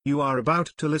You are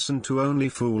about to listen to Only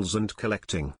Fools and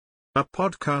Collecting, a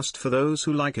podcast for those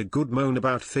who like a good moan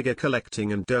about figure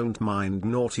collecting and don't mind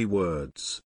naughty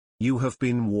words. You have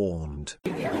been warned.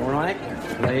 All right,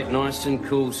 play it nice and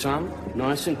cool, son.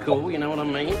 Nice and cool, you know what I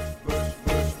mean?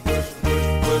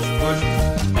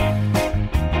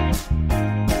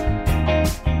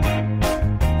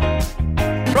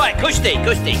 Right, cushy.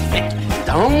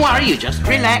 Don't worry, you just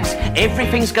relax.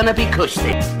 Everything's gonna be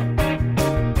cushy.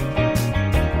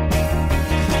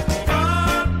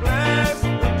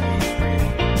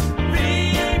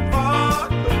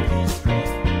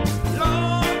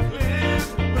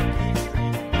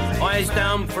 Eyes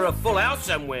down for a full house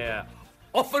somewhere.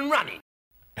 Off and running.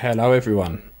 Hello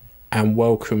everyone, and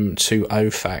welcome to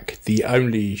OFAC, the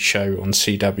only show on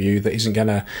CW that isn't going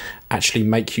to actually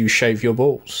make you shave your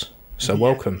balls. So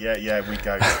welcome. Yeah, we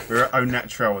go. We're au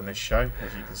naturel on this show,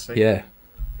 as you can see. Yeah,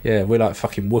 we're like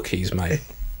fucking Wookiees, mate.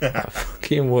 Like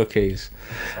fucking Wookiees.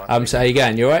 So how you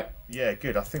going? You alright? Yeah,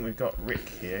 good. I think we've got Rick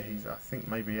here. He's, I think,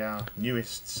 maybe our new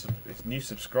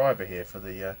subscriber here for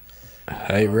the...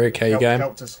 Hey Rick, how you going?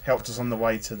 Helped us on the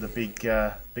way to the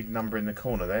big number in the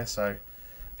corner there. So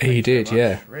he did,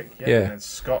 yeah. Rick, yeah. And then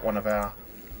Scott, one of our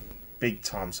big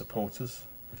time supporters.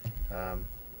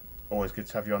 Always good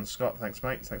to have you on, Scott. Thanks,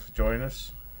 mate. Thanks for joining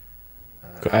us.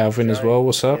 Got Alvin as well.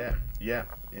 What's up? Yeah.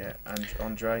 And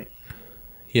Andre.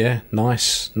 Yeah,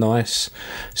 nice.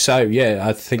 So yeah,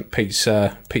 I think Pete's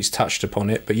touched upon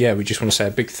it, but yeah, we just want to say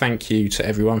a big thank you to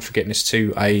everyone for getting us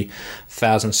to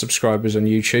 1,000 subscribers on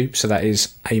YouTube. So that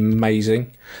is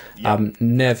amazing. Yep.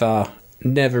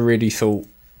 Never really thought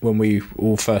when we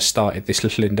all first started this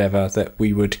little endeavour that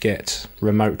we would get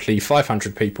remotely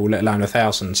 500 people, let alone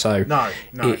 1,000. So no,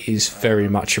 it is very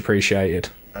much appreciated.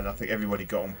 And I think everybody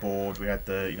got on board. We had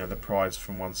the prize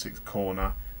from 16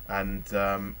 Corner. And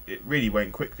it really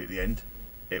went quickly at the end.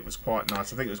 It was quite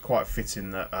nice. I think it was quite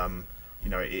fitting that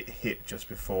it hit just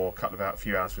before, a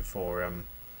few hours before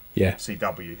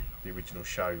CW, the original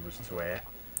show, was to air.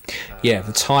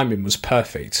 The timing was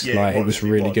perfect. Yeah, it was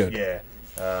really good. Yeah,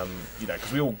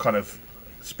 because we all kind of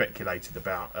speculated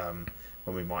about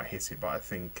when we might hit it, but I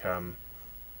think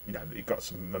it got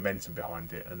some momentum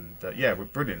behind it, and we're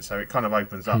brilliant. So it kind of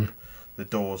opens up the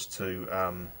doors to.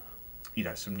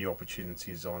 Some new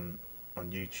opportunities on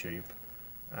YouTube,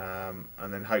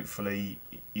 and then hopefully,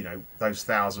 those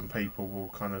 1,000 people will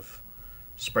kind of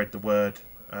spread the word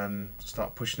and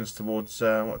start pushing us towards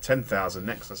 10,000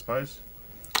 next, I suppose.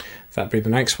 That'd be the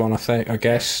next one, I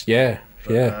guess. Yeah,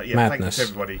 madness. Thanks to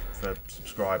everybody for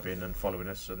subscribing and following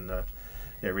us, and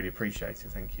really appreciate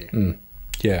it. Thank you.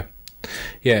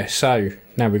 Yeah. So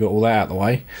now we've got all that out of the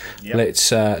way.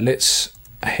 Yep. Let's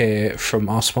hear from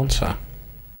our sponsor.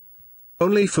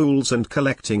 Only Fools and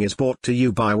Collecting is brought to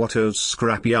you by Watto's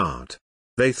Scrapyard.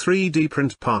 They 3D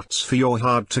print parts for your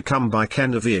hard-to-come-by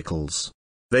Kenner vehicles.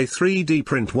 They 3D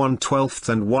print 1/12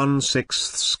 and 1/6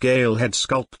 scale head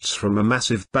sculpts from a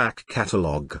massive back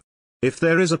catalogue. If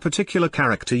there is a particular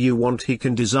character you want, he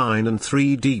can design and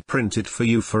 3D print it for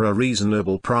you for a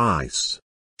reasonable price.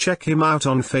 Check him out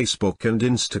on Facebook and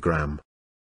Instagram.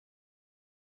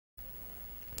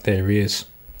 There he is,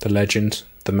 the legend.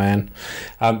 The man.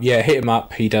 Hit him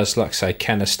up. He does, like I say,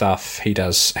 Kenner stuff. He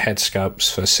does head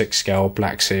sculpts for 6 scale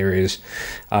Black Series.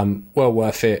 Well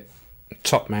worth it.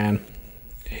 Top man.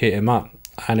 Hit him up.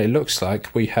 And it looks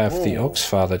like we have the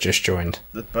Oxfather just joined.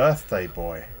 The birthday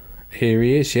boy. Here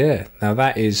he is, yeah. Now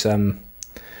that is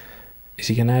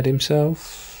he going to add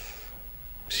himself?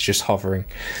 Is he just hovering?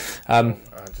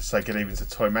 Just say good evening to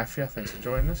Toy Mafia. Thanks for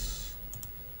joining us.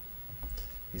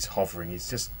 He's hovering. He's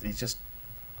just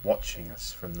watching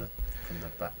us from the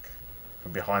back,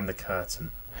 from behind the curtain.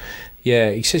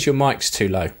 Yeah, he says your mic's too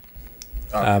low.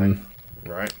 Okay.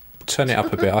 Right. Turn it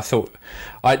up a bit. I thought,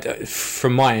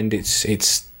 from my end,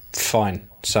 it's fine.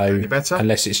 So any better?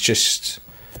 Unless it's just,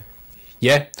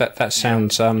 that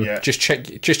sounds. Just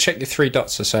check your 3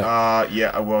 dots or so.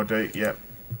 I will do. Yeah,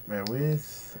 bear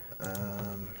with.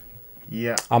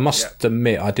 I must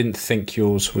admit, I didn't think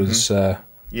yours was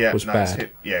was bad.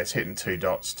 It's hitting 2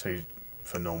 dots, 2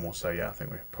 for normal. So I think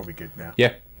we're probably good now.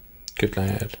 Yeah, good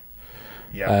lad.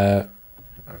 Yeah.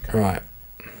 Okay. Right.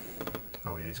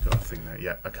 Oh yeah, he's got a thing there.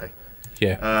 Yeah. Okay.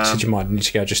 Yeah. So you might need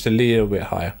to go just a little bit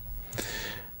higher.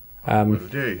 Will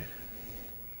do.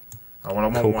 I'm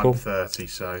on cool. 130,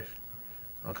 so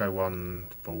I'll go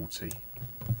 140.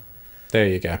 There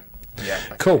you go. Yeah.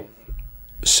 Okay. Cool.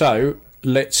 So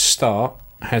let's start,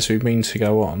 as we mean to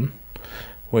go on,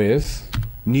 with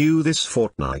new this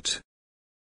fortnight.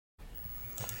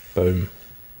 Boom.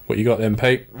 What you got then,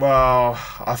 Pete? Well,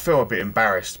 I feel a bit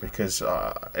embarrassed because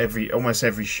almost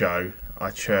every show I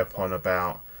chirp on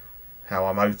about how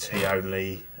I'm OT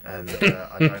only, and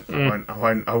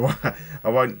I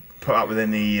won't put up with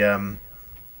any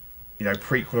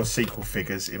prequel or sequel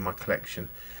figures in my collection.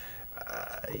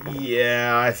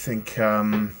 I think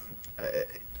I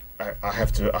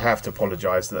have to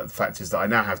apologise. That the fact is that I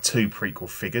now have 2 prequel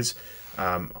figures.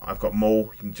 I've got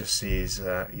Maul. You can just see his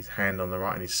hand on the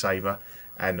right and his saber,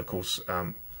 and of course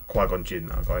Qui-Gon Jinn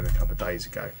that I got in a couple of days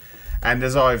ago. And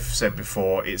as I've said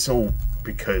before, it's all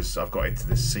because I've got into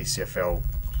this CCFL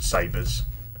sabers,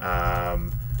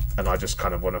 and I just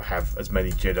kind of want to have as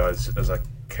many Jedi as I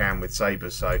can with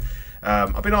sabers. So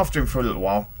I've been after him for a little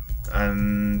while,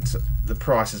 and the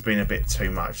price has been a bit too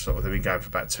much. Sort of, they've been going for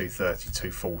about 230,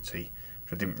 240, which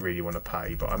I didn't really want to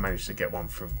pay, but I managed to get one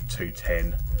for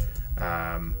 210,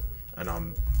 and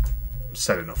I'm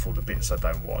selling off all the bits I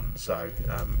don't want. So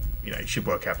it should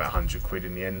work out about £100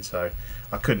 in the end. So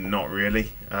I couldn't not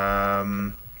really.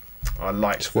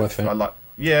 It's worth it. I like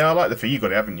the figure. You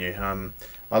got it, haven't you?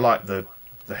 I like the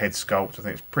head sculpt. I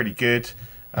think it's pretty good.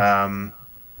 And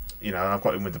I've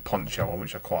got him with the poncho on,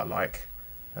 which I quite like.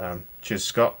 Cheers,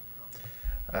 Scott.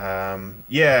 I'm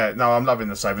loving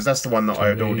the sabers. That's the one that I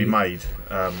had already made.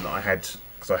 That I had,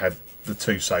 because I had the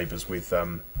 2 sabers with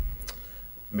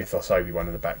Mythos Obi-Wan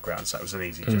in the background, so it was an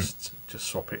easy just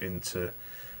swap it into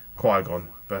Qui-Gon.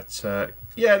 But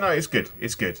it's good.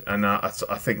 It's good, and I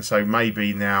think so.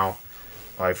 Maybe now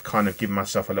I've kind of given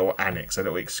myself a little annex, a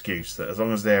little excuse that as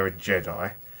long as they're a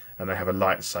Jedi and they have a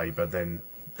lightsaber, then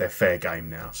they're fair game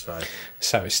now. So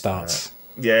it starts.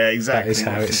 Yeah, exactly. That is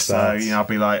how it starts. So I'll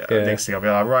be like, next thing I'll be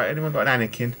like, right, anyone got an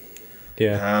Anakin?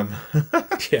 Yeah. I'm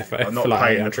not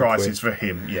paying the prices for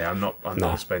him. Yeah, I'm not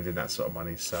spending that sort of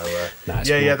money. So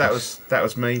that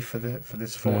was me for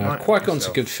this fortnight. Qui-Gon's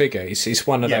a good figure. It's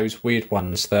one of those weird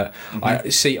ones that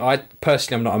I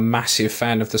personally am not a massive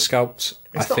fan of the sculpt.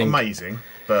 It's not amazing,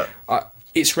 but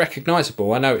it's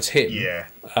recognisable. I know it's him. Yeah.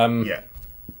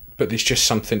 But there's just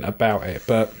something about it.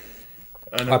 But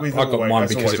I got mine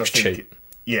because it was cheap.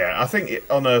 Yeah, I think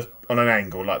on an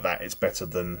angle like that, it's better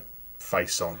than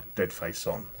dead face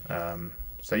on.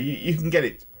 So you can get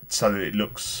it so that it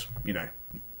looks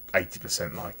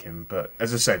 80% like him. But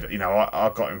as I said,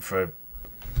 I got him for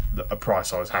a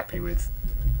price I was happy with.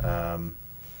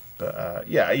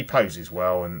 He poses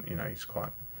well, and he's quite.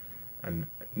 And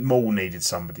Maul needed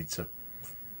somebody to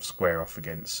square off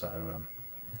against. So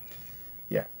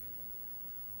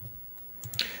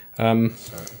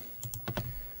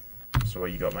So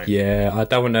what you got, mate? Yeah, I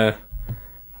don't want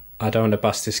to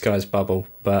bust this guy's bubble,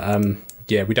 but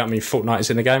we don't mean Fortnite is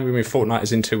in the game. We mean Fortnite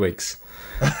is in 2 weeks.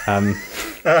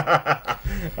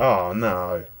 Oh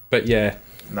no! But yeah,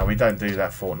 no, we don't do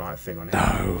that Fortnite thing on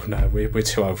here. No, we're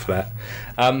too old for that.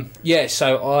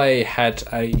 So I had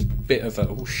a bit of a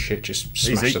just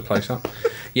smashed the place up.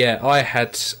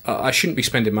 I shouldn't be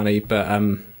spending money, but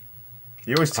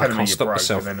you always tell me you're broke,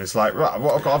 and then it's like, right,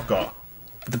 what I've got.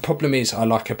 The problem is, I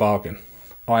like a bargain.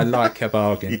 So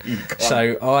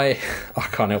I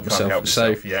can't help myself.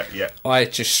 So I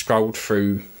just scrolled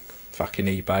through fucking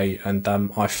eBay, and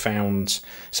I found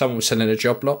someone was selling a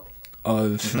job lot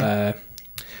of the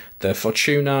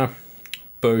Fortuna,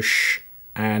 Bush,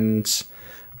 and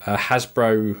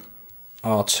Hasbro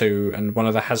R2, and one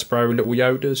of the Hasbro little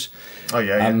Yodas. Oh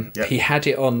yeah. He had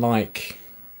it on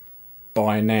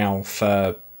buy now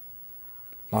for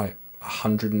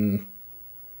 £130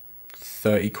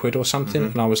 or something,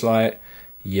 and I was like,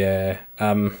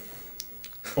 all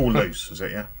loose, is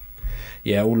it?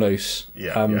 Yeah, all loose.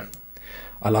 Yeah.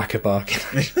 I like a bargain.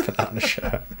 Put that on a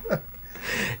shirt.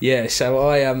 So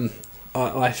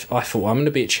I thought I'm going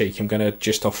to be a cheeky. I'm going to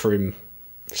just offer him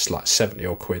just 70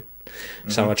 or quid.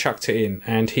 So I chucked it in,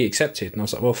 and he accepted, and I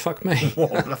was like, well, fuck me.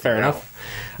 Fair enough.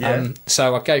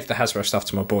 So I gave the Hasbro stuff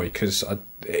to my boy, because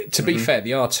to be fair,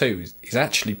 the R2 is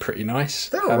actually pretty nice.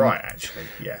 They're alright, actually.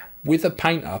 Yeah. With a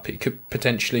paint up, it could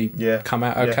potentially come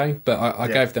out okay, but I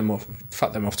gave them off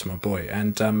to my boy,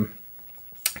 and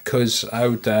because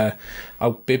old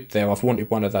Bib there, I've wanted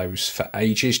one of those for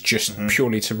ages, just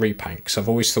purely to repaint, because I've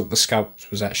always thought the sculpt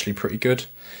was actually pretty good.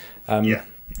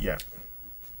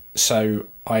 So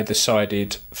I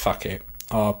decided, fuck it,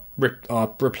 I'll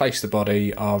replace the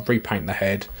body, I'll repaint the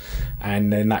head,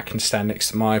 and then that can stand next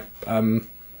to my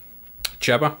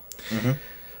Jabba.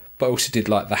 But I also did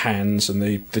the hands and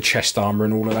the chest armour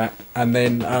and all of that. And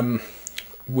then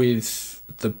with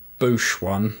the Boosh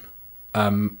one,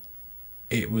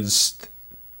 it was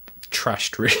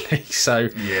trashed really. So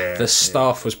the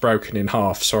staff was broken in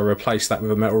half, so I replaced that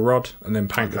with a metal rod and then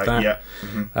painted that.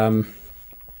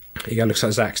 He looks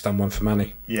like Zach's done one for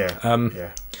money. So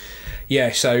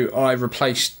I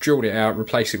drilled it out,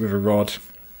 replaced it with a rod,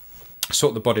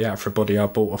 sort the body out for a body I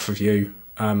bought off of you.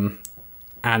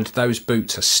 And those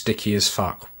boots are sticky as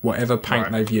fuck. Whatever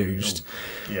paint they've used,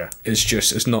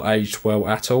 it's not aged well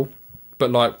at all.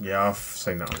 But I've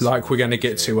seen that. Like we're going to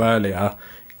get to earlier,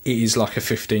 it is like a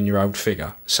 15-year-old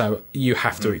figure, so you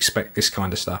have to expect this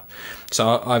kind of stuff.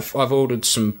 So I've ordered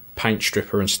some paint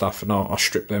stripper and stuff, and I'll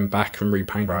strip them back and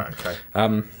repaint them. Right. Okay.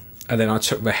 And then I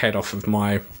took the head off of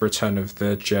my Return of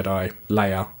the Jedi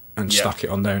Leia and stuck it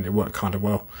on there, and it worked kind of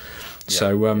well. Yeah.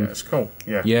 So it's cool.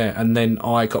 Yeah. Yeah, and then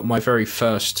I got my very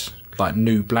first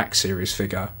new Black Series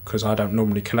figure because I don't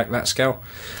normally collect that scale.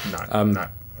 No.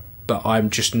 But I'm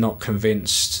just not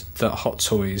convinced that Hot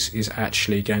Toys is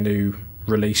actually going to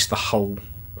release the whole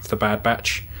of the Bad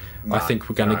Batch. I think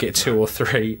we're going to get 2 or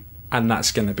 3, and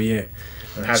that's going to be it.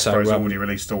 And Hasbro's already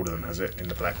released all of them, has it, in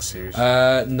the Black Series?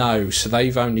 No, so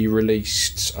they've only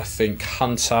released, I think,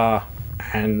 Hunter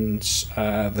and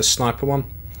the Sniper one.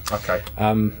 Okay.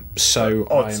 So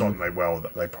odds on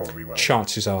they probably will.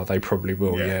 Chances are they probably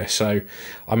will, yeah. So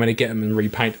I'm going to get them and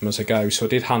repaint them as I go. So I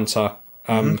did Hunter,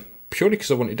 purely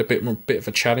because I wanted a bit of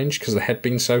a challenge because the head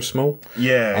being so small.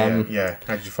 Yeah.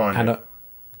 How did you find it?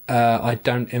 I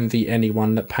don't envy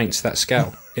anyone that paints that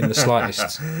scale in the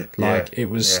slightest. It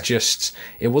was just,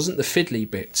 it wasn't the fiddly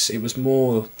bits. It was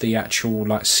more the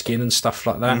actual skin and stuff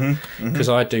like that. Because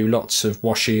I do lots of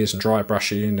washes and dry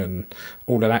brushing and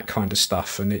all of that kind of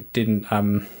stuff, and it didn't.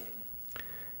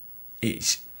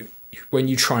 It's when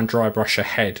you try and dry brush a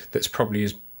head that's probably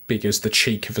as big as the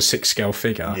cheek of a 6 scale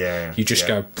figure. You just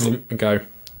go bloom and go.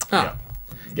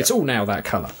 It's all now that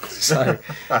colour. So,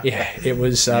 it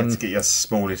was... you had to get your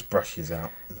smallest brushes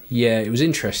out. Yeah, it was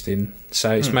interesting.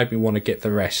 So it's made me want to get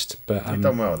the rest. But you've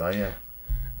done well, though, yeah.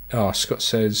 Oh, Scott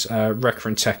says, Wrecker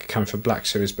and Tech are coming for Black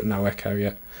Series, but no Echo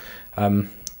yet.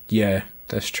 Yeah,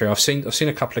 that's true. I've seen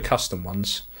a couple of custom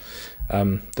ones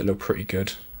that look pretty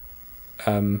good.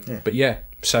 But yeah,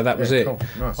 so that was it. Cool.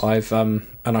 Nice. I've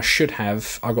and I should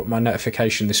have. I got my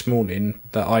notification this morning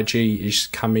that IG is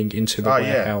coming into the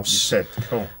warehouse. You said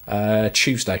cool.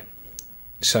 Tuesday,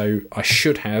 so I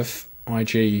should have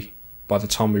IG by the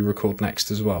time we record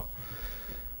next as well.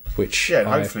 Which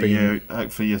hopefully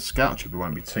your Scout Trooper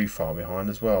won't be too far behind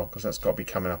as well, because that's got to be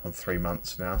coming up on 3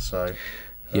 months now. So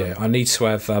yeah, I need to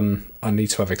have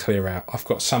a clear out. I've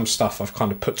got some stuff I've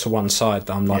kind of put to one side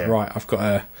that I'm like, right, I've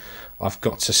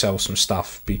got to sell some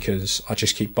stuff because I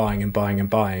just keep buying and buying and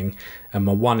buying, and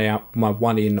my one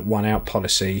in, one out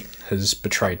policy has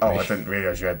betrayed me. Oh, I didn't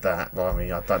realise you had that. Well, I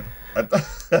mean, I don't.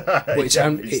 Well,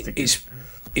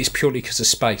 it's purely because of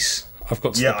space. I've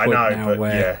got to the point now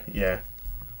where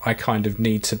I kind of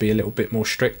need to be a little bit more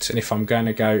strict, and if I'm going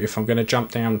to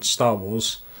jump down Star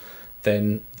Wars,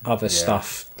 then other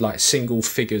stuff like single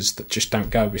figures that just don't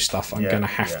go with stuff, I'm going to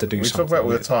have to do something. We talk about it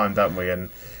all the time, don't we? And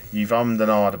you've ummed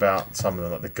and ahed about some of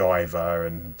them, like the Guyver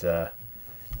and, the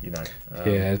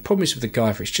problem is with the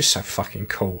Guyver, it's just so fucking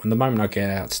cool. And the moment I get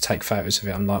out to take photos of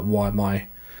it, I'm like, why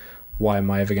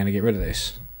am I ever going to get rid of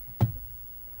this?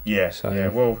 Yeah,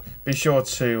 well, be sure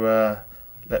to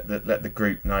let the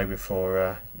group know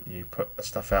before you put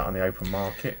stuff out on the open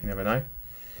market. You never know.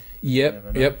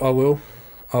 Yep, I will.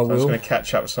 I was going to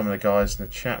catch up with some of the guys in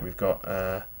the chat. We've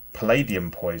got...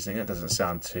 Palladium poisoning. That doesn't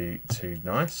sound too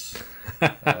nice.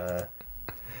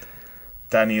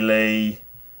 Danny Lee,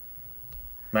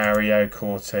 Mario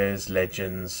Cortez,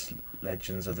 legends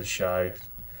of the show.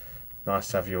 Nice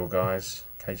to have you all guys.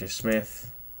 KJ Smith.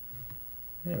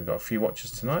 Yeah, we've got a few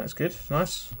watchers tonight. It's good. It's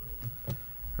nice.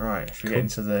 All right, should we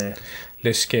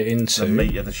Let's get into the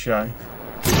meat of the show.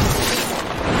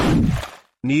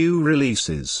 New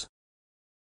releases.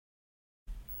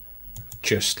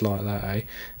 Just like that, eh?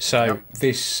 So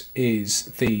this is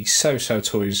the So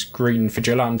Toys Green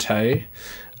Vigilante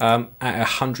at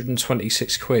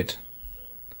 126 quid.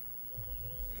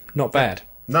 Not bad.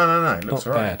 No. It looks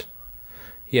not bad.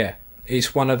 Yeah,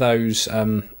 it's one of those.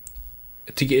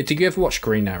 Did you ever watch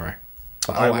Green Arrow?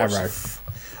 Arrow.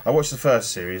 I watched the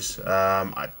first series.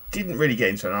 I didn't really get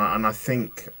into it, and I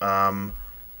think John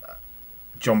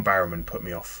Barrowman put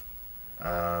me off.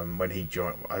 When he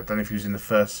joined, I don't know if he was in the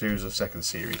first series or second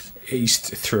series. He's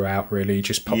throughout, really. He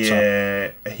just pops up.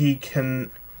 Yeah, he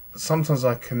can. Sometimes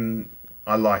I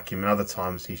like him, and other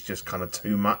times he's just kind of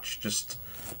too much, just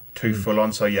too full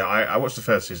on. So yeah, I watched the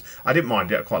first series. I didn't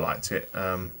mind it. I quite liked it.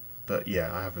 But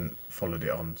yeah, I haven't followed it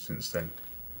on since then.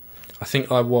 I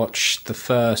think I watched the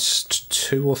first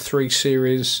 2 or 3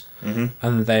 series,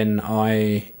 and then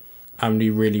I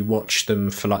only really watched them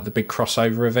for the big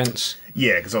crossover events.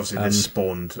 Yeah, because obviously this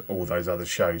spawned all those other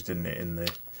shows, didn't it? And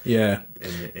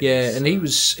he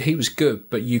was good,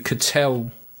 but you could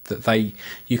tell that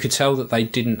you could tell that they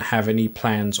didn't have any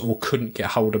plans or couldn't get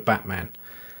hold of Batman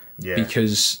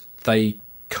because they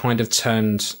kind of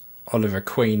turned Oliver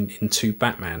Queen into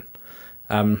Batman,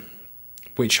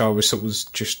 which I was thought was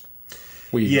just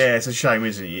weird. Yeah, it's a shame,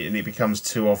 isn't it? And it becomes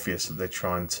too obvious that they're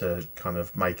trying to kind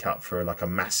of make up for like a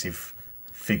massive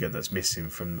figure that's missing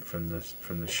from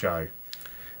the show.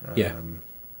 Because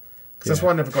that's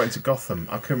why I never got into Gotham.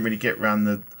 I couldn't really get around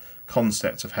the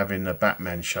concept of having a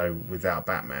Batman show without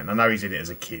Batman. I know he's in it as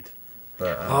a kid,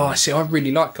 but see, I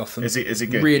really like Gotham. Is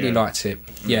it good? Really liked it.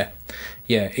 Yeah.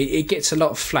 It gets a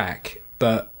lot of flack,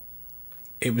 but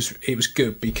it was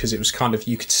good because it was kind of,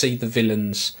 you could see the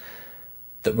villains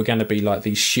that were going to be like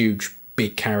these huge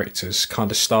big characters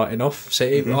kind of starting off. So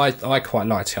I quite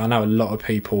liked it. I know a lot of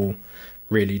people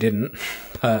really didn't,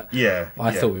 but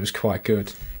I thought it was quite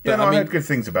good. Yeah, but, I heard good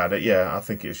things about it. Yeah, I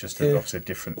think it was just obviously a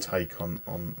different take on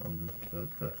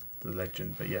the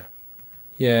legend, but yeah.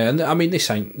 Yeah, and I mean, this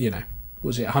ain't,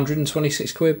 was it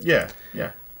 126 quid? Yeah.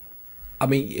 I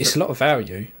mean, it's a lot of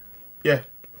value. Yeah.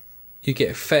 You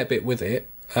get a fair bit with it.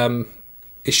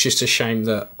 It's just a shame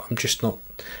that I'm just not.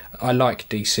 I like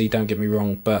DC, don't get me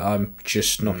wrong, but I'm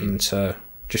just not into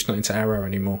Arrow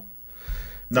anymore.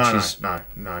 No.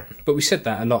 But we said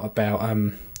that a lot about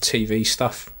TV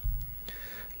stuff.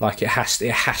 Like it has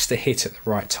to hit at the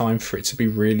right time for it to be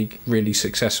really, really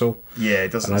succccessful. Yeah,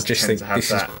 it doesn't. And I just tend think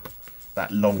to have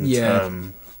that long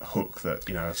term hook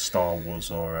that Star Wars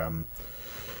or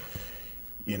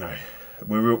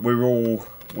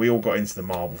we all got into the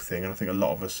Marvel thing, and I think a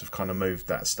lot of us have kind of moved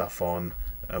that stuff on,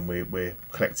 and we're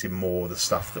collecting more of the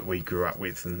stuff that we grew up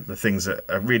with, and the things that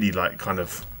are really like kind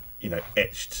of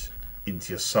etched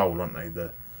into your soul, aren't they?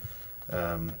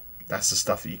 That's the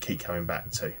stuff that you keep coming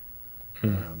back to.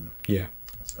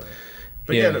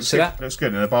 Looks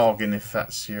good in a bargain if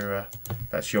that's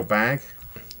your bag.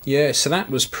 Yeah, so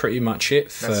that was pretty much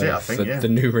it for the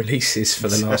new releases for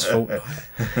the last fortnight.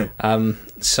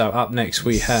 So up next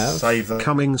we have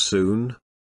coming soon.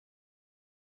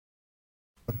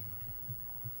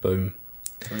 Boom.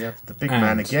 So we have the big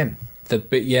man again. The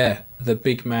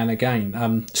big man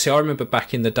again. See, I remember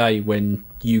back in the day when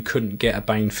you couldn't get a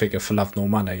Bane figure for love nor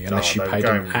money unless you paid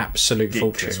an absolute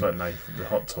fortune. Weren't they? The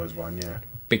Hot Toys one, yeah.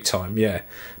 Big time, yeah.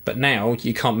 But now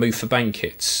you can't move for Bane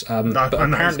kits.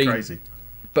 Apparently, it's crazy.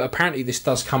 But apparently this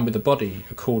does come with a body,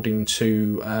 according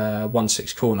to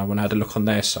 16 Corner when I had a look on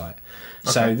their site.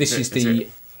 Okay. So this is the...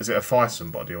 Is it a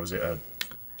Fison body or is it a...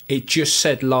 It just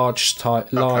said large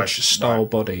style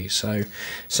body. So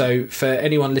for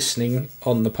anyone listening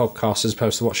on the podcast as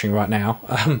opposed to watching right now,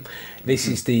 this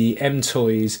is the M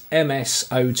Toys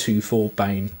MS024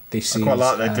 Bane. I quite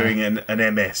like they're doing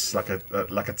an MS, like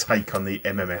a take on the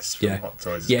MMS from Hot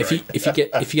Toys. Yeah, if you're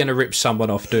going to rip someone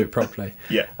off, do it properly.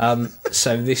 Yeah.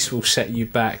 So this will set you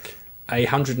back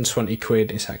 120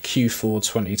 quid. It's at Q4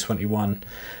 2021.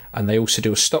 And they also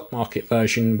do a stock market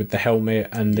version with the helmet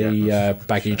and the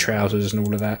baggy trousers and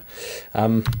all of that.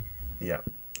 And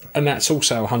that's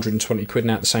also 120 quid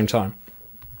now at the same time.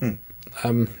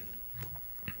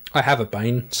 I have a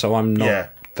Bane, so I'm not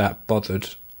that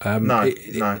bothered.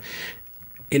 It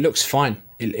looks fine.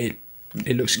 It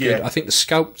looks good. Yeah. I think the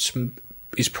sculpt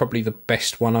is probably the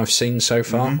best one I've seen so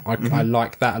far. I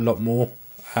like that a lot more.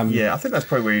 I think that's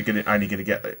probably where you're only going to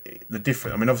get the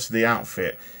difference. I mean, obviously the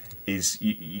outfit is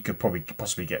you could probably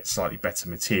possibly get slightly better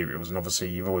materials, and obviously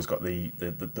you've always got the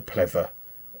pleather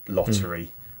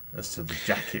lottery as to the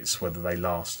jackets, whether they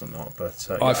last or not. But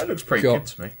it looks pretty good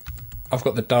to me. I've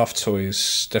got the Daft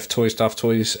Toys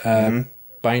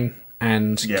Bane,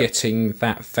 and getting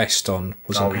that vest on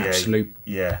was an absolute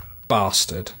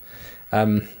bastard.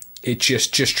 It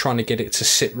just trying to get it to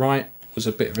sit right was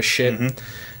a bit of a shit.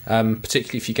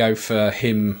 Particularly if you go for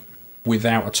him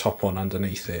without a top on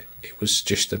underneath it. It was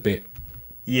just a bit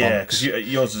because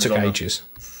yours is took on ages.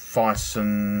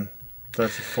 Fison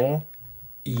 34?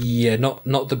 Yeah, not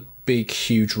the big,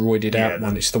 huge, roided out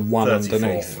one. It's the one 34,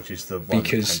 underneath. Which is the one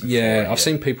because, I've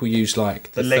seen people use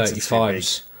like the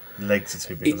 35s. The legs are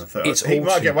too big on the 30s. He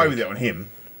might get away with it on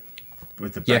him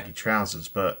with the baggy trousers,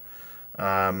 but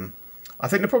I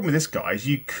think the problem with this guy is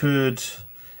you could,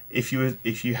 if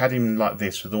you had him like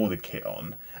this with all the kit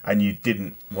on, and you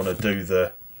didn't want to do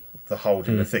the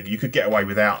holding the thing, you could get away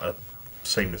without a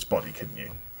seamless body, couldn't you?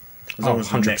 As long as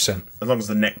 100%. As long as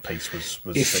the neck piece was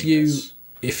seamless.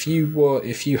 If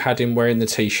you had him wearing the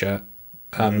t-shirt,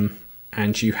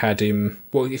 and you had him,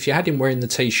 if you had him wearing the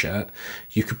t-shirt,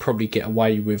 you could probably get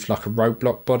away with like a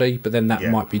roadblock body, but then that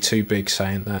might be too big.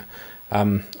 Saying that,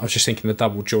 I was just thinking the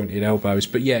double jointed elbows,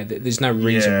 but yeah, there's no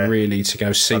reason really to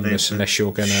go seamless unless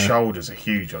you're going to. Shoulders are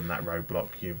huge on that roadblock.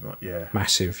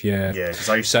 Massive, yeah. Yeah, because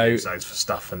I used to use those for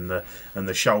stuff, and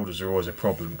the shoulders are always a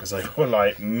problem because they were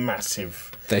like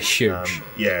massive. They're huge.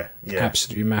 Yeah,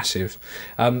 absolutely massive.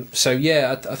 So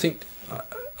yeah, I think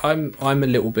I'm a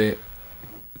little bit.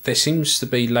 There seems to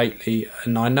be lately,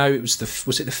 and I know it was the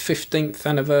 15th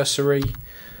anniversary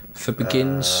for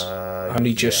Begins.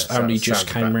 Only just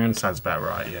came around. Sounds about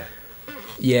right. Yeah.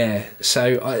 Yeah,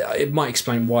 so it might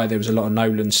explain why there was a lot of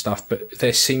Nolan stuff, but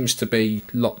there seems to be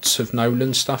lots of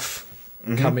Nolan stuff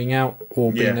coming out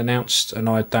or being announced, and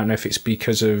I don't know if it's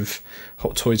because of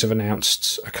Hot Toys have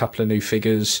announced a couple of new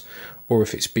figures, or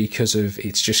if it's because of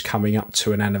it's just coming up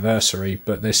to an anniversary.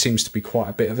 But there seems to be quite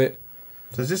a bit of it.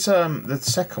 So is this the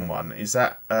second one? Is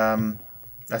that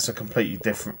that's a completely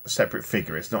different, separate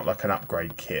figure? It's not like an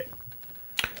upgrade kit.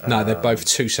 No, they're both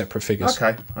two separate figures.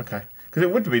 Okay. Because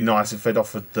it would be nice if they'd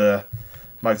offered the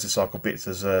motorcycle bits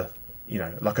as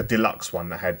like a deluxe one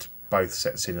that had both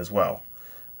sets in as well.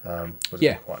 Would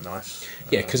be quite nice.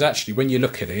 Yeah, because actually, when you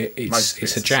look at it,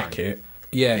 it's a jacket.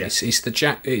 Yeah,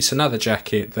 it's another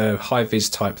jacket, the high vis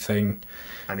type thing,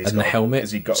 and the helmet.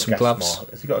 Has he got some gloves?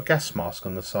 Has he got a gas mask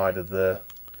on the side of the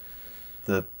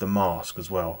mask as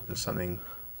well? There's something.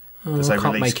 I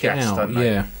can't make it out.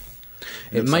 Yeah.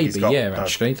 It may be,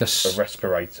 actually. That's a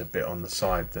respirator bit on the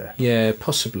side there. Yeah,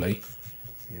 possibly.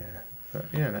 Yeah,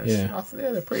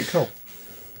 they're pretty cool.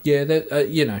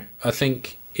 Yeah, I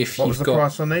think if what you've was the got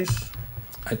price on these?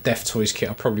 A Def Toys kit,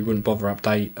 I probably wouldn't bother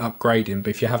upgrading. But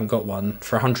if you haven't got one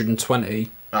for 120,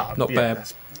 not bad.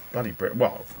 That's bloody brilliant.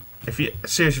 Well, if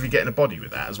you're getting a body with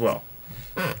that as well.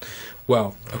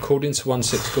 Well, according to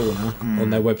 16 Corner on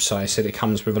their website, it said it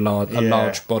comes with a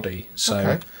large body. So.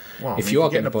 Okay. Well, if you are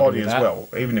getting a body as well,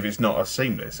 even if it's not a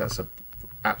seamless, that's an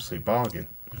absolute bargain.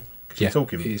 Because you're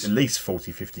talking at least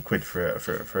 40-50 quid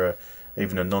for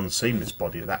even a non-seamless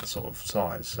body of that sort of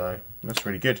size. So that's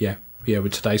really good. Yeah,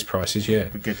 with today's prices,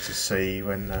 It'd be good to see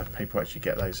when people actually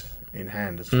get those in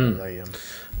hand as well.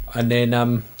 And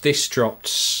then this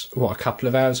dropped a couple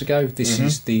of hours ago. This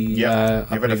is the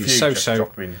I believe a few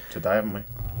dropping today, haven't we?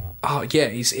 Oh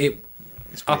yeah,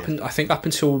 I think up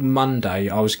until Monday,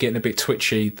 I was getting a bit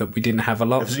twitchy that we didn't have a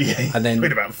lot. And then we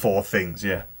had about 4 things,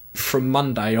 From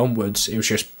Monday onwards, it was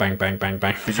just bang, bang, bang,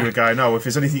 bang. Because you were going, if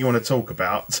there's anything you want to talk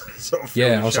about, sort of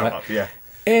I was like,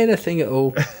 anything at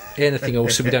all,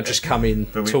 so we don't just come in,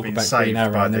 talk about Green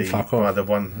Arrow and then fuck off. By the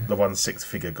 1/6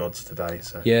 figure gods today,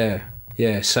 so. Yeah,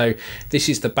 so this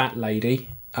is the Bat Lady,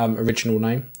 original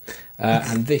name.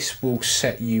 And this will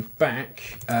set you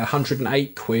back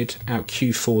 108 quid out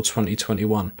Q4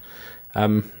 2021.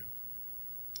 I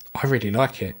really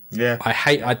like it. Yeah. I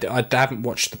haven't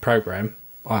watched the programme.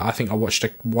 I think I watched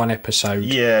one episode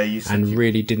and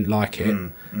really didn't like it.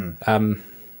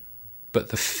 But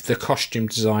the costume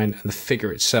design and the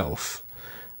figure itself,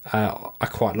 I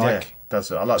quite like. Yeah,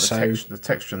 does it? I like the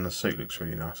texture and the suit looks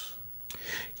really nice.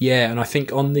 Yeah, and I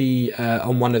think on the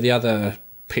on one of the other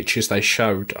pictures they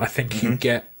showed, I think you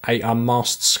get a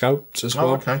unmasked sculpt as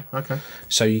well. Okay.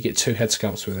 So you get 2 head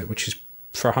sculpts with it, which is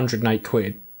for 108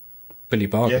 quid, Billy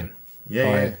bargain.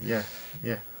 Yeah.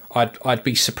 I'd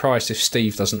be surprised if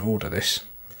Steve doesn't order this.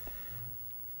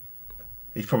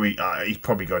 He's probably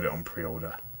got it on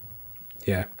pre-order.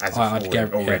 Yeah, I'd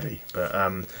guarantee already. But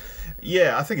I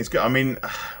think it's good. I mean,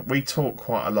 we talk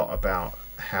quite a lot about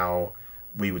how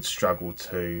we would struggle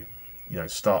to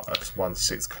start a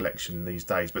 1/6 collection these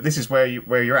days, but this is where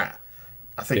you're at.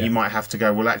 I think you might have to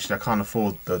go, well, actually I can't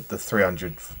afford the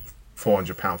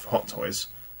 £300-400 for Hot Toys,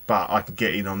 but I could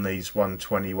get in on these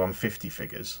 120, 150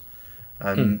 figures,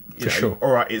 and sure.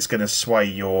 All right, it's going to sway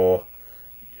your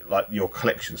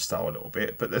collection style a little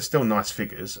bit, but they're still nice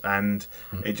figures, and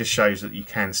it just shows that you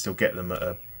can still get them at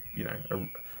a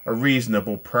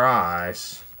reasonable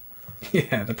price.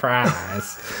 Yeah, the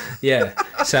prize. Yeah.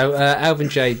 So Alvin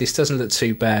J, this doesn't look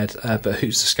too bad, but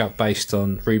who's the sculpt based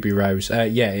on? Ruby Rose.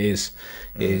 It is.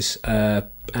 It is.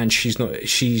 And she's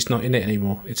not in it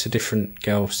anymore. It's a different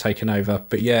girl's taken over.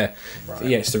 But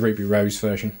it's the Ruby Rose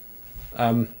version.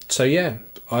 So yeah,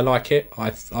 I like it.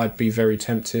 I'd be very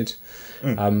tempted.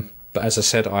 But as I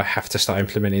said, I have to start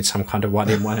implementing some kind of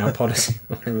 1-in, 1-out policy.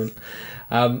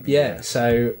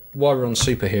 So while we're on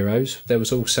superheroes, there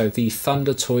was also the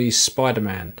Thunder Toys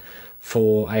Spider-Man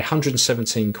for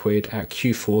 117 quid at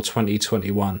Q4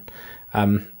 2021.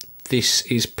 This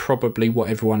is probably what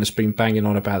everyone has been banging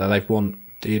on about that they've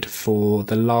wanted for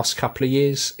the last couple of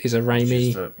years, is a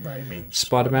Raimi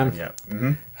Spider-Man.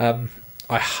 Yeah.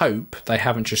 I hope they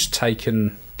haven't just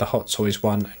taken the Hot Toys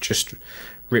one and just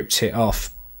ripped it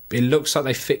off it looks like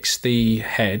they fixed the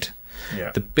head.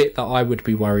 Yeah. The bit that I would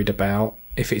be worried about,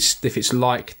 if it's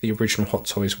like the original Hot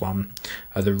Toys one,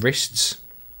 are the wrists.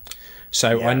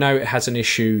 So I know it has an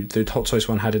issue. The Hot Toys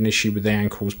one had an issue with the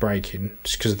ankles breaking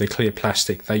just because of the clear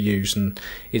plastic they use, and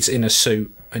it's in a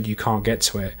suit and you can't get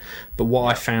to it. But what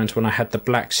I found when I had the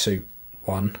black suit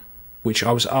one, which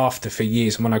I was after for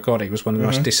years, and when I got it, it was one of the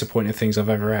most disappointing things I've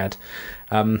ever had,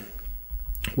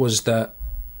 was that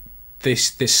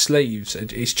this sleeves,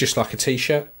 it's just like a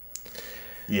t-shirt.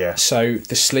 Yeah. So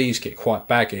the sleeves get quite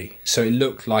baggy. So it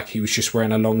looked like he was just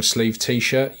wearing a long sleeve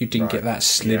t-shirt. You didn't get that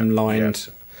slim-lined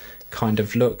kind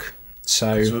of look.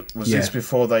 So was this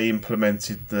before they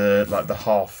implemented the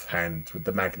half hand with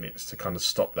the magnets to kind of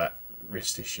stop that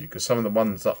wrist issue? Because some of the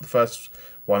ones, like the first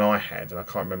one I had, and I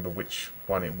can't remember which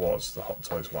one it was, the Hot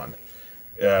Toys one,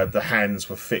 the hands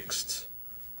were fixed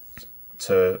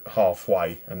to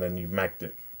halfway, and then you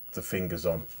magnet the fingers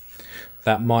on.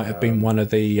 That might have been one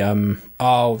of the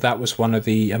that was one of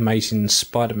the Amazing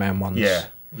Spider-Man ones. Yeah.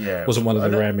 It wasn't one of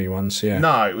the Raimi ones. Yeah.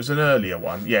 No, it was an earlier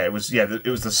one. Yeah, it was. Yeah, it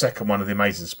was the second one of the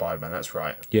Amazing Spider-Man. That's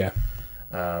right. Yeah.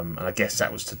 And I guess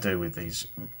that was to do with these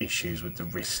issues with the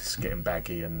wrists getting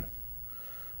baggy and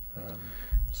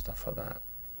stuff like that.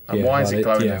 And why is it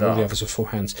glowing in the dark? All the others are full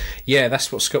hands. Yeah,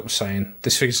 that's what Scott was saying.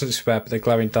 This figure's not so bad, but the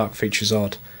glowing dark feature's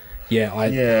odd.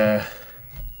 Yeah,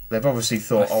 they've obviously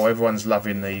thought, everyone's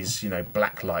loving these,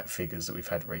 black light figures that we've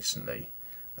had recently.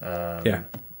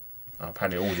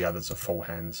 Apparently, all the others are full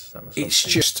hands. That was it's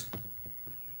just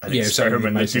an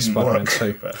experiment that didn't work.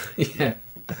 Too.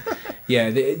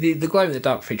 The glow in the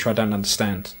dark feature I don't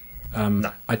understand.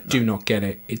 I do not get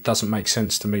it. It doesn't make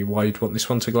sense to me why you'd want this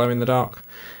one to glow in the dark.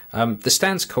 The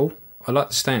stand's cool. I like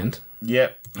the stand.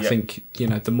 I think,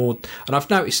 the more... And I've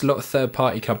noticed a lot of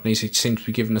third-party companies who seem to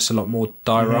be giving us a lot more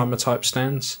diorama-type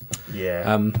stands.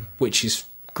 Which is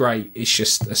great. It's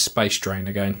just a space drain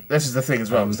again. This is the thing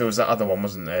as well, because there was that other one,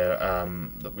 wasn't there,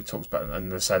 that we talked about, and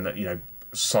they're saying that,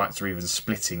 sites are even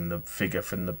splitting the figure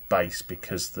from the base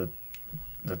because the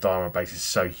diorama base is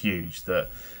so huge that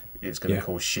it's going to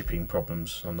cause shipping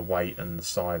problems on the weight and the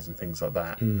size and things like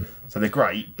that. So they're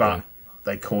great, but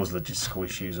they cause logistical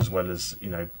issues as well as,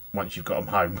 once you've got them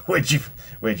home, where'd you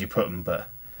put them? But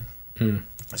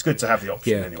it's good to have the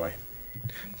option anyway.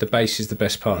 The base is the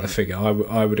best part of the figure.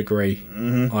 I would agree.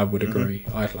 I would agree.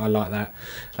 I like that.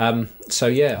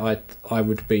 I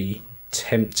would be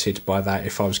tempted by that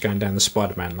if I was going down the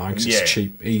Spider-Man line, because it's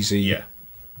cheap, easy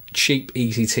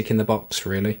tick in the box,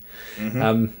 really.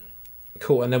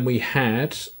 Cool. And then we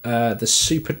had the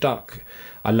Super Duck.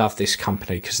 I love this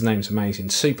company because the name's amazing.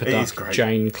 Super Duck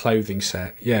Jane clothing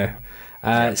set.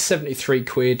 73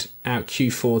 quid out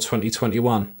Q4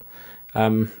 2021.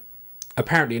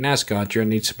 Apparently in Asgard you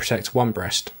only need to protect one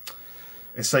breast.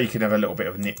 It's so you can have a little bit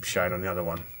of nip showing on the other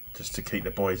one, just to keep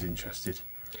the boys interested.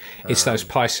 It's those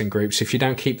Python groups. If you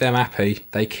don't keep them happy,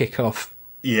 they kick off.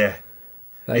 Yeah.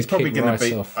 It's probably going to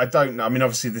be... Off. I don't know. I mean,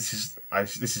 obviously this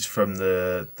is from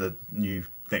the new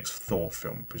next Thor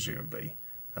film, presumably.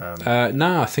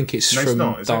 No, I think it's from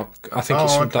Dark. I think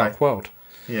it's from Dark World.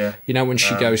 Yeah. When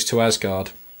she goes to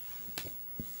Asgard.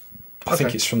 I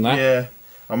think it's from that. Yeah.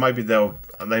 Or maybe they'll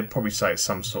probably say it's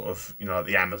some sort of, like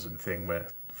the Amazon thing where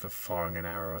for firing an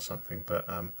arrow or something. But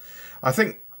I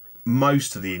think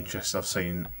most of the interest I've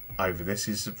seen over this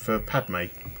is for Padme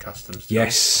customs.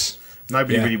 Yes.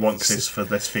 Nobody really wants this for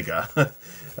this figure.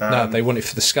 No, they want it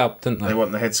for the sculpt, don't they? They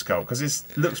want the head sculpt because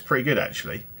it looks pretty good,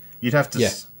 actually. You'd have to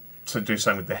do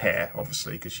something with the hair,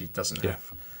 obviously, because she doesn't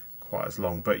have quite as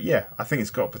long. But I think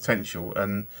it's got potential,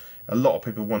 and a lot of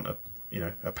people want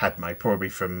a Padme, probably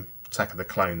from Attack of the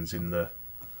Clones in the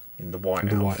white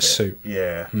outfit. White suit.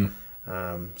 Yeah.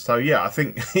 I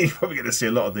think you're probably going to see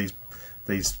a lot of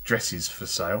these dresses for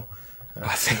sale.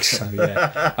 I think so.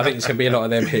 Yeah, I think there's going to be a lot of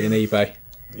them hitting eBay.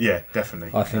 Yeah,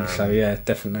 definitely. I think so. Yeah,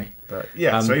 definitely. But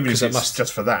so even if it's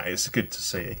just for that, it's good to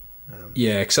see.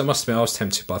 Because I must admit, I was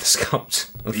tempted by the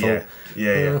sculpt. I thought,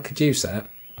 I could use that.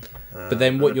 But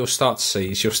then what you'll start to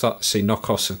see is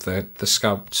knockoffs of the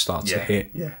sculpt start to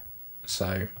hit. Yeah.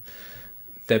 So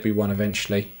there'll be one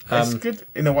eventually. It's good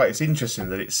in a way. It's interesting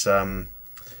that it's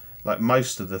like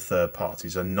most of the third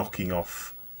parties are knocking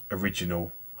off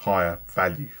original higher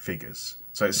value figures.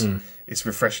 So it's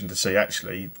refreshing to see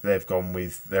actually they've gone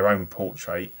with their own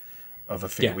portrait of a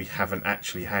figure we haven't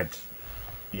actually had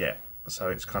yet. So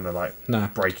it's kind of like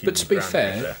breaking. But to be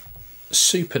fair,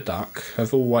 Super Duck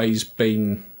have always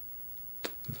been.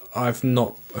 From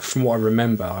what I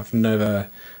remember, I've never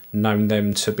known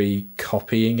them to be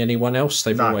copying anyone else.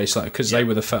 They've always because they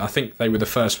were I think they were the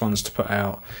first ones to put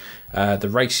out the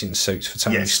racing suits for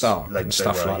Tony Stark and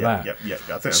stuff like that. I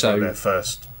think that's one of their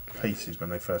first pieces when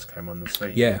they first came on the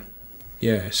scene. Yeah.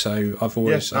 So I've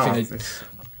always, Yeah, I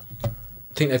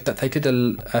think they did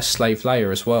a Slave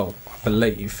Leia as well, I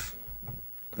believe.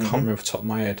 Can't remember off the top of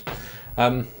my head.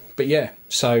 But yeah,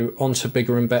 so on to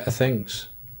bigger and better things.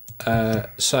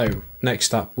 So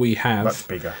next up we have much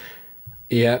bigger.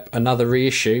 Yep, another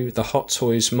reissue, the Hot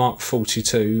Toys Mark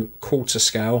 42 quarter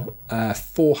scale,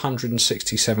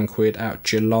 £467 out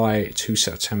July to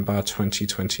September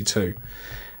 2022.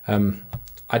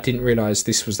 I didn't realise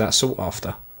this was that sought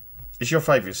after. It's your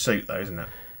favourite suit, though, isn't it?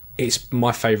 It's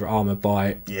my favourite armour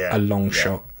by a long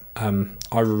shot. I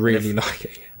really like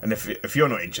it. And if you're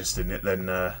not interested in it,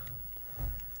 then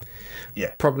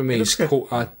Problem is,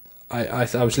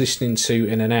 I was listening to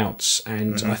In and Outs,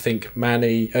 and I think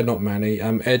Eddie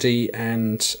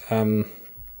and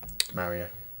Mario.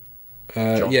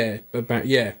 well,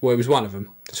 it was one of them.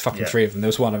 There's fucking three of them. There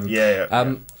was one of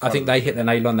them. I think they hit the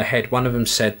nail on the head. One of them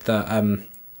said that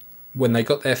when they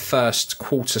got their first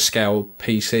quarter scale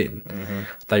piece in,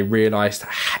 they realised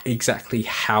exactly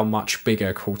how much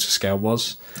bigger quarter scale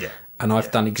was. Yeah. And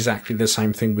I've done exactly the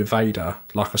same thing with Vader.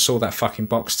 Like, I saw that fucking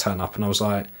box turn up, and I was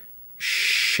like,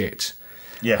 shit.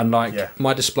 Yeah. And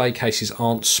my display cases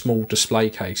aren't small display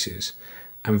cases,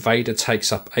 and Vader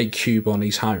takes up a cube on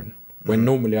his own, when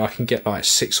normally I can get like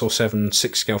 6 or 7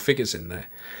 6-scale figures in there.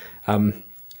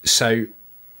 So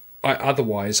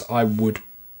otherwise I would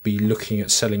be looking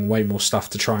at selling way more stuff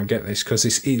to try and get this, because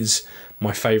this is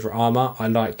my favourite armour. I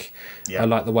like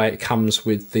the way it comes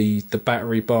with the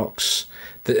battery box.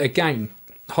 Again,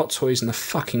 Hot Toys and the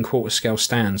fucking quarter scale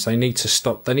stands, they need to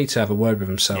stop. They need to have a word with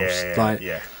themselves.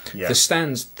 The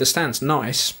stand's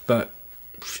nice, but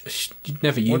you'd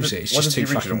never use it. It's just too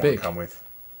fucking big. Come with?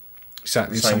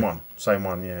 Exactly the same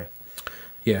one.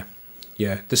 Yeah.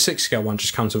 The 6-scale one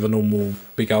just comes with a normal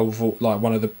big oval, like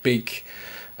one of the big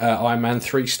Iron Man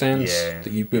 3 stands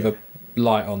with a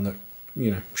light on that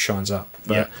shines up.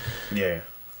 But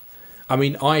I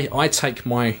mean, I take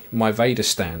my Vader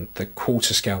stand, the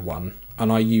quarter scale one, and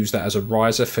I use that as a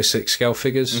riser for 6-scale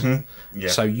figures.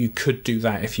 So you could do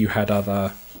that if you had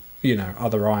other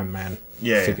Iron Man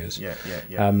figures.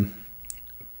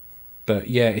 But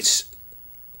yeah,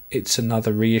 it's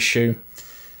another reissue.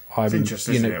 It's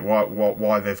interesting, isn't it?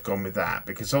 Why they've gone with that?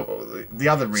 Because the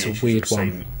other reissues we've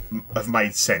seen have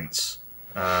made sense.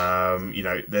 They're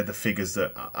the figures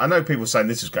that I know people saying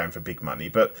this is going for big money,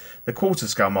 but the quarter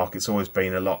scale market's always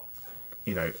been a lot,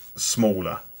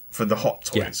 smaller for the Hot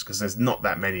Toys, because there's not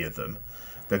that many of them.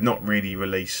 They've not really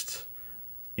released,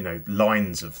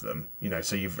 lines of them.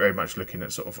 So you're very much looking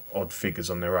at sort of odd figures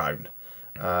on their own.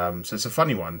 So it's a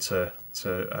funny one to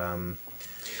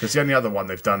because the only other one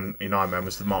they've done in Iron Man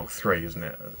was the Mark III, isn't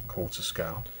it? At quarter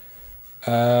scale.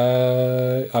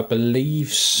 I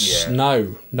believe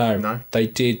no. They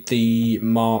did the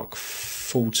Mark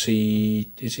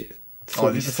 40. Is it? 43? Oh,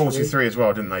 they did the 43 as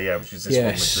well, didn't they? Yeah, which is this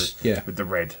one with the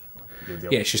red.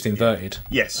 It's just inverted.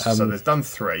 Yes, so they've done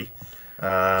 3.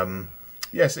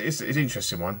 Yes, it's an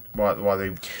interesting one. Why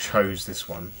they chose this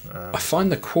one? I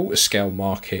find the quarter scale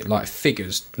market, like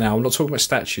figures. Now, I'm not talking about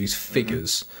statues.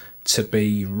 Figures. To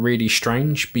be really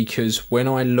strange, because when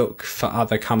I look for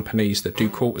other companies that do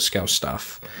quarter scale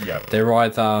stuff, they're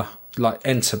either like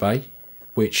Enterbay,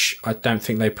 which I don't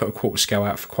think they put a quarter scale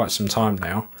out for quite some time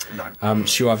now. No.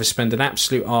 So you either spend an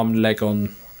absolute arm and leg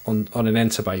on an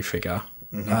Enterbay figure,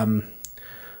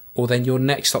 or then your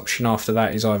next option after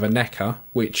that is either NECA,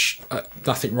 which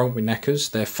nothing wrong with NECAs,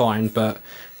 they're fine, but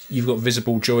you've got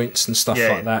visible joints and stuff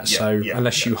like that.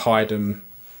 Unless you hide them,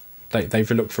 they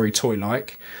look very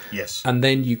toy-like. Yes. And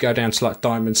then you go down to like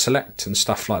Diamond Select and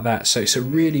stuff like that. So it's a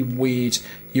really weird...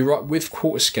 You're right, with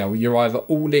quarter scale, you're either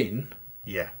all in...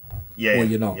 or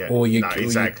you're not. Or you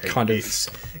exactly. kind of...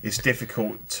 It's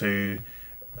difficult to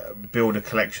build a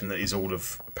collection that is all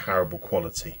of comparable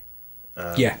quality.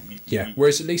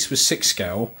 Whereas at least with 6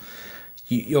 scale,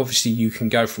 you obviously you can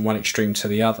go from one extreme to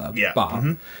the other. Yeah.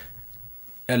 But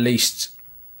at least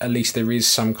there is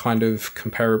some kind of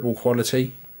comparable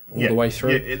quality all the way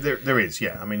through. Yeah, there is.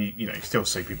 Yeah, I mean, you still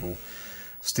see people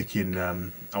sticking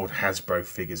old Hasbro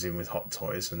figures in with Hot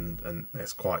Toys, and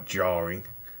that's quite jarring.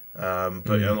 But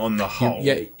on the whole,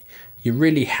 you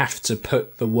really have to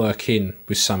put the work in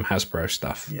with some Hasbro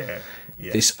stuff. Yeah.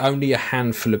 There's only a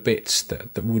handful of bits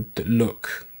that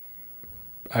look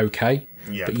okay,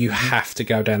 but you have to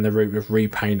go down the route of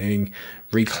repainting,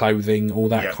 reclothing, all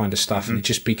that kind of stuff, and it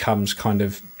just becomes kind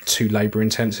of too labour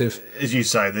intensive. As you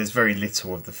say, there's very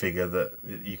little of the figure that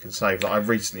you can save. Like I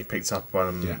recently picked up a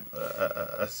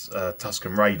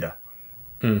Tusken Raider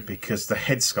because the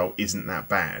head sculpt isn't that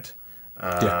bad,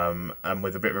 and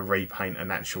with a bit of a repaint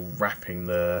and actual wrapping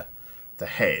the the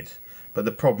head. But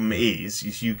the problem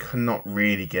is you cannot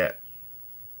really get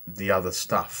the other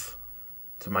stuff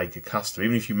to make a custom.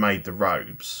 Even if you made the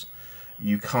robes,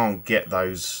 you can't get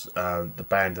those the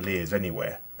bandoliers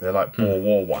anywhere. They're like Boer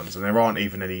War ones, and there aren't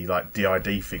even any like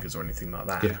DID figures or anything like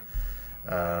that.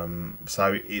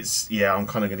 So it's I'm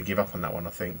kind of going to give up on that one, I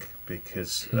think,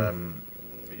 because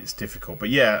it's difficult. But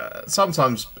yeah,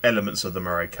 sometimes elements of them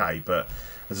are okay. But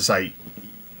as I say,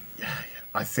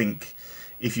 I think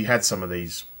if you had some of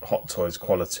these Hot Toys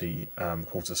quality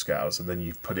quarter scales, and then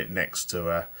you put it next to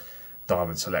a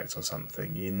Diamond Select or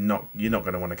something, you're not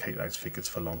going to want to keep those figures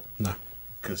for long. No,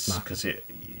 because it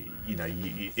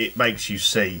it makes you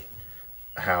see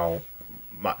how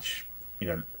much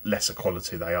lesser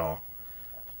quality they are,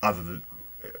 other than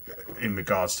in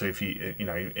regards to if you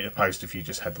opposed to if you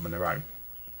just had them on their own.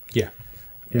 Yeah.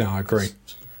 No, I agree.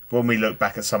 When we look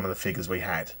back at some of the figures we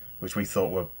had, which we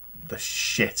thought were the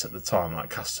shit at the time, like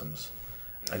customs,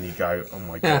 and you go, oh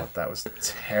my god, that was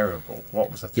terrible.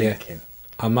 What was I thinking?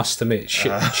 I must admit,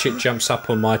 shit jumps up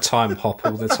on my time hop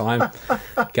all the time.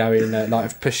 Going like,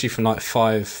 especially from like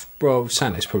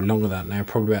saying it's probably longer than that now,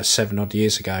 probably about 7 odd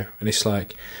years ago, and it's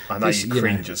like I know you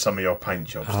cringe at some of your paint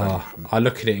jobs. I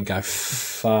look at it and go,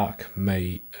 fuck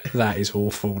me, that is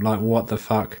awful. Like, what the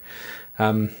fuck?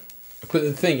 But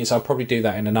the thing is, I'll probably do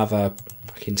that in another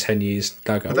fucking 10 years.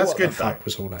 But that's what good the fuck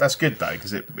was all that? That's good though,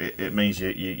 because it means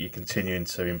you're continuing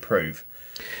to improve.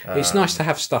 It's nice to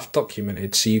have stuff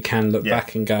documented, so you can look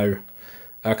back and go,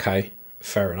 okay,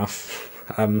 fair enough.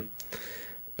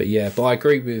 But I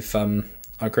agree with I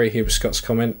agree here with Scott's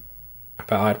comment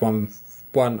about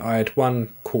I had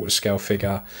one quarter scale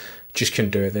figure, just couldn't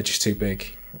do it. They're just too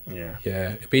big. Yeah.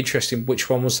 It'd be interesting. Which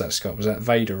one was that, Scott? Was that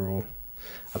Vader or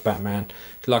a Batman?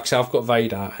 Like I say, I've got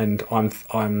Vader, and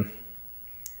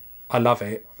I love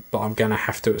it, but I'm going to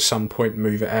have to at some point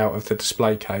move it out of the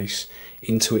display case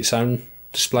into its own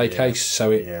display case, so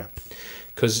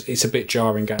because it's a bit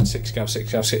jarring going 6 scale, 6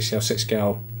 scale, 6 scale, 6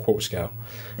 scale, quarter scale.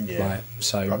 Yeah.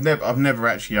 So I've never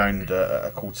actually owned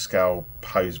a quarter scale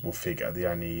posable figure. The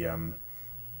only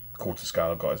quarter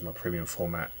scale I've got is my premium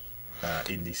format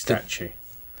indie statue.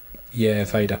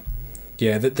 Vader.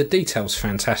 Yeah, the detail's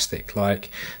fantastic. Like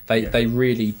they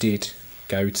really did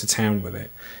go to town with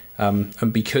it.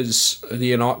 And because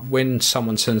when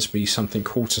someone sends me something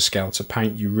quarter scale to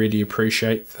paint, you really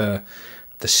appreciate the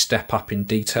step up in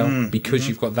detail because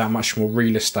you've got that much more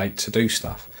real estate to do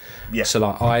stuff. Yeah. So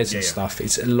like eyes and stuff,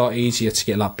 it's a lot easier to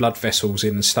get like blood vessels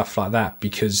in and stuff like that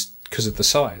because of the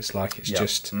size. Like it's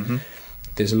just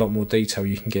there's a lot more detail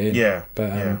you can get in. Yeah.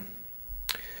 But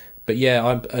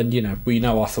we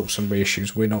know our thoughts on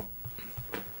reissues. We're not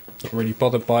really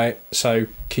bothered by it. So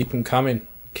keep them coming.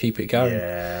 Keep it going.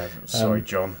 Yeah, sorry,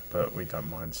 John, but we don't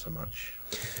mind so much.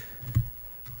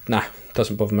 Nah,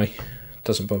 doesn't bother me.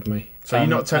 So you're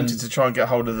not tempted to try and get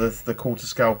hold of the quarter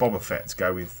scale Boba Fett to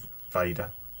go with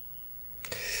Vader?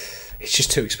 It's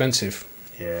just too expensive.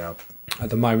 Yeah.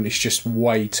 At the moment, it's just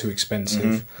way too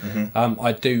expensive.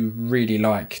 I do really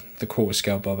like the quarter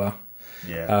scale Boba.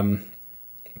 Yeah.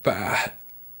 But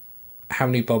how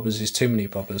many Bobbers is too many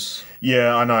Bobbers?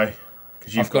 Yeah, I know.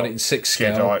 Because I've got it in 6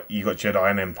 scale. You've got Jedi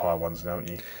and Empire ones now, haven't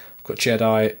you? I've got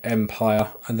Jedi, Empire,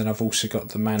 and then I've also got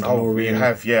the Mandalorian. Oh, you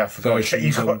have, I forgot.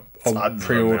 You've got on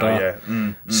pre-order.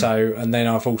 Now, So, and then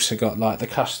I've also got like the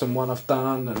custom one I've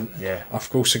done, and I've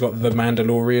also got the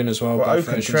Mandalorian as well. Well, au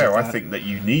contraire, I think that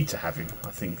you need to have him. I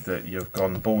think that you've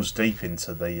gone balls deep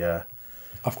into the.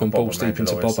 I've gone balls deep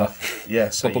into Boba. Stuff. Yeah,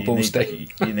 so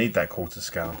you need that quarter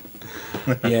scale.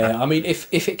 Yeah, I mean,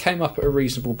 if it came up at a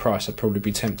reasonable price, I'd probably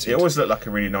be tempted. It always looked like a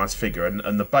really nice figure,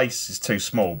 and the base is too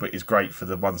small, but is great for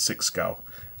the 1/6 scale.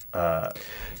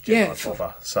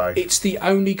 Boba. So it's the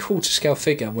only quarter scale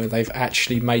figure where they've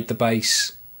actually made the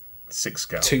base 6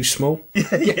 scale too small.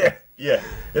 Yeah. It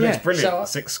looks brilliant. So,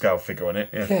 6 scale figure on it.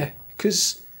 Yeah,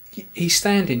 because he's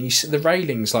standing. You see the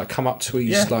railings like come up to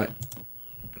his like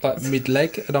mid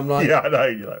leg, and I'm like, I know.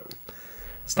 You're like,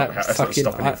 it's not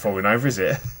stopping it falling over, is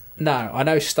it? No, I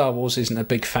know Star Wars isn't a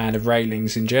big fan of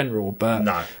railings in general, but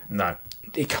no,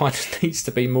 it kind of needs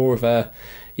to be more of a,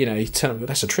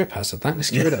 that's a trip hazard. Let's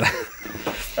get rid of that.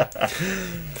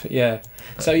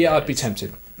 I'd be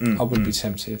tempted. I would be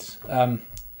tempted.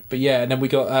 But and then we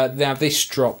got now this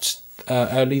dropped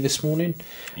early this morning.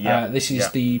 This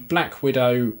is the Black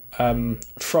Widow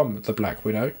from the Black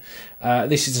Widow.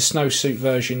 This is the snowsuit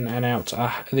version and out.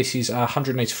 This is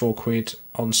 184 quid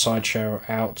on Sideshow,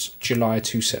 out July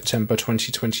to September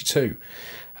 2022.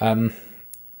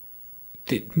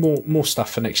 More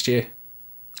stuff for next year.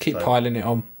 Keep piling it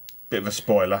on. Bit of a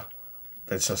spoiler.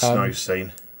 There's a snow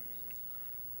scene.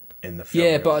 in the film.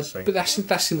 Yeah, but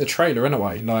that's in the trailer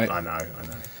anyway. Like, I know.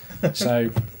 So,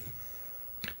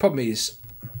 problem is,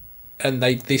 and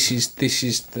this is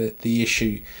the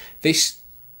issue. This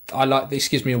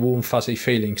gives me a warm fuzzy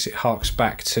feeling because it harks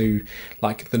back to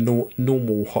like the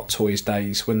normal Hot Toys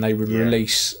days when they would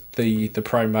release the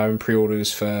promo and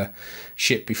pre-orders for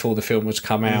shit before the film was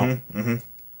come out.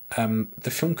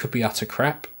 The film could be utter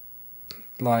crap.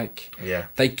 Like,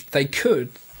 they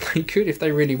could if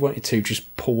they really wanted to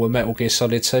just pull a Metal Gear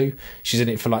Solid 2. She's in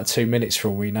it for like 2 minutes for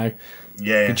all we know.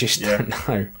 We just don't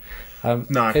know.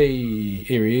 No. Hey,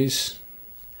 here he is.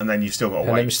 And then you've still got to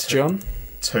Hello, wait Mr. John.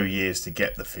 2 years to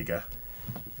get the figure.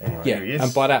 Anyway, Yeah, here he is.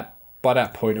 and by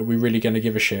that point, are we really going to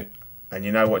give a shit? And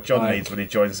you know what John needs when he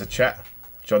joins the chat?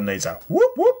 John needs a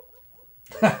whoop whoop.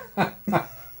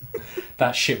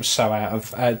 That shit was so out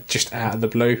of the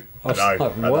blue. I was like,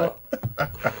 what?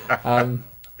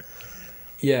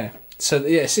 Yeah. So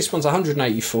yes, this one's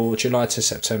 184, July to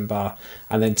September,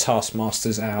 and then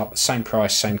Taskmaster's out, same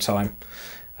price, same time.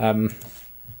 Let's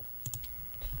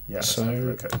so have a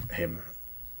look at him.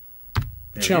 Do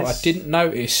you know what? I didn't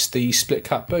notice the split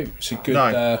cut boot. It's a good.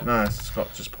 No, Scott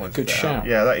just pointed good it shout. out.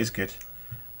 Yeah, that is good.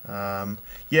 I'm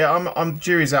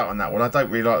jury's out on that one. I don't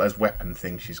really like those weapon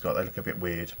things she's got. They look a bit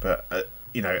weird, but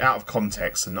out of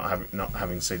context and not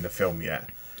having seen the film yet.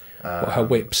 Her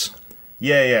whips.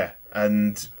 Yeah,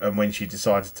 and when she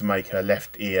decided to make her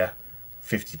left ear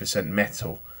 50%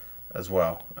 metal as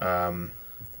well. There's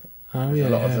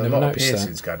a lot of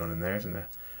piercings going on in there, isn't there?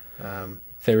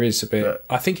 There is a bit. But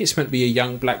I think it's meant to be a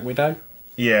young Black Widow.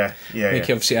 Yeah. I think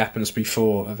obviously it happens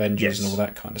before Avengers and all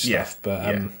that kind of stuff.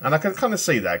 But and I can kind of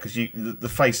see that because the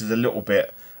face is a little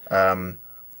bit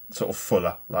sort of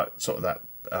fuller, like sort of that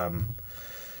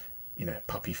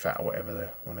puppy fat or whatever they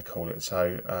want to call it.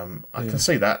 So I can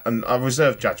see that, and I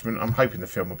reserve judgment. I'm hoping the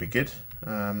film will be good.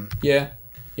 Yeah.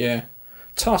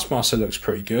 Taskmaster looks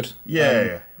pretty good.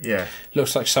 Yeah.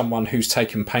 Looks like someone who's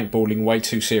taken paintballing way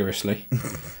too seriously.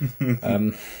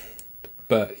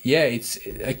 But yeah,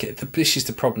 this is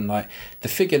the problem. Like, the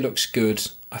figure looks good.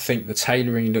 I think the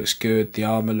tailoring looks good. The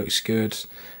armor looks good.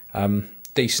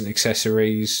 Decent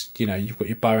accessories. You've got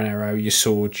your bow and arrow, your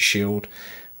sword, your shield.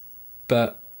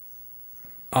 But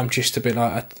I'm just a bit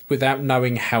like, without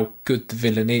knowing how good the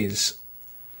villain is,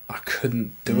 I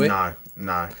couldn't do it.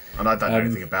 No, and I don't know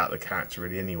anything about the character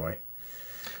really anyway.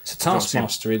 So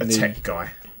Taskmaster a tech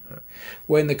guy.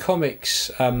 Well, in the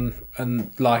comics, I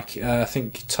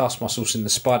think Taskmaster's in the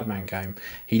Spider-Man game,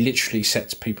 he literally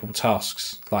sets people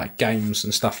tasks, like games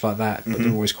and stuff like that, but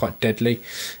they're always quite deadly.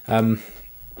 But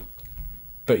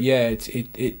yeah,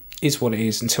 it is what it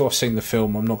is. Until I've seen the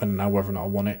film, I'm not going to know whether or not I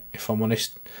want it, if I'm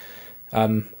honest.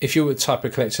 If you're the type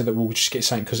of collector that will just get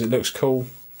something because it looks cool,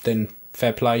 then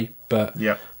fair play, but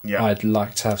I'd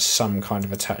like to have some kind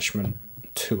of attachment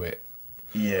to it.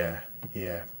 Yeah.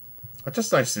 I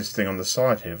just noticed this thing on the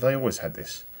side here. Have they always had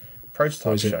this?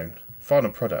 Prototype shown.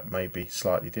 Final product may be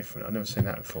slightly different. I've never seen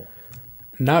that before.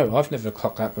 No, I've never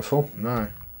clocked that before. No.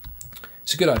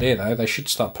 It's a good idea, though. They should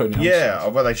start putting it on. Yeah,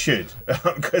 well, they should.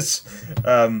 Because,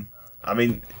 Hot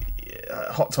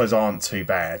Toys aren't too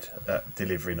bad at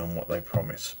delivering on what they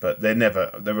promise. But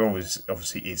there always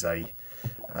obviously is an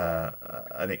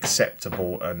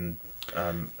acceptable and,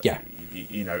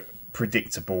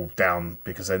 predictable down,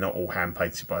 because they're not all hand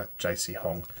painted by JC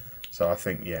Hong. So I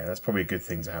think that's probably a good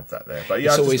thing to have that there. But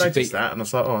yeah, I just noticed that and I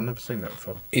was like, I've never seen that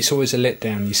before. It's always a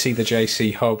letdown. You see the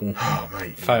JC Hong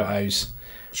photos,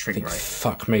 shrink think, rate.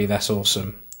 fuck me, that's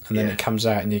awesome. And then it comes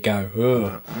out and you go,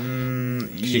 ugh.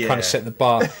 You kind of sets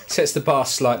the bar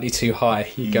slightly too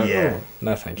high. You go, oh,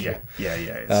 no, thank you. Yeah.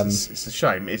 It's a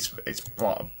shame. It's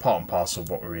part and parcel of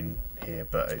what we're in here,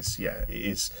 but it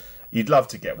is. You'd love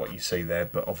to get what you see there,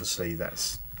 but obviously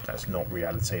that's not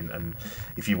reality. And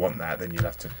if you want that, then you'll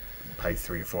have to pay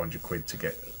 £300 or £400 to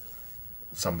get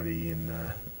somebody in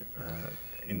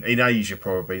Asia,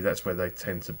 probably. That's where they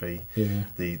tend to be. Yeah.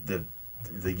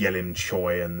 The Yelim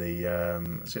Choi and the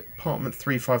is it Apartment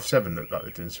 357 look like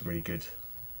they're doing some really good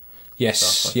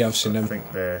stuff. I've seen them. I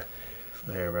think they're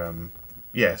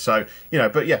so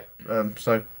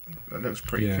so that looks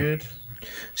pretty good.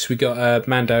 So we got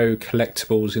Mando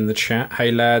Collectibles in the chat.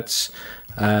 Hey lads,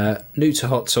 new to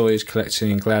Hot Toys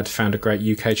collecting and glad found a great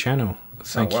UK channel.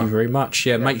 Thank you very much.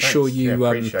 Yeah, make sure you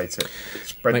appreciate it.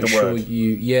 Spread make the sure word.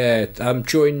 you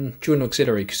join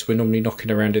Auxiliary, because we're normally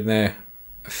knocking around in there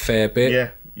a fair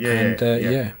bit.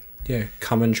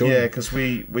 Come and join. Yeah, because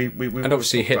we and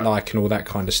obviously hit like and all that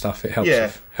kind of stuff. It helps.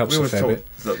 Helps we a fair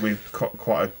bit. That we've got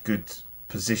quite a good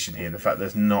position here. In the fact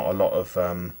there's not a lot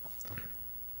of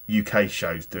UK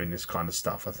shows doing this kind of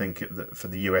stuff. I think that for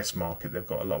the US market, they've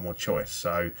got a lot more choice.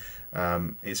 So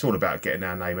it's all about getting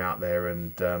our name out there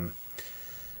and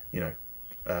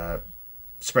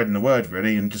spreading the word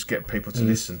really, and just get people to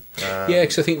listen. Yeah,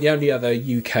 because I think the only other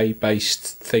UK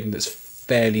based thing that's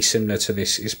fairly similar to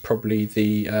this is probably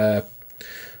the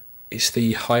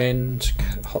High End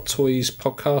Hot Toys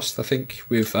podcast, I think,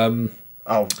 with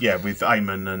with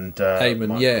Eamon and Eamon,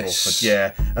 Mike yes. Crawford.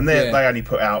 Yeah, and they only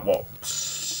put out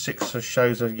 6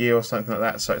 shows a year or something like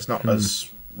that, so it's not as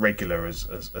regular as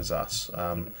us.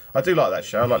 I do like that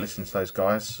show. I like listening to those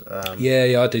guys. I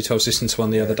do too. I was listening to one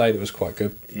the other day that was quite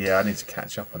good. Yeah, I need to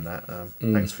catch up on that.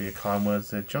 Thanks for your kind words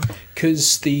there, John.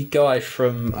 Because the guy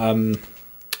from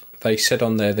they said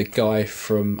on there, the guy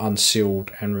from Unsealed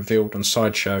and Revealed on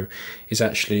Sideshow is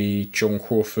actually John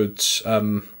Crawford's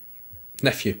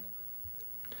nephew.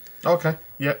 Okay.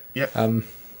 Yeah.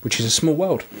 Which is a small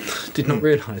world. Did not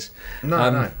realise.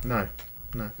 No.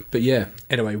 But yeah,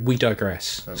 anyway, we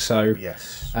digress. So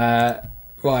yes.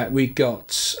 Right, we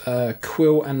got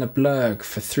Quill and the Blurg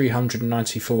for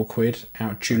 £394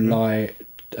 out July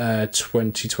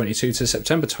 2022 to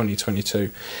September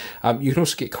 2022. You can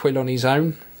also get Quill on his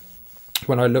own.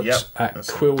 When I looked at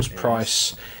Quill's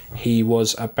price, he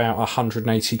was about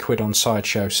 £180 on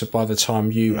Sideshow. So by the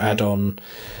time you add on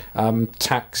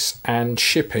tax and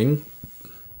shipping,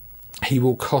 he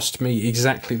will cost me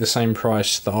exactly the same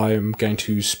price that I am going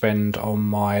to spend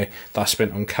on that I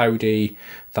spent on Cody,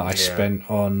 that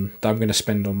I'm going to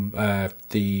spend on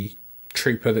the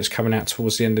Trooper that's coming out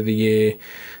towards the end of the year,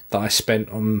 that I spent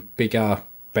on bigger,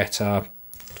 better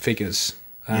figures.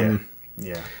 I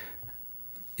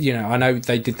know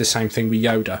they did the same thing with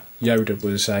Yoda. Yoda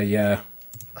was I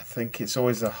think it's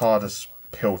always the hardest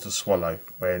pill to swallow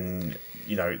when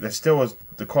there's still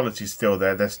the quality's still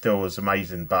there. They're still as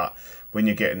amazing, but when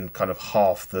you're getting kind of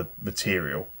half the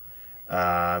material,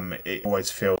 it always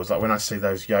feels like when I see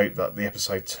those the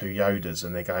episode 2 Yodas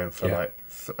and they're going for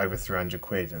over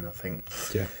 £300, and I think,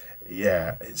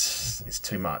 it's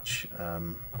too much.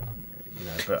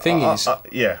 But thing is,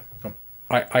 yeah,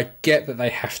 I get that they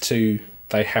have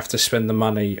to spend the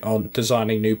money on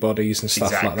designing new bodies and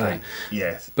stuff like that.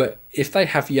 Yes, but if they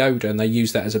have Yoda and they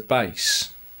use that as a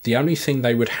base, the only thing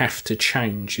they would have to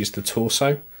change is the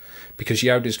torso, because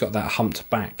Yoda's got that humped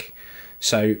back.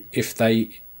 So if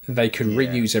they can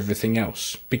reuse everything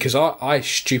else, because I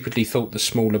stupidly thought the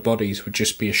smaller bodies would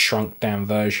just be a shrunk down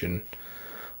version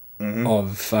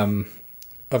of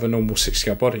a normal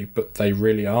 6-scale body, but they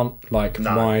really aren't. Like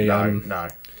no.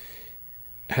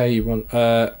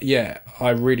 I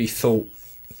really thought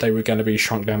they were going to be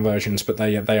shrunk down versions, but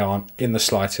they aren't in the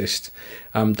slightest.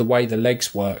 The way the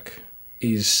legs work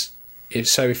is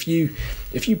so if you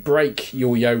break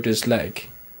your Yoda's leg,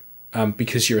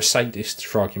 because you're a sadist,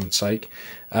 for argument's sake,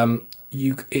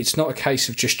 it's not a case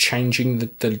of just changing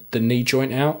the knee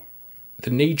joint out. The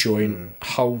knee joint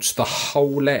holds the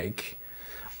whole leg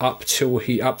up to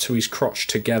his crotch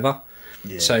together.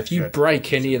 Yeah, so if you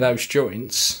break any of those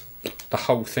joints, the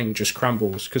whole thing just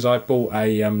crumbles. Because I bought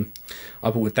a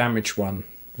damaged one,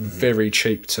 very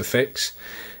cheap to fix,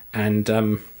 and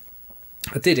I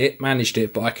managed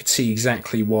it, but I could see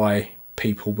exactly why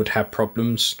people would have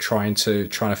problems trying to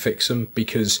fix them,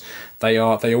 because they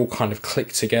all kind of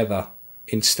click together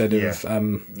instead of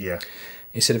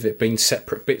it being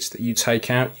separate bits that you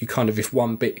take out. You kind of, if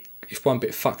one bit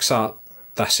fucks up,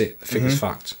 that's it. The figure's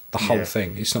fucked. The whole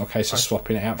thing. It's not a case of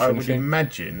swapping it out for anything. I would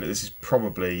imagine that this is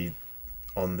probably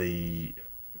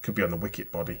could be on the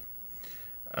Wicket body.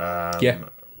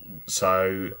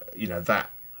 So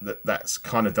that's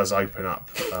kind of does open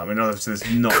up. I mean, obviously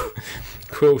there's not.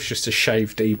 Quill's just a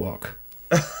shaved Ewok.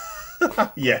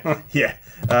 yeah.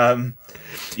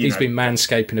 He's been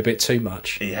manscaping a bit too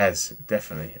much. He has,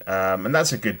 definitely. And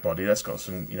that's a good body. That's got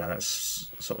some, that's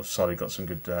sort of solid. Got some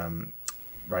good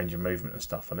range of movement and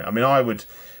stuff on it. I mean, I would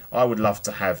love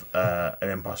to have an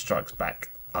Empire Strikes Back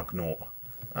Ugnaught.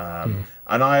 And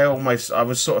I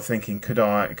was sort of thinking, could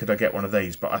I get one of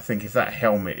these? But I think if that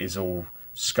helmet is all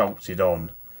sculpted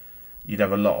on, you'd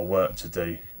have a lot of work to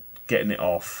do, getting it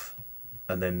off,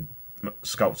 and then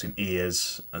sculpting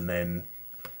ears, and then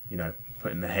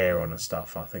putting the hair on and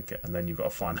stuff. I think, and then you've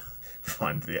got to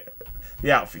find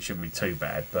the outfit shouldn't be too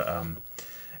bad, but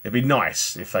it'd be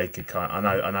nice if they could I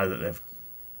know that they've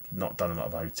not done a lot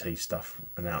of OT stuff,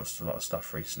 announced a lot of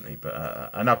stuff recently, but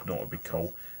an Ugnaught would be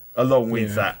cool. Along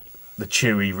with that, the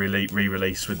Chewie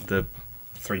re-release with the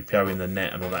 3PO in the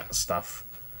net and all that stuff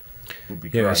would be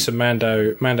great. Yeah, so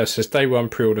Mando says, day one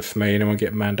pre-order for me, anyone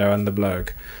get Mando and the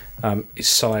Blurg. Its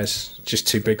size, just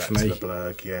too big for me. The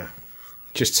Blurg, yeah.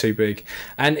 Just too big.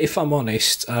 And if I'm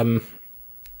honest,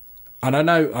 and I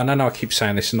know I keep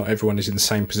saying this, and not everyone is in the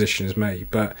same position as me,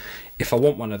 but if I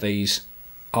want one of these,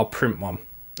 I'll print one.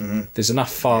 There's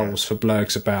enough files for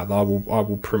Blurgs about that I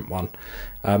will print one,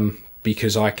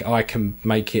 because I can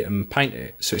make it and paint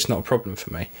it, so it's not a problem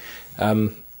for me.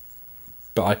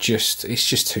 But it's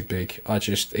just too big.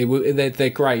 They're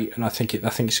great, and I think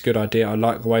it's a good idea. I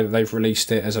like the way that they've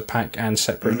released it as a pack and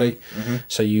separately,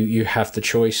 so you have the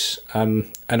choice.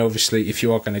 And obviously, if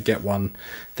you are going to get one,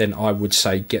 then I would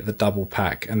say get the double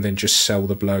pack and then just sell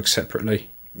the Blurg separately.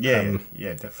 Yeah,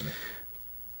 definitely.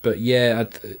 But yeah,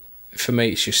 for me,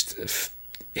 it's just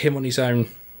him on his own,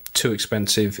 too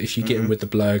expensive. If you get him with the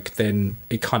Blurg, then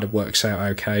it kind of works out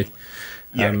okay.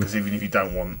 Yeah, because even if you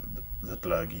don't want the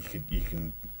Blurg, you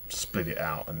can split it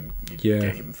out and you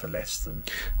get him for less than.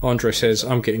 Andre says,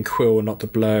 "I'm getting Quill and not the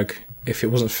Blurg. If it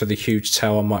wasn't for the huge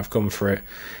tail, I might have gone for it."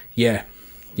 Yeah.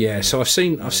 So I've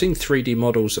seen 3D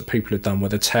models that people have done where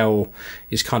the tail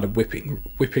is kind of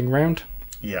whipping round.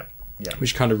 Yeah.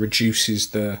 Which kind of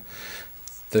reduces the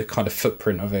kind of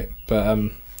footprint of it, but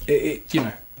it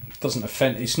doesn't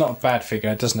offend. It's not a bad figure.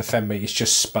 It doesn't offend me. It's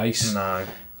just space. No.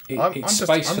 It's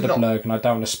space for the Blurg, and I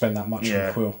don't want to spend that much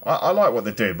on Quill. I like what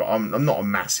they do, but I'm not a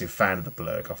massive fan of the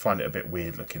Blurg. I find it a bit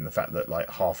weird looking, the fact that like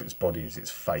half its body is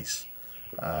its face.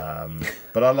 But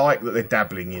I like that they're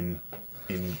dabbling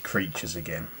in creatures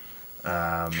again.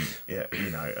 And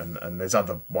there's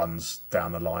other ones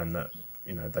down the line that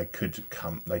they could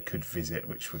visit,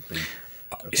 which would be.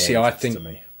 See, I think to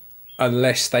me.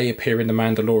 Unless they appear in the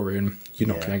Mandalorian, you're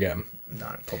not going to get them.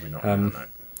 No, probably not. No.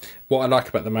 What I like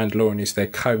about the Mandalorian is they're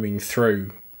combing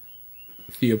through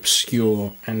the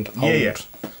obscure and old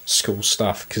school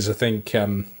stuff, because I think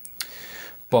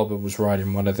Boba was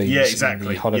riding one of these in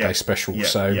the holiday special,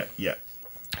 so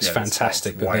it's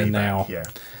fantastic that they're now.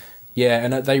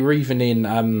 And they were even in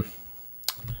I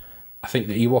think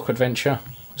the Ewok Adventure,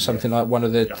 something like one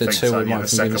of the two. So, it might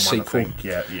have been the sequel.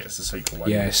 It's the sequel one.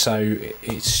 Yeah, so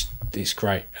it's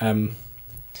great.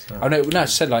 I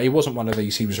said like it wasn't one of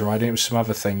these he was riding; it was some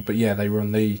other thing. But yeah, they were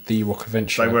on the Ewok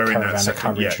Adventure. They were in that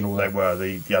second, and all that. They were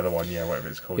the other one, whatever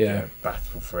it's called,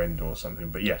 Battle for Endor or something.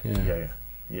 But yeah.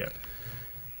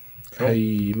 Cool.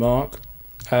 Hey, Mark.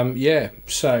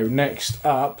 So next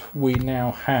up, we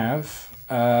now have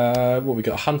what we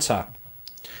got. Hunter.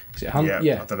 Is it Hunter?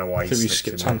 Yeah. I don't know why we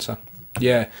skipped Hunter.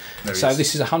 Yeah. So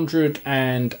this is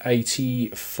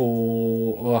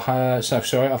 184.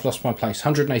 Sorry, I've lost my place.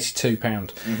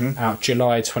 £182 out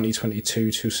July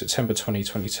 2022 to September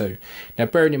 2022. Now,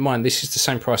 bearing in mind, this is the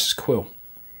same price as Quill.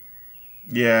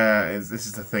 Yeah, this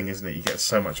is the thing, isn't it? You get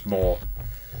so much more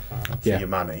for your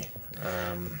money.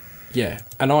 Yeah,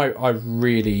 and I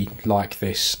really like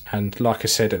this. And like I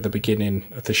said at the beginning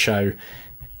of the show,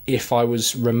 if I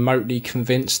was remotely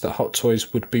convinced that Hot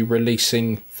Toys would be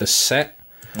releasing the set,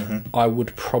 I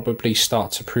would probably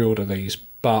start to pre-order these.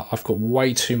 But I've got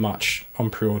way too much on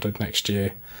pre-ordered next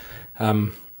year,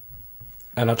 and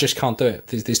I just can't do it.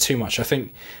 There's too much. I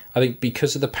think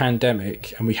because of the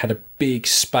pandemic, and we had a big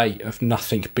spate of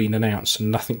nothing being announced and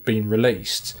nothing being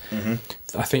released.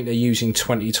 I think they're using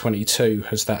 2022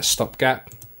 as that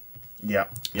stopgap. Yeah.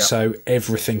 So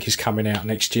everything is coming out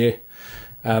next year.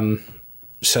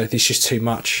 So there's just too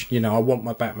much. I want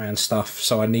my Batman stuff,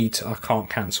 so I can't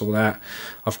cancel that.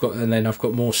 I've got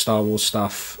more Star Wars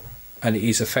stuff, and it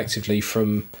is effectively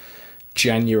from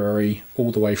January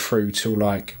all the way through till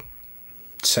like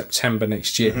September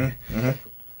next year.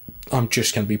 I'm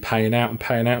just going to be paying out.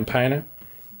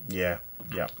 Yeah.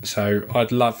 So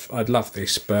I'd love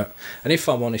this, and if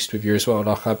I'm honest with you as well,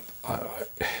 like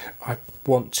I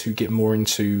want to get more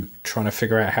into trying to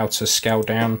figure out how to scale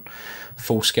down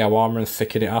full scale armor and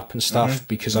thicken it up and stuff,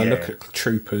 because I look at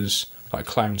troopers like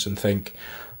clones and think,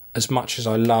 as much as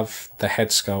I love the head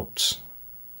sculpts,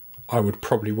 I would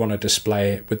probably want to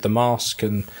display it with the mask,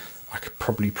 and I could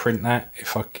probably print that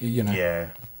if I, Yeah.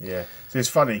 So it's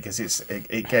funny because it's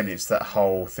that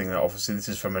whole thing that obviously this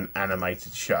is from an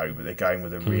animated show, but they're going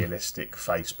with a realistic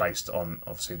face based on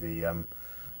obviously the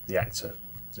actor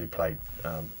who played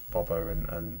Boba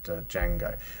and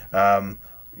Django.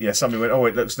 Somebody went, "Oh,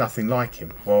 it looks nothing like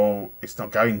him." Well, it's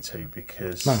not going to,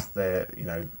 because they're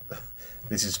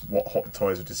this is what Hot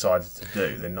Toys have decided to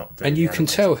do. They're not doing. And you can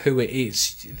tell who it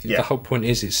is. The whole point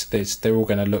is they're all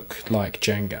going to look like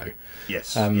Django.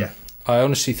 Yes. I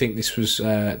honestly think this was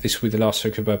with the last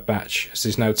Zuckerberg batch, as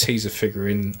there's no teaser figure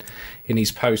in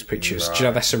his pose pictures. Right. Do you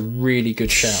know, that's a really good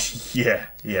shout. Yeah.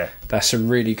 That's a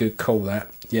really good call.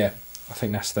 That I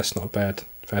think that's not a bad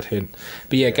hint.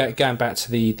 But going back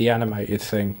to the animated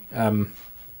thing,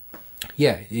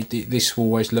 this will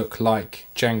always look like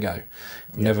Django.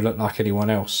 Never look like anyone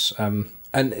else. And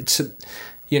it's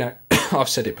I've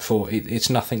said it before. It's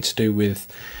nothing to do with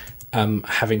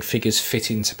having figures fit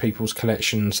into people's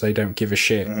collections. They don't give a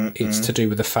shit. It's to do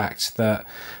with the fact that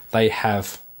they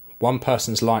have one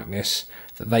person's likeness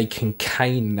that they can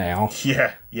cane now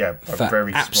Yeah. for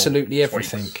Very small absolutely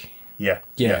tweaks. everything. Yeah.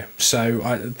 So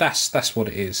that's what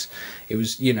it is. It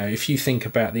was, if you think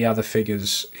about the other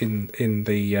figures in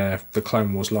the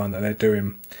Clone Wars line that they're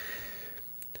doing,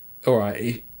 all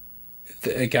right.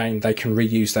 Again, they can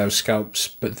reuse those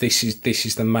sculpts, but this is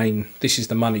the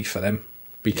money for them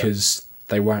because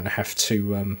they won't have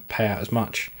to pay out as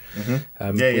much. We're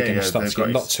going to start to get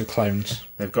lots of clones.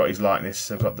 They've got his likeness,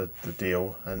 they've got the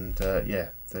deal, and they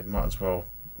might as well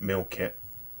milk it.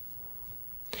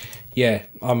 Yeah,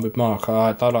 I'm with Mark.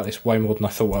 I like this way more than I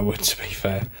thought I would, to be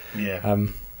fair. Yeah.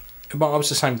 But I was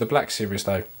the same with the Black Series,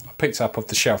 though. I picked it up off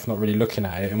the shelf, not really looking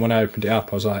at it, and when I opened it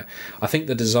up, I was like, I think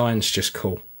the design's just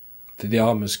cool. The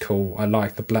armour's cool. I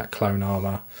like the black clone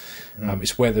armour.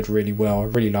 It's weathered really well. I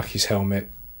really like his helmet.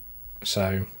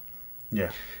 So, yeah.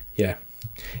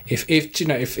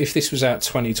 If this was out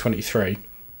 2023,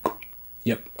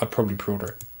 yep, I'd probably pre-order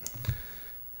it.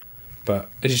 But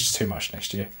it's just too much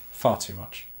next year. Far too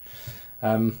much.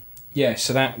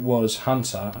 So that was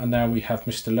Hunter, and now we have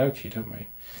Mr. Loki, don't we?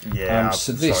 Yeah,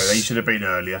 so sorry, they should have been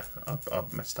earlier.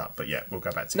 I've messed up, but yeah, we'll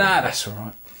go back to it. That's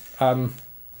all right.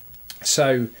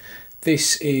 So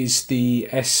this is the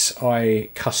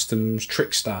SI Customs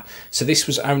Trickster. So this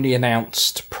was only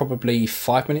announced probably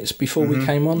 5 minutes before we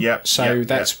came on. Yep. So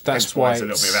that's Hence why it's a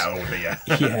little bit out of order. Yeah.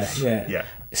 yeah.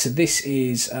 So this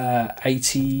is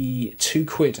 82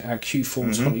 quid at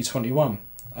Q4 2021.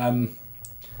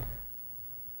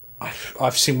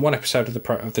 I've seen one episode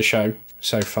of the show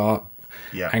so far,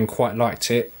 and quite liked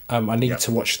it. I need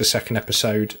to watch the second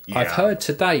episode. Yeah. I've heard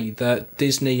today that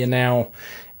Disney are now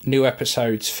new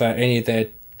episodes for any of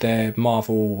their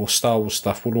Marvel or Star Wars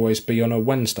stuff will always be on a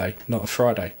Wednesday, not a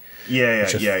Friday. Yeah.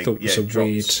 Which I thought was it a dropped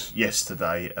weird.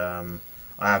 yesterday. I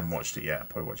haven't watched it yet. I'll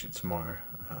probably watch it tomorrow.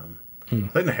 I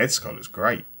think the head sculpt looks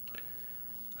great.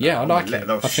 Yeah, I like it.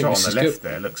 The I think shot this on the is left good.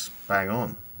 there looks bang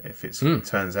on. If it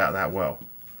turns out that well.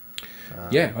 I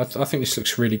think this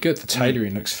looks really good. The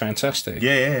tailoring looks fantastic.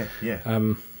 Yeah.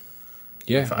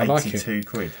 Yeah, For I like it. 82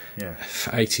 quid. Yeah.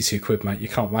 For 82 quid, mate, you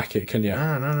can't whack it, can you?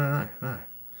 No.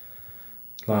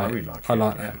 I really like it. I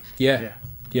like that. Yeah.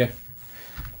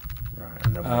 Right,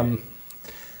 and then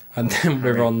And then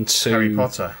we're on to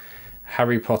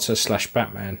Harry Potter. /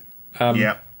 Batman.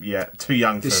 Yeah. Too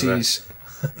young for This is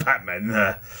Batman,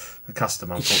 the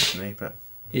custom, unfortunately, but.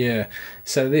 Yeah,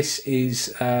 so this is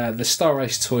the Star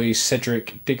Race Toys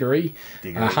Cedric Diggory,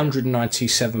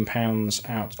 £197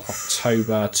 out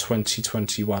October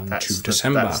 2021 to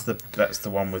December. That's the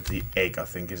one with the egg, I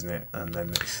think, isn't it? And then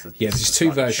it's there's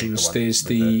two versions. There's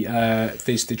the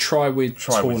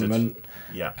Triwizard Tournament,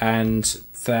 and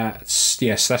that's the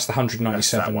 197.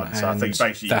 That's that one. So I think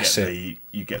basically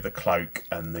you get the cloak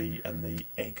and the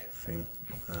egg thing.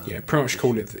 Pretty much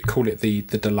call it the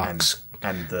deluxe.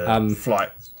 And the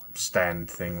flight stand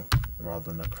thing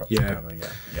rather than a crop together.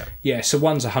 Yeah. So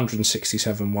one's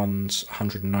 167, one's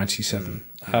 197.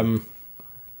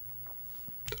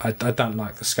 I don't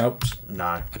like the sculpt. No,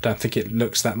 I don't think it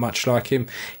looks that much like him.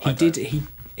 He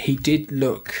did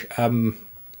look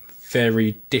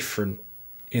very different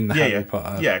in the Harry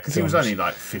Potter. Yeah, because he was films. only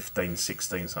like 15,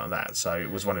 16, something like that. So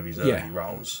it was one of his early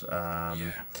roles. I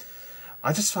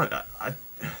just find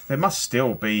there must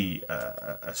still be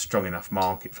a strong enough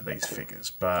market for these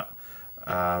figures, but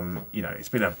it's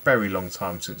been a very long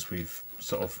time since we've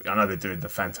sort of. I know they're doing the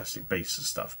Fantastic Beasts and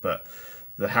stuff, but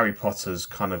the Harry Potter's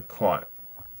kind of quite,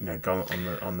 gone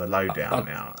on the lowdown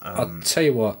now. I'll tell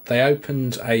you what, they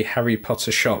opened a Harry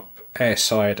Potter shop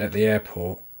airside at the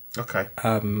airport. Okay.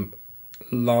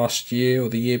 Last year or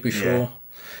the year before.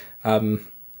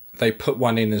 They put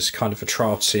one in as kind of a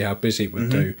trial to see how busy it would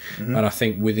do. And I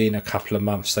think within a couple of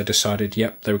months they decided,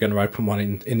 they were going to open one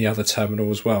in the other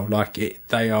terminal as well. The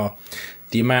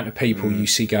amount of people you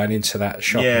see going into that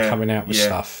shop and coming out with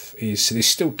stuff there's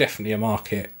still definitely a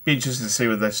market. Be interesting to see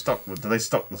whether they stock. Do they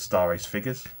stock the Star Race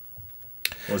figures?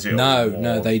 Or is it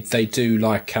No, they do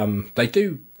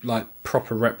like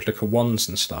proper replica ones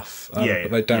and stuff,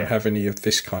 but they don't have any of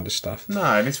this kind of stuff. No,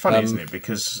 and it's funny, isn't it?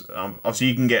 Because obviously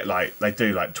you can get they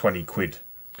do like 20 quid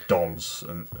dolls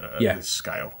and this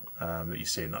scale that you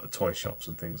see in like the toy shops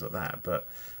and things like that. But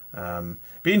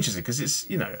be interesting because it's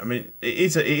it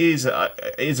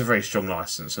is a very strong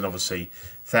license, and obviously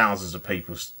thousands of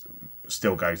people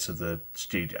still go to the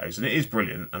studios, and it is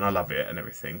brilliant, and I love it and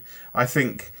everything. I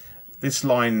think this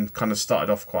line kind of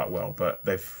started off quite well, but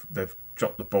they've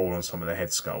dropped the ball on some of their head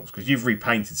sculpts, because you've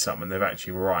repainted some and they're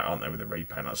actually right, aren't they, with the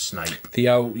repaint, like Snape, The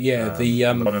old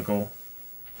McGonagall.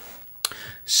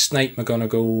 Snape,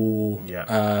 McGonagall,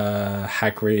 Yeah.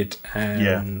 Hagrid,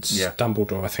 and Yeah.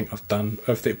 Dumbledore. I think I've done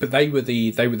but they were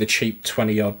the cheap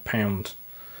 £20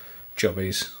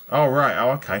 jobbies. Oh right,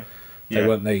 oh okay. They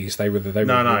weren't these. They were the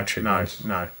real cheap ones.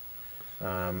 No.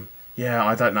 Yeah,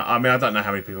 I don't know. I mean, I don't know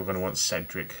how many people are going to want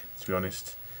Cedric, to be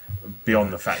honest.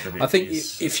 Beyond the fact that I think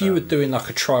is, if you were doing like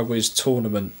a Triwizard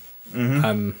tournament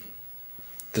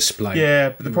display, yeah,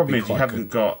 but the it would problem be is you quite haven't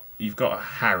good. you've got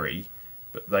Harry,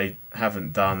 but they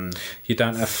haven't done You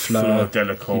don't have Fleur Fleur,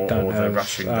 Delacour you don't or the have,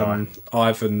 Russian guy,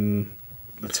 Ivan.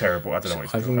 the terrible. I don't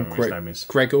know what his name is.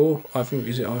 Gregor.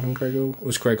 Is it Ivan Gregor? Or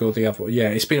was Gregor the other one? Yeah,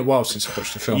 it's been a while since I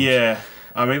watched the film. Yeah,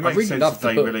 I mean, it makes really sense love if the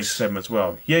they books. release them as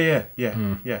well. Yeah.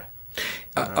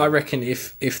 I reckon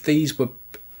if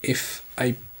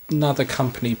another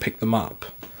company picked them up,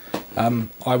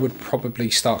 I would probably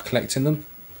start collecting them.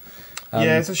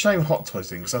 Yeah, it's a shame Hot Toys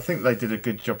thing, because I think they did a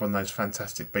good job on those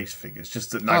Fantastic Beast figures.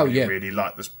 Just that nobody really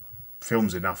liked the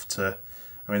films enough to.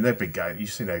 I mean, they're big game. You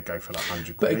see, they go for like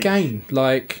 100 quid. But again,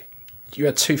 like you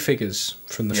had 2 figures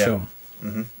from the film.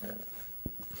 Mm-hmm.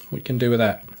 What you can do with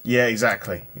that? Yeah,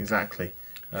 exactly.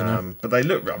 But they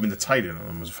look. I mean, the tailoring on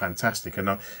them was fantastic, and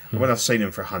when I've seen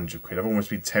them for 100 quid, I've almost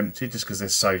been tempted just because they're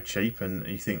so cheap, and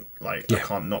you think like I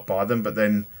can't not buy them. But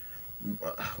then,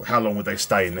 how long would they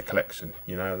stay in the collection?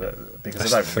 You know,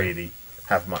 because they don't really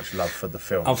have much love for the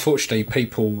film. Unfortunately,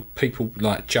 people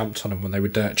like jumped on them when they were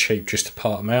dirt cheap just to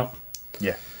part them out.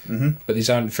 Yeah. But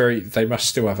they must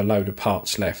still have a load of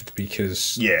parts left,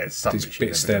 because it's some there's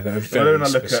bits there that are Well, very when I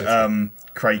look specific.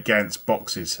 at Craig Gant's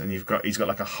boxes, and he's got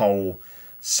like a whole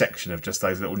section of just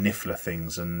those little Niffler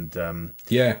things, and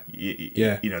you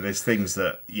know, there's things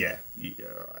that you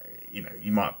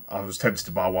might. I was tempted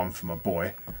to buy one for my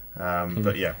boy,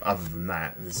 but yeah, other than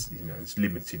that, it's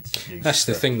limited use. That's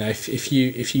the thing, though. If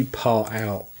you part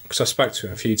out, because I spoke to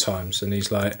him a few times, and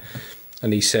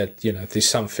he said, there's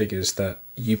some figures that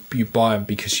you buy them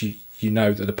because you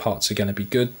know that the parts are going to be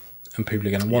good and people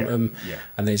are going to want them,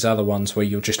 and there's other ones where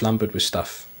you're just lumbered with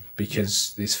stuff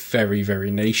because it's very, very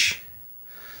niche.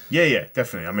 Yeah,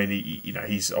 definitely. I mean,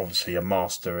 he's obviously a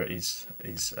master.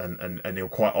 And he'll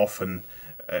quite often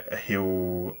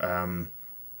he'll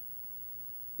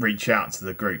reach out to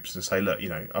the groups and say, look,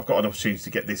 I've got an opportunity to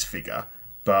get this figure,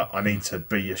 but I need to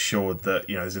be assured that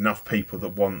there's enough people that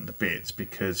want the bits,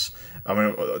 because I mean,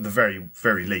 at the very,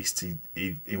 very least, he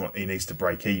needs to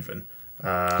break even.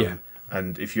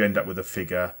 And if you end up with a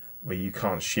figure where you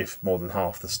can't shift more than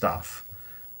half the stuff,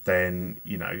 then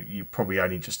you're probably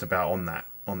only just about on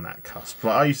that cusp.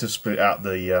 Like I used to split out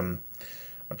I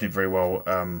did very well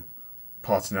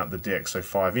parting out the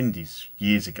DX05 Indies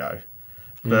years ago,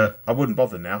 but I wouldn't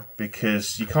bother now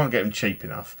because you can't get them cheap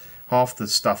enough. Half the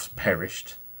stuff's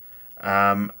perished,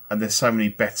 and there's so many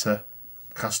better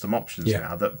custom options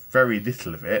now that very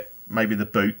little of it, maybe the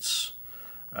boots,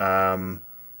 and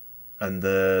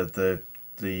the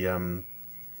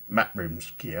map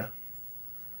rooms gear.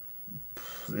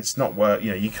 It's not worth.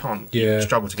 You can't. You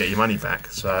struggle to get your money back.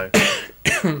 So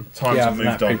times have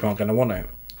moved on. People aren't going to want it.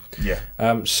 Yeah.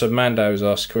 So Mando's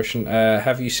asked a question.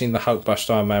 Have you seen the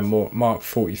Hulkbuster Iron Man Mark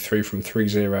 43 from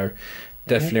 3.0?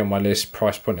 Definitely on my list.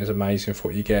 Price point is amazing for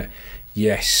what you get.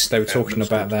 Yes, they were talking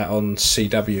about that on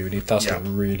CW, and it does look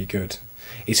really good.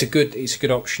 It's a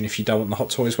good option if you don't want the Hot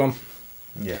Toys one.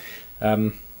 Yeah.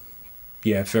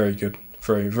 Very good.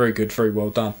 Very, very good. Very well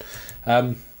done.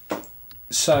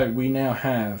 So we now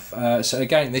have. So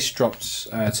again, this dropped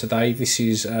today. This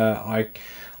is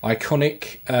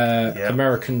Iconic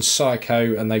American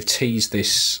Psycho, and they've teased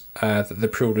this that the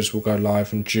pre-orders will go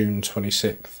live on June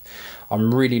 26th.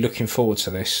 I'm really looking forward to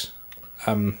this.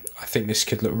 I think this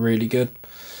could look really good.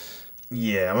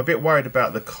 Yeah, I'm a bit worried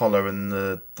about the collar and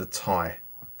the tie.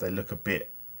 They look a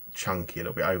bit chunky, a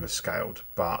little bit overscaled,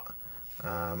 but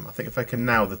I think if they can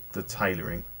nail the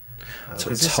tailoring.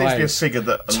 Because this seems to be a figure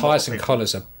that ties and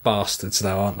collars are bastards,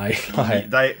 though, aren't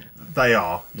they? They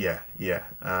are, yeah.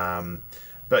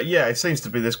 But yeah, it seems to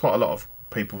be there's quite a lot of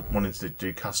people wanting to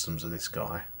do customs of this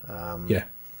guy.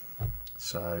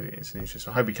 So it's an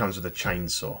interesting. I hope he comes with a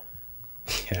chainsaw.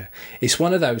 Yeah, it's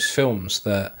one of those films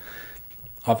that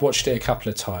I've watched it a couple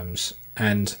of times,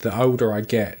 and the older I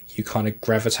get, you kind of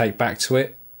gravitate back to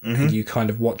it. And you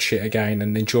kind of watch it again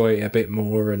and enjoy it a bit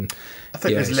more. And I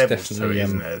think there's levels to it,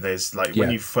 isn't there? There's when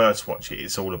you first watch it,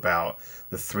 it's all about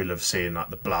the thrill of seeing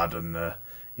like the blood and the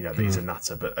that he's a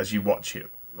nutter. But as you watch it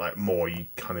like more, you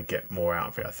kind of get more out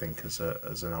of it, I think, as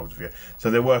an older viewer. So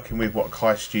they're working with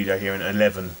Kai Studio here in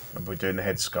 11, and we're doing the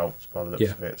head sculpt by the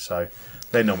looks of it. So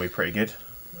they're normally pretty good.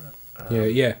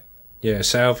 Yeah.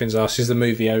 So Alvin's asked, is the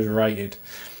movie overrated?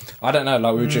 I don't know.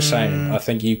 Like we were just saying, I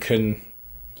think you can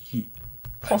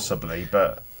possibly,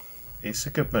 but it's a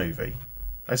good movie.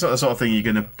 It's not the sort of thing you're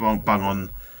going to bung on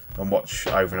and watch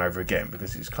over and over again,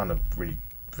 because it's kind of really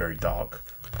very dark.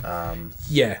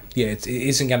 It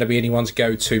isn't going to be anyone's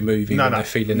go-to movie when they're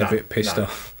feeling a bit pissed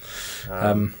off.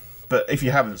 But if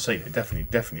you haven't seen it,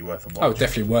 definitely worth a watch. Oh,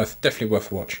 definitely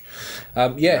worth a watch.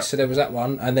 So there was that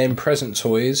one, and then Present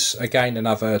Toys, again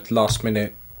another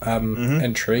last-minute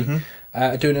entry, doing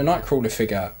a Nightcrawler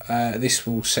figure. This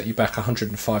will set you back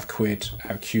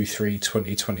 £105 out Q3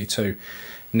 2022.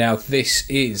 Now this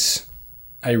is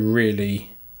a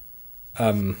really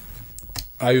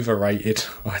overrated,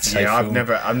 I'd say. Yeah, film.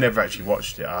 I've never actually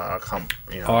watched it. I can't.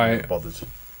 I'm not bothered.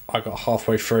 I got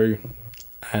halfway through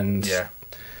and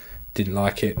didn't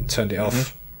like it. Turned it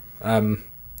off.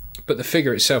 But the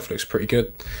figure itself looks pretty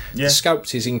good. Yeah. The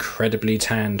sculpt is incredibly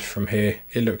tanned from here.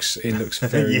 It looks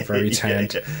very very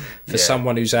tanned. For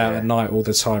someone who's out at night all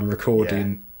the time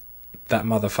recording, that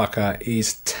motherfucker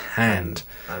is tanned.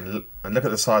 And look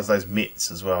at the size of those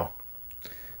mitts as well.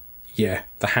 Yeah,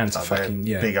 the hands are fucking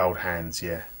big old hands.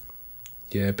 Yeah,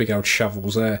 big old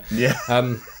shovels there. Yeah.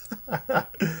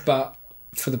 But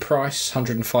for the price,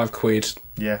 £105.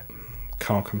 Yeah.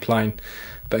 Can't complain.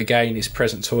 But again, it's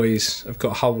Present Toys. I've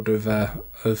got hold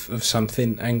of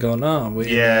something and gone.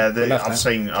 I've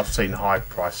seen high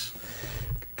price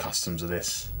customs of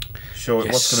this. Sure,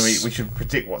 yes. What's going to be? We should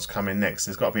predict what's coming next.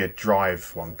 There's got to be a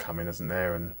Drive one coming, isn't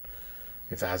there? And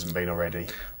if there hasn't been already,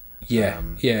 there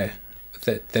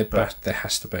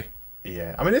has to be.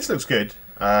 Yeah, I mean this looks good.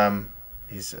 The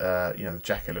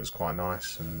jacket looks quite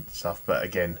nice and stuff. But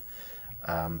again,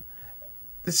 there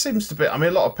seems to be. I mean,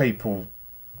 a lot of people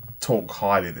talk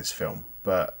highly of this film,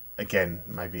 but again,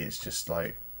 maybe it's just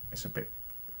like it's a bit.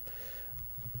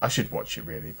 I should watch it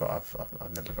really, but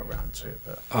I've never got around to it.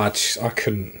 But I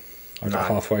couldn't. I got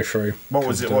halfway through. What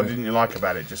was it? What didn't you like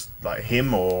about it? Just like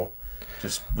him, or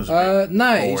just was it a bit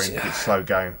boring? It's slow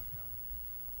going.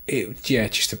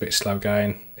 Just a bit slow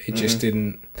going. It just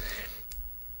didn't.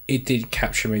 It did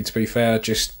capture me. To be fair,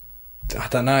 I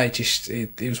don't know.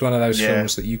 It was one of those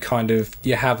films that you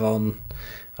have on,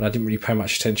 and I didn't really pay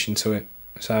much attention to it.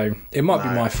 So it might be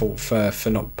my fault for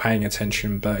not paying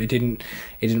attention, but it didn't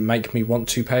make me want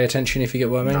to pay attention. If you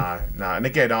get what I mean. No. And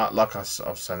again, like I was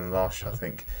saying last year, I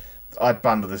think I'd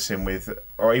bundle this in with,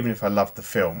 or even if I loved the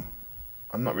film,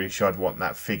 I'm not really sure I'd want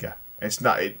that figure. It's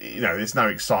not, there's no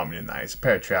excitement in that. It's a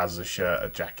pair of trousers, a shirt, a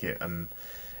jacket, and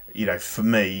for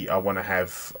me, I want to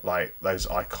have like those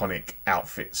iconic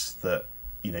outfits that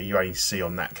you only see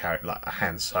on that character, like a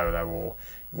Han Solo or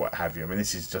what have you. I mean,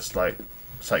 this is just like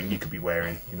something you could be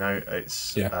wearing.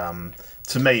 It's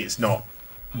to me, it's not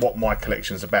what my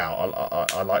collection's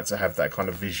about. I like to have that kind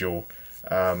of visual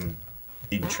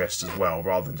interest as well,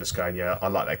 rather than just going, I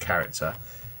like that character.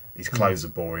 His clothes are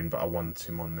boring, but I want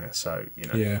him on there. So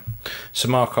Yeah. So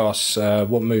Mark asks,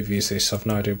 what movie is this? I've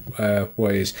no idea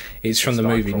what it is. It's from the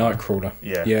movie Nightcrawler.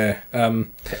 Yeah.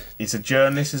 He's a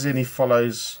journalist, as in he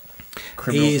follows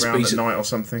criminals around at night or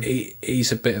something.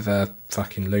 He's a bit of a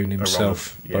fucking loon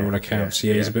himself, by all accounts.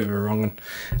 He's a bit of a wrong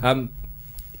one.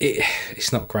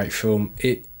 It's not a great film.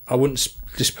 I wouldn't,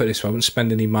 just put it this way, I wouldn't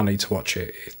spend any money to watch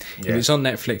it. If it's on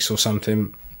Netflix or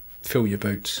something, fill your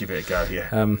boots. Give it a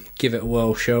go, give it a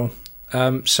whirl, Sean.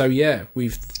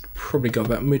 We've probably got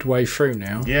about midway through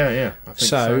now. Yeah, I think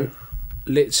so.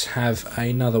 Let's have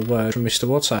another word from Mr.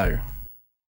 Watto.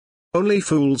 Only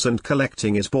Fools and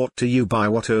Collecting is brought to you by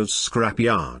Watto's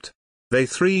Scrapyard. They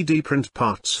 3D print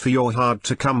parts for your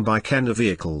hard-to-come-by Kenner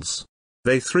vehicles.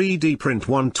 They 3D print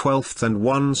 1/12 and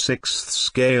 1/6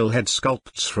 scale head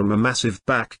sculpts from a massive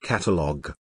back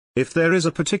catalogue. If there is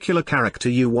a particular character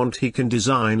you want, he can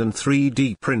design and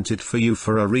 3D print it for you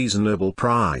for a reasonable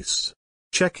price.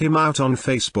 Check him out on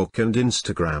Facebook and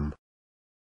Instagram.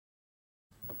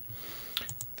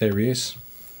 There he is.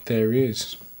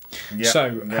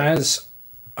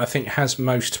 As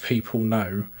most people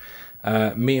know,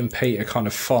 me and Pete are kind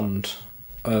of fond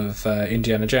of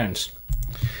Indiana Jones.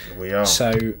 We are.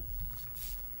 So,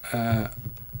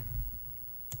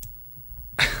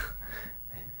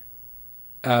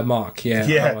 Mark,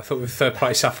 I thought with third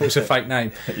place, I thought it was a fake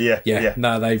name. Yeah.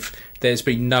 No, there's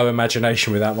been no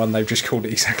imagination with that one. They've just called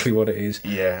it exactly what it is.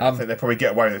 Yeah, I think they probably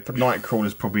get away with it. Nightcrawler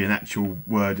is probably an actual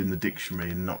word in the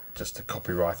dictionary and not just a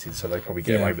copyrighted, so they probably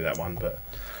get away with that one. But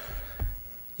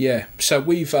so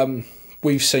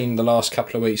we've seen the last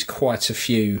couple of weeks quite a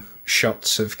few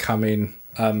shots have come in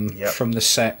Yep. from the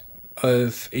set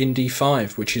of Indy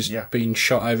 5, which has Yeah. been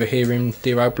shot over here in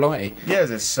Dear Old Blighty. Yeah,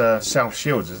 there's South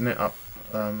Shields, isn't it, up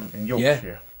in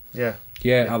Yorkshire? Yeah.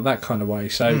 Yeah, up that kind of way.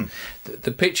 So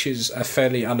the pictures are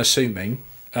fairly unassuming.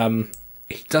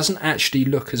 He doesn't actually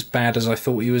look as bad as I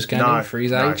thought he was going No, for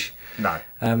his no, age. No.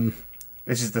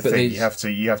 This is the but thing. these-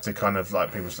 You have to kind of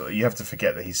like people. You have to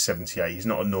forget that he's 78. He's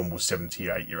not a normal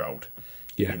 78-year-old.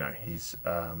 Yeah. You know, he's.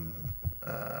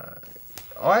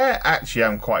 I actually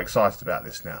am quite excited about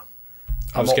this now.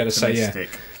 I was going to say, yeah.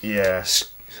 Optimistic. Yeah.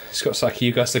 Scott Saki,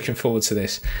 you guys looking forward to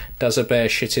this? Does a bear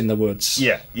shit in the woods?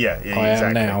 Yeah. I Exactly.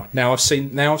 am now. Now I've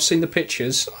seen the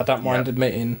pictures. I don't mind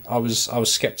admitting I was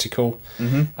skeptical.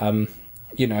 Mm-hmm.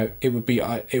 You know, it would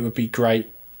be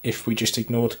great if we just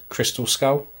ignored Crystal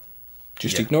Skull.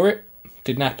 Just Yeah. ignore it.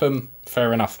 Didn't happen.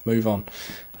 Fair enough. Move on.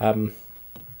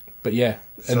 But yeah,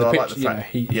 So and the I like picture, the you know, fact-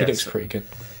 he yeah, looks so- pretty good.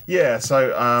 Yeah.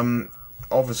 So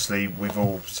obviously we've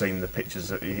all seen the pictures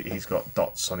that he's got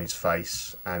dots on his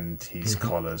face and his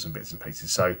collars and bits and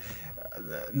pieces. So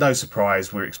no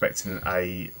surprise, we're expecting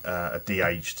a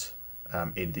de-aged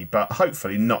Indy, but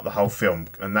hopefully not the whole film.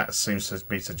 And that seems to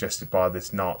be suggested by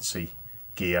this Nazi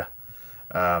gear.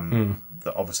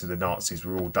 That obviously the Nazis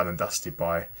were all done and dusted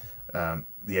by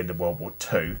the end of World War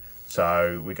II.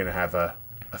 So we're going to have a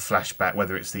flashback,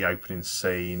 whether it's the opening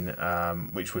scene,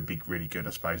 which would be really good, I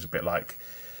suppose, a bit like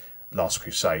Last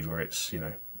Crusade, where it's, you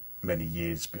know, many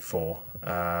years before.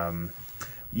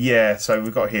 Yeah, so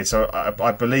we've got here. So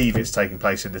I believe it's taking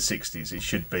place in the 60s. It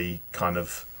should be kind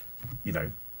of, you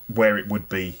know, where it would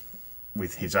be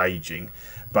with his aging.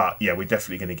 But yeah, we're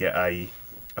definitely going to get a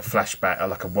flashback,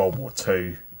 like a World War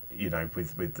II, you know,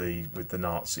 with the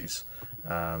Nazis.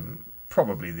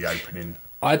 Probably the opening.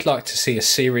 I'd like to see a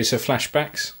series of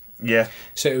flashbacks. Yeah,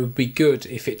 So it would be good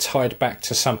if it tied back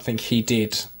to something he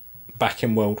did back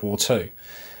in World War II.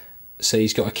 So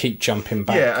he's got to keep jumping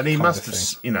back. yeah, and he kind must of have,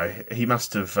 thing. you know, he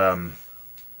must have.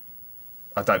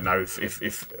 I don't know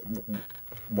if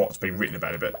what's been written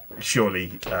about it, but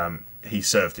surely he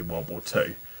served in World War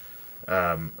II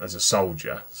as a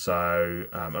soldier. So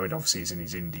I mean, obviously he's in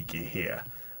his indie gear here,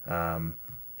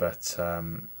 but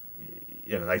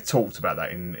you know, they talked about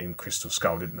that in Crystal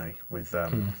Skull, didn't they, with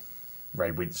Ray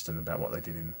Winston, about what they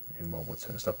did in World War II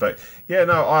and stuff. But yeah,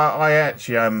 no, I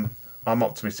actually I'm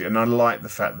optimistic, and I like the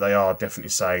fact they are definitely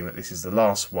saying that this is the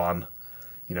last one.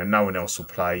 You know, no one else will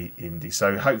play Indy,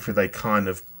 so hopefully they kind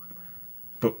of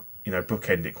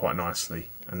bookend it quite nicely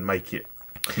and make it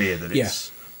clear that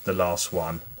it's the last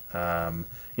one.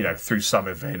 You know, through some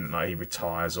event, like he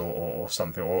retires or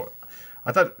something, or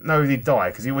I don't know if he'd die,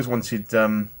 because he always wanted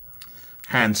Han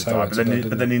to die,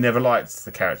 but then he never liked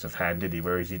the character of Han, did he?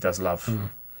 Whereas he does love.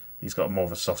 He's got more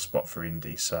of a soft spot for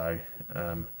Indy, so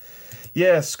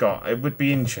yeah, Scott, it would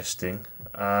be interesting.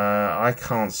 I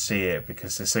can't see it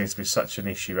because there seems to be such an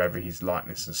issue over his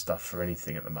likeness and stuff for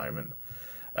anything at the moment.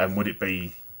 And would it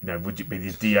be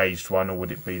the de-aged one, or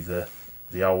would it be the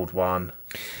old one?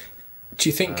 Do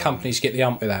you think companies get the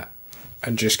ump with that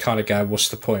and just kind of go, what's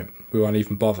the point? We won't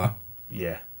even bother.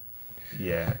 Yeah.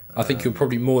 I think you're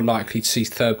probably more likely to see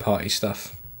third-party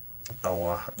stuff.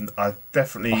 Oh, I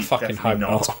definitely. I fucking definitely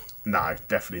hope not. No,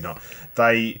 definitely not.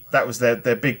 That was their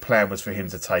big plan, was for him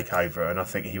to take over, and I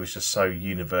think he was just so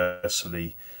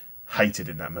universally hated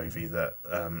in that movie that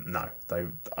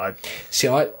See,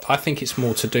 I think it's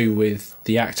more to do with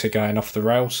the actor going off the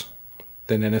rails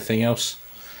than anything else.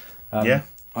 yeah,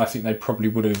 I think they probably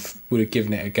would have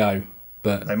given it a go,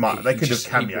 but they could have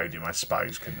cameoed him, I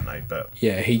suppose, couldn't they? But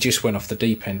yeah, he just went off the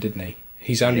deep end, didn't he?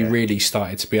 He's only really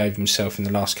started to behave himself in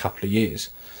the last couple of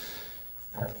years.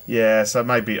 yeah, so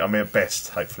maybe, I mean, at best,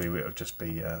 hopefully it would just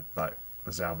be like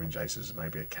as Alvin Jason's,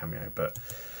 maybe a cameo. But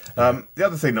the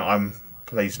other thing that I'm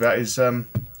pleased about is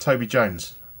Toby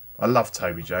Jones. I love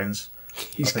Toby Jones.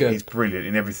 He's I think good. He's brilliant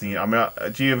in everything. I mean,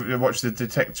 do you ever watch The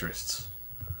Detectorists?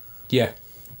 Yeah,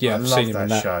 I I've love seen him in that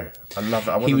that. show. I love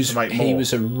it. I want He them was to make more. he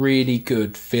was a really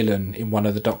good villain in one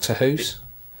of the Doctor Who's.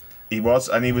 He was,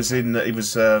 and he was in. He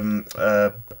was what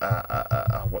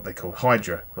they call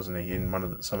Hydra, wasn't he? In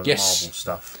some of the Yes. Marvel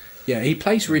stuff. Yeah, he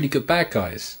plays really good bad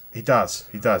guys. He does.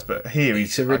 But here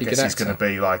He's a really I guess good he's going to actor.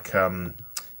 be like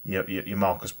your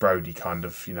Marcus Brody kind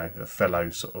of, you know, a fellow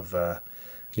sort of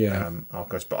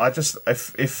Arcos. But I just,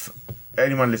 if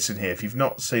anyone listening here, if you've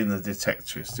not seen The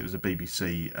Detectorists, it was a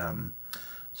BBC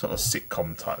sort of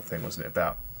sitcom type thing, wasn't it?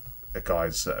 About the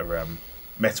guys that are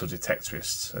metal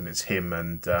detectorists, and it's him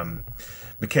and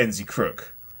Mackenzie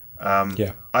Crook.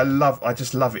 I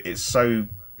just love it. It's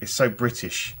so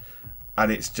British,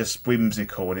 and it's just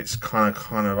whimsical, and it's kind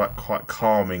of like quite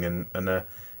calming and a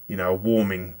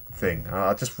warming thing.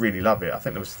 I just really love it. I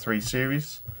think there was 3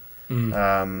 series.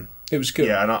 It was good.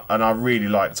 Yeah, and I really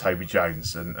like Toby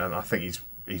Jones, and I think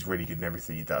he's really good in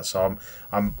everything he does. So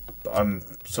I'm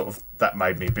sort of, that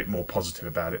made me a bit more positive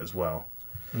about it as well.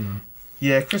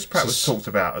 Yeah, Chris Pratt was talked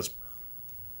about as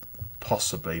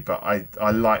possibly, but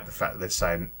I like the fact that they're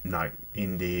saying no,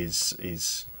 Indy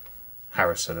is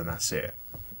Harrison, and that's it.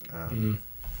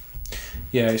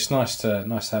 Yeah, it's nice to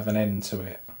have an end to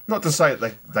it. Not to say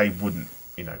that they wouldn't,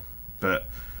 but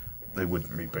they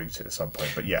wouldn't reboot it at some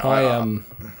point. But yeah,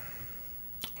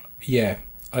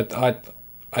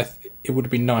 it would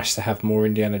have been nice to have more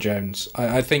Indiana Jones.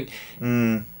 I think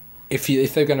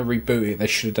if they're going to reboot it, they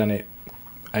should have done it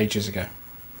ages ago.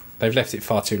 They've left it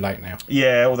far too late now.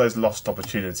 Yeah, all those lost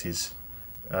opportunities.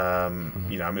 It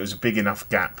was a big enough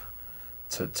gap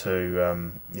to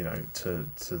the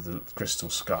Crystal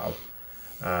Skull.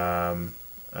 I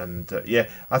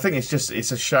think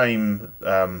it's a shame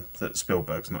that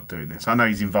Spielberg's not doing this. I know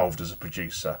he's involved as a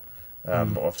producer,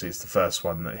 but obviously it's the first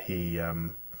one that he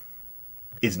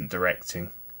isn't directing.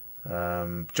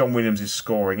 John Williams is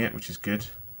scoring it, which is good,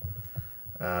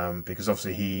 because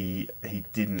obviously he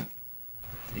didn't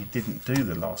do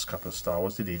the last couple of Star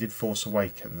Wars, did he? He did Force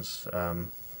Awakens.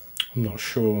 I'm not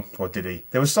sure. Or did he?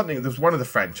 There was one of the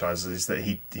franchises that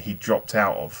he dropped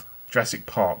out of. Jurassic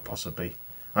Park, possibly.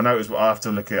 I know it was. I have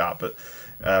to look it up, but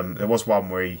there was one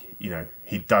where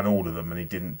he'd done all of them and he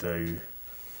didn't do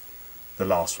the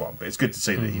last one. But it's good to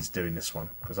see that he's doing this one,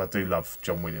 because I do love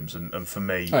John Williams, and for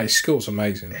me, his score's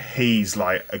amazing. He's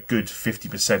like a good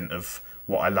 50% of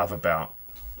what I love about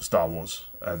Star Wars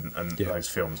and those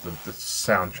films. The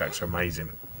soundtracks are amazing.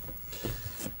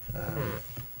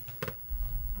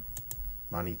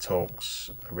 Money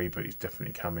talks. A reboot is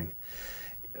definitely coming.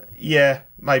 Yeah,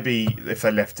 maybe if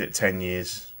they left it 10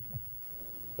 years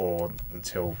or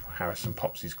until Harrison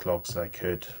pops his clogs, they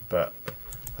could. But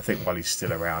I think while he's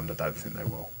still around, I don't think they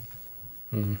will.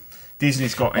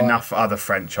 Disney's got enough other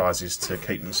franchises to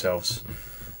keep themselves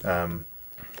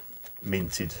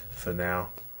minted for now.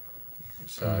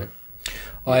 So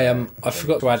I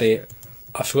forgot to add it.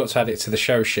 I forgot to add it to the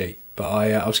show sheet, but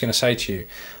I was going to say to you,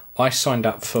 I signed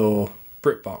up for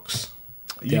BritBox.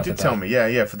 You did tell me,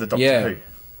 yeah, for the Doctor Who.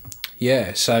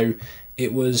 Yeah, so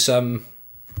it was a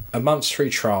month's free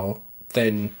trial,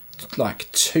 then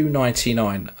like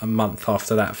 $2.99 a month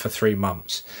after that for 3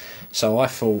 months. So I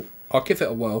thought I'll give it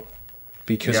a whirl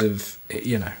because of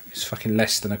it's fucking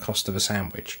less than the cost of a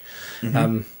sandwich.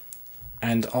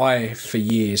 And I, for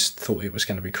years, thought it was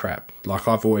going to be crap. Like,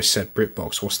 I've always said,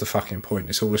 BritBox, what's the fucking point?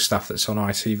 It's all the stuff that's on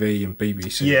ITV and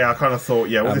BBC. Yeah, I kind of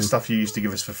thought, all this stuff you used to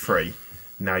give us for free,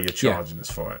 now you're charging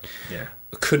us for it. Yeah.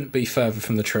 Couldn't be further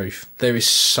from the truth. There is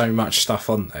so much stuff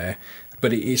on there,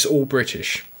 but it's all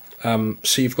British. So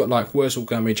you've got, like, Wurzel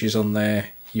Gummidge is on there.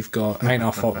 You've got Ain't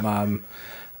Our Fault Mum,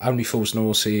 Only Fools and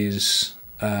Horses.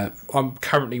 I'm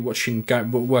currently working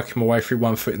my way through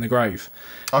One Foot in the Grave.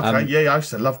 Okay, I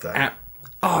used to love that.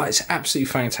 It's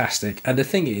absolutely fantastic. And the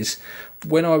thing is,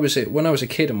 when I was a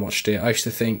kid and watched it, I used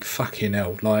to think, fucking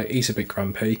hell, like, he's a bit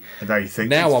grumpy. And now you think,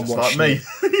 now I'm just watching like me.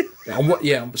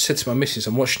 I said to my missus,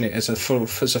 I'm watching it as a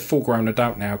full-grown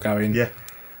adult now, going,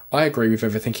 I agree with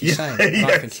everything he's saying. And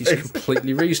I think he's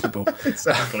completely reasonable.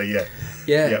 Exactly,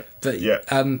 But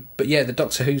the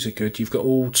Doctor Who's are good. You've got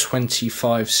all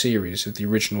 25 series of the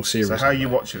original series. So how are you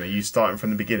watching it? Are you starting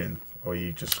from the beginning? Or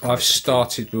you just? I've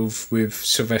started with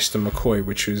Sylvester McCoy,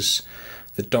 which was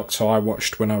the Doctor I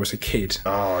watched when I was a kid.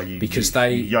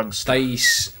 They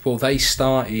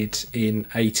started in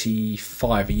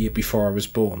 '85, a year before I was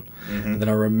born. And then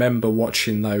I remember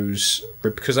watching those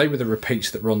because they were the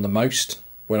repeats that were on the most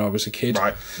when I was a kid.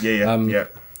 Right. Yeah.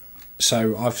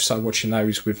 So I've started watching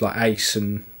those with like Ace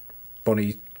and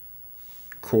Bonnie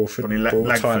Crawford, Bonnie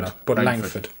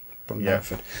Langford.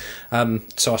 Langford.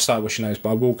 So I started watching those, but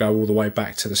I will go all the way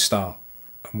back to the start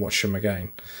and watch them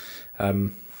again.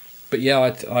 But yeah,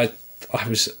 I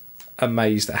was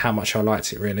amazed at how much I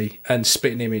liked it, really. And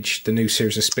Spitting Image, the new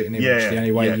series of Spitting Image, the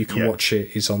only way you can watch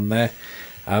it is on there.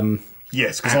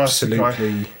 Yes, because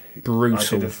absolutely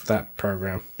brutal, that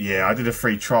programme. Yeah, I did a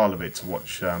free trial of it to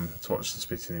watch the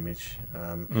Spitting Image.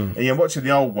 And watching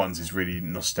the old ones is really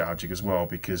nostalgic as well,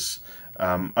 because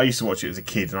I used to watch it as a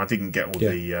kid and I didn't get all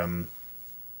the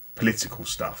political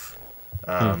stuff.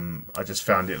 I just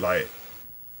found it like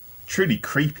truly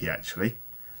creepy, actually.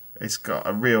 It's got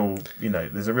a real,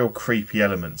 there's a real creepy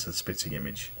element to Spitting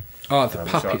Image. Oh, the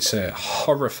puppets are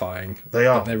horrifying. They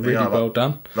are. They're really well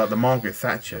done. Like the Margaret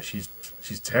Thatcher, she's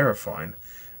terrifying.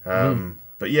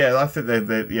 But yeah, I think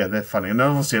they're funny, and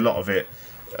obviously a lot of it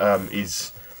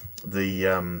is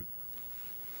the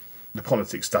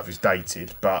politics stuff is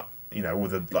dated, but you know, all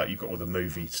the like you've got all the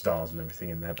movie stars and everything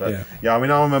in there. But Yeah. yeah, I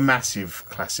mean, I'm a massive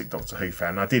classic Doctor Who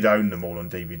fan. I did own them all on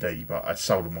DVD, but I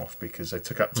sold them off because they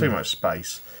took up too much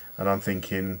space. And I'm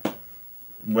thinking,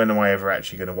 when am I ever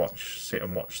actually going to sit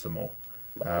and watch them all?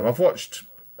 I've watched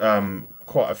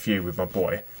quite a few with my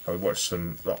boy. I watched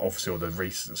some, like, obviously all the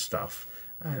recent stuff,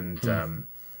 and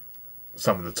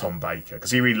some of the Tom Baker,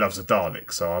 because he really loves the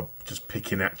Daleks. So I'm just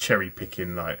cherry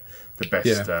picking like the best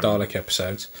Dalek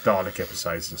episodes. Dalek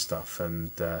episodes and stuff.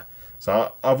 And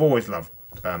so I've always loved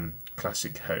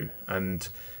classic Who. And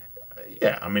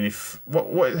yeah, I mean,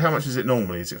 how much is it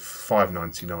normally? Is it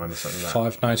 $5.99 or something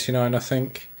like that? $5.99, I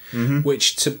think. Mm-hmm.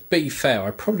 Which, to be fair,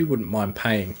 I probably wouldn't mind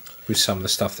paying with some of the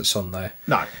stuff that's on there.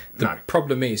 No. The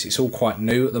problem is it's all quite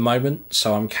new at the moment,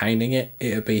 so I'm caning it.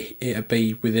 It'll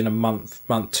be within a month,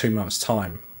 2 months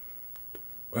time.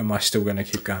 Am I still going to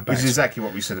keep going back? Which is exactly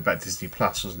what we said about Disney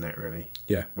Plus, wasn't it? Really?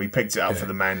 Yeah. We picked it up for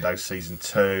the Mando season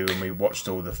 2, and we watched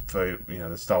all the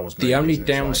Star Wars movies. The only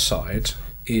downside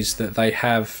is that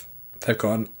they've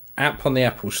got an app on the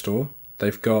Apple Store.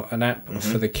 They've got an app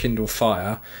for the Kindle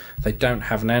Fire. They don't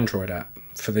have an Android app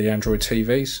for the Android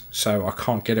TVs, so I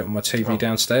can't get it on my TV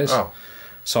downstairs. Oh.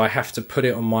 So I have to put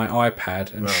it on my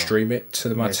iPad and stream it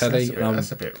to my telly.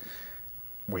 That's a bit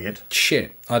weird.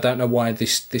 Shit, I don't know why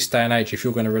this day and age, if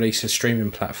you're going to release a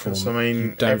streaming platform, I mean,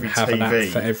 you don't have an app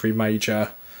for every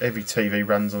major... Every TV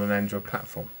runs on an Android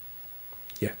platform.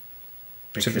 Yeah.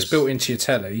 Because so if it's built into your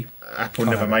telly... Apple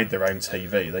never made their own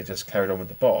TV. They just carried on with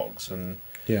the box, and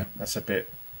that's a bit...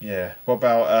 Yeah. What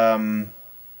about an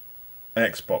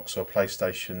Xbox or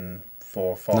PlayStation 4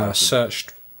 or 5? No,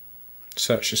 searched.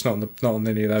 It's not on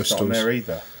any of those stores. Not on there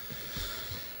either.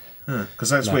 Because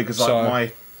that's weird, because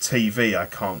my TV, I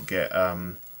can't get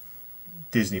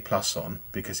Disney Plus on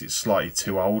because it's slightly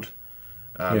too old.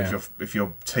 If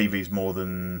your TV's more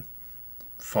than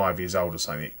 5 years old or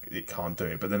something, it can't do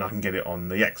it. But then I can get it on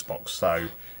the Xbox. So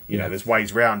you know, there's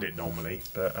ways around it normally.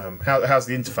 But how's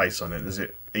the interface on it? Is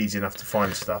it easy enough to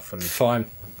find stuff? And fine,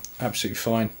 absolutely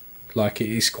fine. Like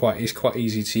it's quite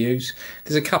easy to use.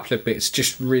 There's a couple of bits,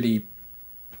 just really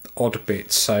odd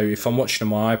bits. So if I'm watching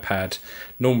on my iPad,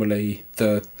 normally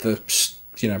the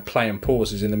play and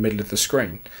pause is in the middle of the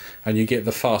screen, and you get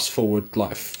the fast forward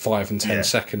like 5 and 10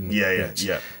 second bits.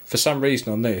 For some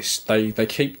reason on this, they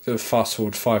keep the fast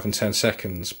forward 5 and 10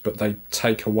 seconds, but they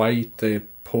take away the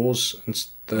pause and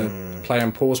the play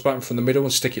and pause button from the middle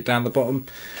and stick it down the bottom.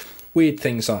 Weird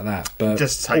things like that, but it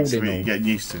just takes a bit getting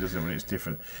used to, doesn't it, when it's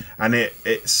different. And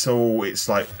it's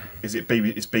like, is it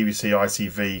it's BBC,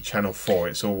 ITV, Channel 4?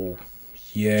 It's all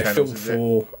channels,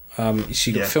 Film 4.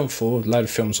 So you got Film 4, a load of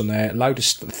films on there, a load of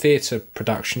theatre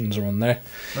productions are on there.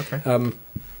 Okay.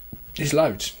 There's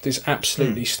loads. There's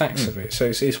absolutely stacks of it. So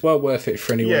it's well worth it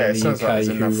for anyone in the UK like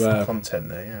who enough content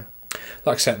there. Yeah.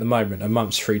 Like I said, at the moment, a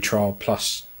month's free trial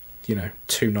plus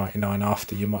 $2.99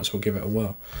 after. You might as well give it a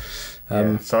whirl.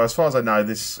 So as far as I know,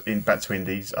 this Back to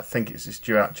Indies, I think it's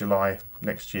due out July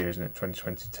next year, isn't it?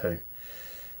 2022.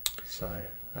 So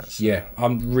that's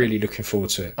I'm really looking forward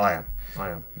to it. I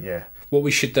am. Yeah. What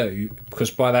we should do, because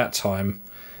by that time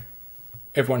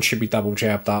everyone should be double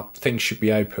jabbed up, things should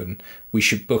be open. We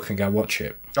should book and go watch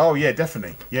it. Oh yeah,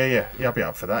 definitely. Yeah. I'll be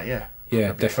up for that. Yeah.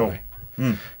 Yeah, definitely.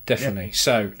 Cool. Definitely. Yeah.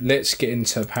 So let's get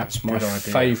into perhaps my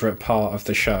favourite part of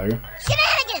the show.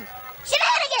 Shenanigans!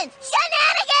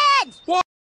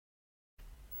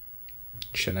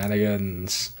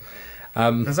 Shenanigans.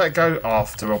 Does that go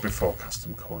after or before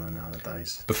Custom Corner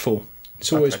nowadays? Before.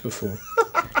 It's always before.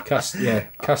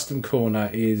 Custom Corner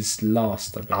is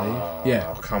last, I believe.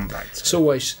 I'll come back to it. It's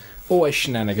always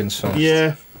shenanigans first.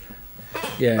 Yeah.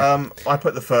 Yeah. I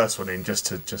put the first one in just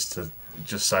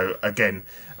so again,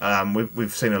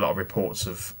 we've seen a lot of reports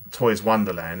of Toys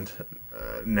Wonderland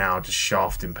now just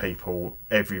shafting people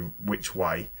every which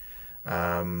way,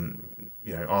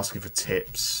 asking for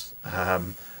tips,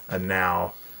 and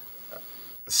now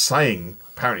saying,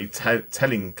 apparently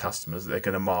telling customers that they're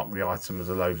going to mark the item as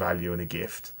a low value and a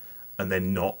gift, and they're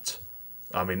not.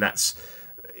 I mean, that's,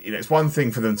 it's one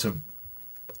thing for them to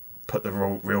put the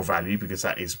real value, because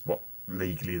that is what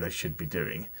legally they should be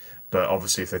doing. But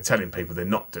obviously, if they're telling people they're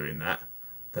not doing that,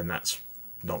 then that's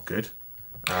not good.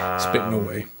 It's a bit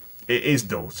naughty. It is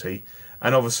naughty.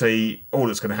 And obviously, all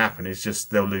that's going to happen is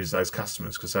just they'll lose those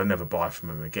customers because they'll never buy from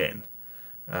them again.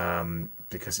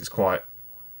 Because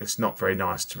it's not very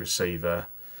nice to receive an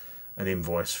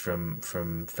invoice from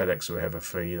FedEx or whoever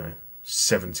for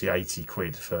 70, 80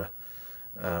 quid for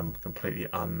completely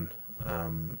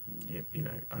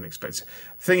unexpected.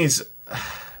 The thing is,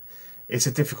 it's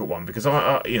a difficult one because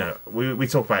we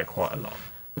talk about it quite a lot.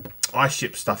 I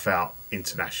ship stuff out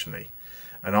internationally,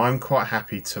 and I'm quite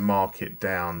happy to mark it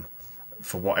down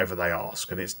for whatever they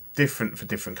ask, and it's different for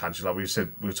different countries. Like we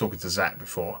said, we were talking to Zach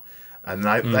before, and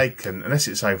they can, unless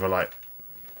it's over like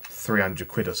 300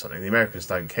 quid or something, the Americans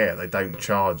don't care. They don't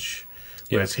charge.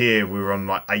 Whereas here we were on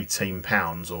like £18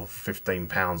 or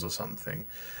 £15 or something.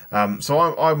 So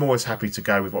I'm always happy to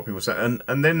go with what people say.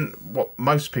 And then what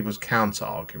most people's counter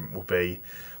argument will be,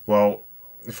 well,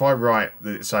 if I write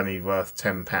that it's only worth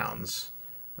 £10,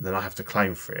 and then I have to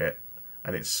claim for it,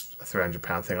 and it's a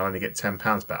 £300 thing, I'll only get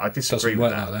 £10 back. I disagree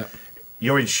with that. Like that.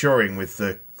 You're insuring with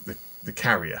the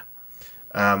carrier.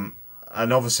 And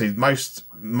obviously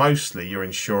mostly you're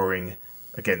insuring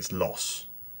against loss.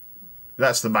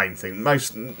 That's the main thing.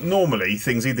 Normally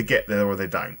things either get there or they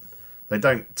don't. They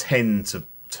don't tend to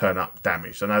turn up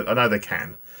damaged. I know they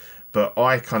can, but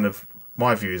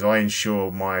my view is I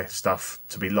insure my stuff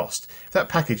to be lost. If that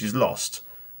package is lost,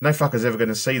 no fucker's ever going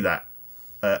to see that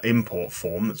import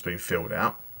form that's been filled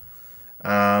out.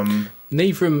 The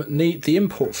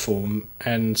import form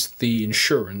and the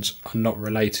insurance are not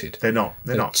related. They're not.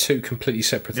 They're two completely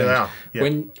separate things. They are. Yeah.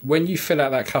 When you fill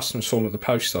out that customs form at the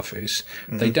post office,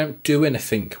 they don't do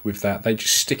anything with that. They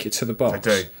just stick it to the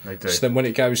box. They do. So then when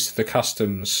it goes to the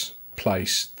customs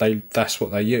place, that's what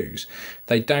they use.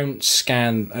 They don't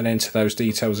scan and enter those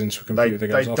details into a computer. They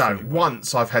goes off don't. anywhere.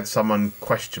 Once I've had someone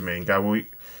question me and go, well,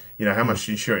 how much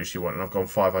insurance do you want? And I've gone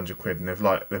 500 quid, and they've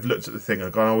looked at the thing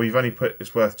and gone, oh, we've only put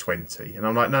it's worth 20, and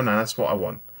I'm like, no, that's what I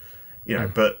want.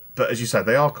 But as you say,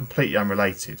 they are completely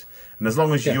unrelated, and as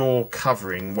long as you're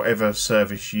covering whatever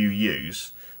service you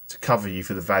use to cover you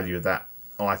for the value of that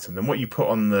item, then what you put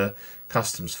on the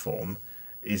customs form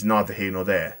is neither here nor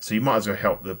there. So you might as well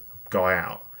help the guy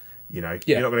out. You're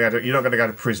not going to go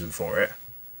to prison for it.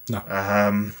 No.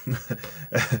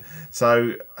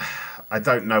 So I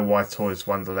don't know why Toys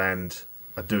Wonderland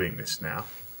are doing this now,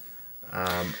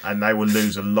 and they will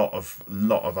lose a lot of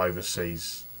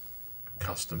overseas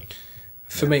custom.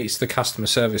 For me, it's the customer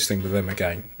service thing with them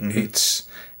again. It's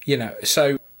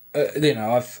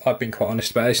I've been quite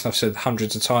honest about this, and I've said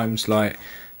hundreds of times, like,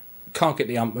 can't get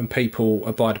the ump when people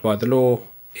abide by the law.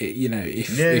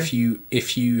 If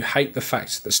you hate the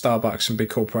fact that Starbucks and big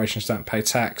corporations don't pay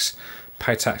tax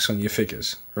on your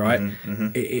figures, right?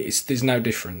 There's no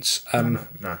difference.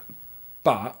 No.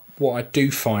 But what I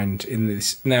do find in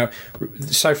this now,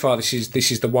 so far, this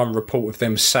is the one report of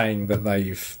them saying that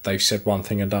they've said one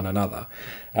thing and done another.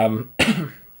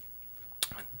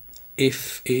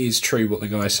 If it is true what the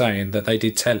guy's saying, that they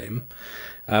did tell him,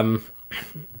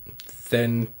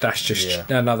 then that's just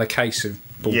another case of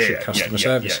bullshit customer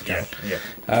service again.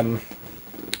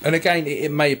 And again,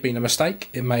 it may have been a mistake.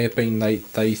 It may have been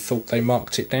they thought they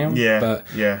marked it down. But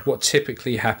what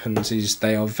typically happens is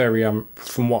they are very,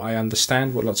 from what I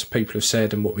understand, what lots of people have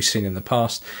said and what we've seen in the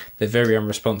past, they're very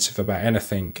unresponsive about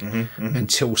anything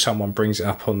until someone brings it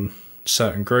up on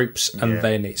certain groups, and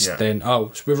then it's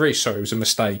we're really sorry, it was a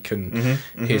mistake, and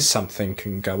here's something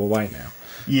can go away now.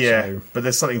 But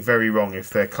there's something very wrong if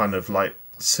they're kind of like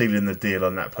sealing the deal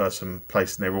on that person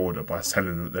placing their order by telling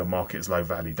them that they'll mark it as low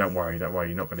value. Don't worry,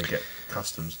 you're not going to get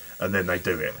customs, and then they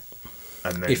do it.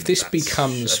 And then if this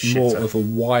becomes more of a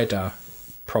wider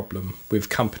problem with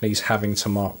companies having to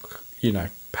mark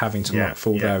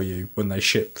full value when they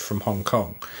ship from Hong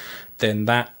Kong, then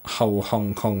that whole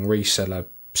Hong Kong reseller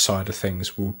side of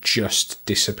things will just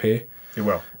disappear. It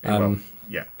will.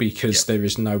 Because there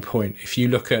is no point. If you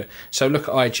look at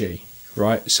IG,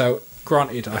 right? So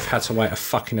granted, I've had to wait a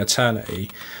fucking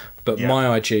eternity, but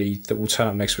my IG that will turn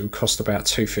up next week will cost about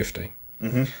 $250.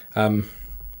 I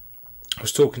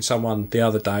was talking to someone the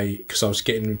other day because I was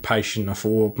getting impatient. I thought,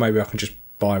 well, maybe I can just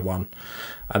buy one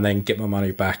and then get my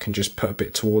money back and just put a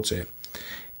bit towards it.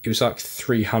 It was like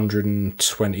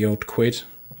 320 odd quid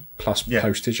plus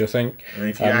postage, I think. And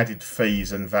if you added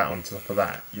fees and VAT on top of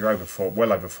that, you're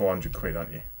well over 400 quid,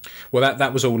 aren't you? Well,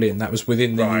 that was all in. That was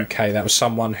within the UK. That was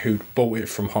someone who bought it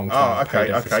from Hong Kong. Oh,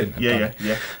 okay.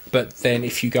 Yeah. But then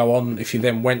if you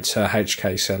then went to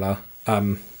HK Seller,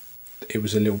 it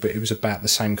was about the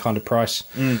same kind of price.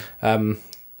 Hitting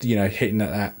at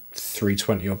that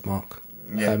 320 odd mark.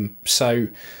 So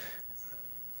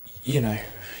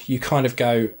you kind of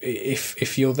go,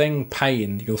 if you're then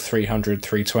paying your 300,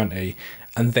 320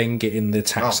 and then getting the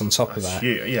tax on top of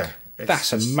that,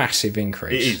 that's a massive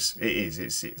increase. It is.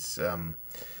 It's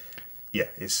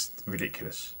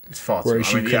ridiculous. It's far too much.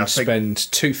 Whereas you can spend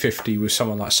 $250 with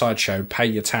someone like Sideshow, pay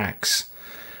your tax,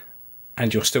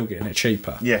 and you're still getting it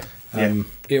cheaper.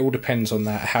 It all depends on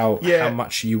that, how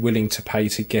much are you willing to pay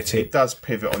to get it. It does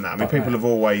pivot on that. I mean, people have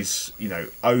always,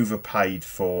 overpaid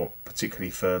particularly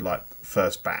for like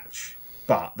first batch,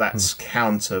 but that's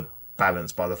counterbalanced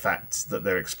balanced by the fact that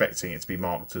they're expecting it to be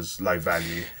marked as low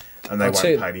value, and they won't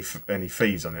pay any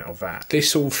fees on it or VAT.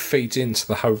 This all feeds into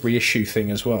the whole reissue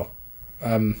thing as well.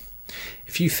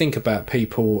 If you think about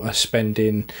people are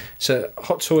spending... So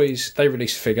Hot Toys, they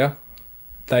release a figure.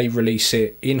 They release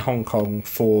it in Hong Kong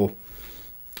for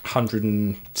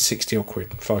 160 odd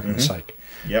quid, for argument's sake.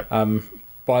 Yep.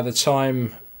 By the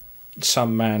time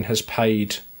some man has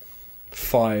paid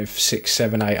 5, 6,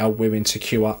 7, 8 old women to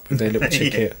queue up with their little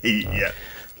ticket... Yeah.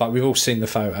 Like, we've all seen the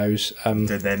photos. Them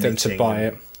to buy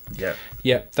it. Yeah.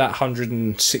 Yep, that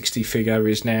 160 figure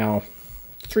is now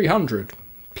 300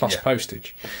 plus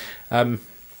postage.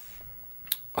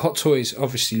 Hot Toys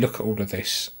obviously look at all of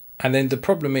this, and then the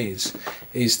problem is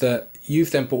that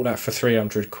you've then bought that for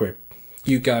 300 quid.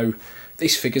 You go,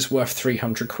 this figure's worth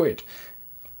 300 quid.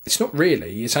 It's not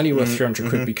really. It's only worth 300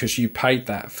 quid because you paid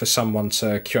that for someone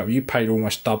to queue up. You paid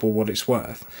almost double what it's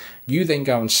worth. You then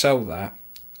go and sell that,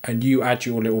 and you add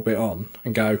your little bit on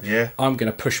and go, I'm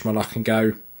going to push my luck and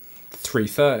go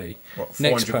 330. What,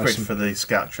 400 quid for the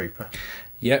Scout Trooper?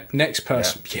 Yep, next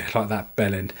person, like that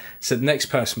bellend. So the next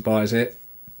person buys it,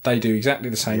 they do exactly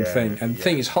the same thing. And the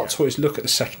thing is, Hot Toys look at the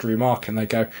secondary market and they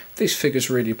go, this figure's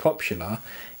really popular,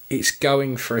 it's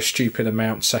going for a stupid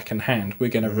amount second hand, we're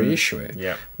going to reissue it.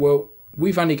 Yeah. Well,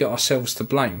 we've only got ourselves to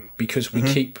blame because we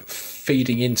keep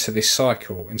feeding into this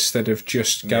cycle instead of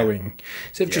just going,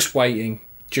 instead of just waiting,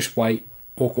 just wait.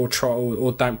 Or try,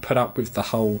 or don't put up with the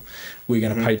whole, we're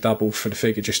going to pay double for the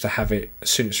figure just to have it as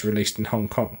soon as it's released in Hong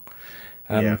Kong.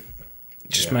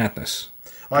 Madness.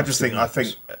 I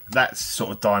think that's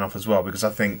sort of dying off as well, because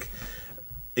I think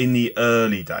in the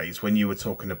early days when you were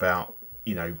talking about,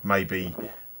 maybe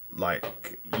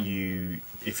like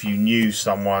if you knew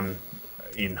someone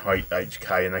in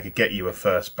HK and they could get you a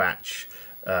first batch,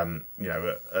 at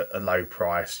a low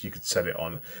price, you could sell it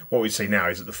on. What we see now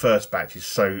is that the first batch is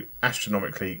so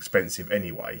astronomically expensive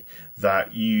anyway that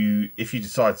if you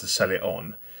decide to sell it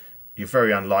on, you're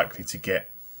very unlikely to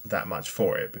get that much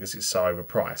for it because it's so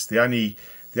overpriced.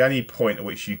 The only point at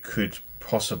which you could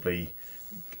possibly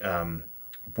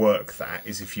work that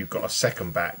is if you've got a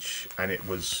second batch and it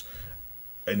was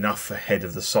enough ahead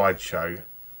of the Sideshow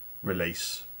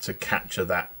release to capture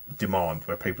that demand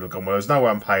where people have gone, well, there's no way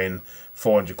I'm paying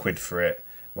 400 quid for it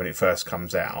when it first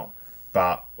comes out,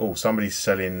 but somebody's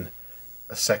selling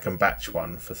a second batch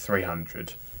one for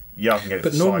 300. I can get it.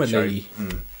 But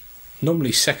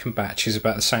normally second batch is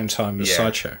about the same time as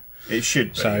Sideshow. It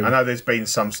should be. So, I know there's been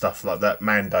some stuff like that.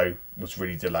 Mando was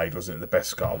really delayed, wasn't it? The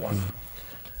Beskar one,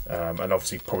 and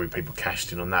obviously probably people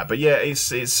cashed in on that. But yeah,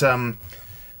 it's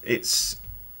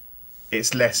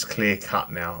less clear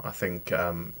cut now. I think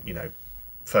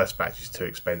first batch is too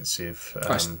expensive.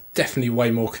 It's definitely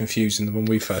way more confusing than when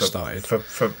we first started.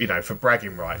 For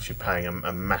bragging rights, you're paying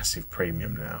a massive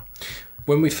premium now.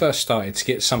 When we first started, to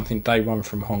get something day one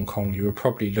from Hong Kong, you were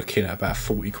probably looking at about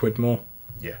 40 quid more.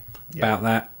 Yeah. About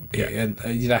that. Yeah. And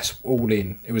that's all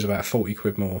in. It was about 40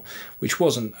 quid more, which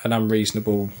wasn't an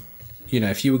unreasonable...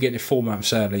 if you were getting it 4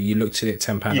 months early, you looked at it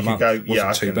 £10 a month. It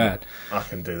wasn't too bad. I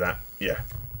can do that. Yeah.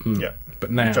 Yeah. But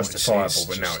now justifiable,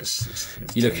 but now it's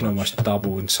you're looking almost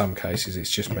double in some cases. It's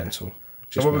just mental.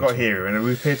 So what we've got here, and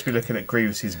we appear to be looking at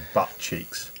Grievous's butt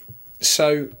cheeks.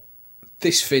 So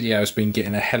this video has been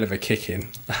getting a hell of a kick in.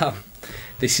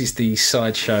 This is the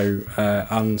Sideshow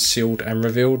unsealed and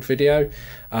revealed video.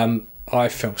 I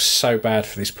felt so bad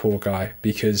for this poor guy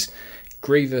because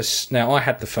Grievous. Now I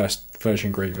had the first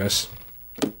version Grievous.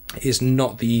 Is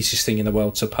not the easiest thing in the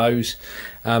world to pose.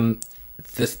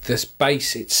 This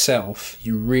base itself,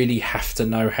 you really have to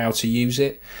know how to use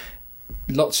it.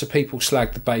 Lots of people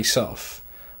slag the base off,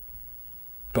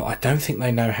 but I don't think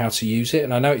they know how to use it.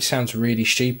 And I know it sounds really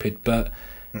stupid, but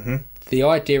the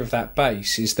idea of that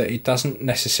base is that it doesn't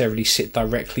necessarily sit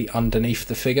directly underneath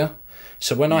the figure.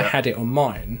 So when I had it on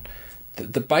mine,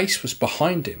 the base was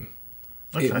behind him.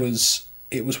 Okay.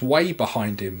 It was way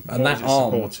behind him, and what that was it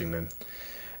arm supporting then?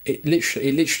 It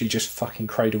literally just fucking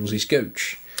cradles his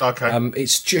gooch. Okay.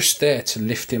 It's just there to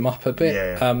lift him up a bit.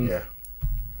 Yeah.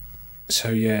 So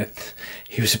yeah,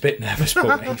 he was a bit nervous,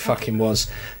 but he fucking was.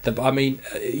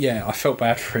 I felt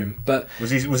bad for him. But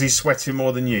was he sweating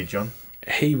more than you, John?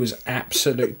 He was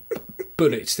absolute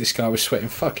bullets. This guy was sweating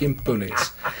fucking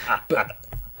bullets.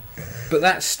 But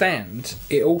that stand,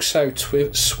 it also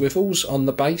swivels on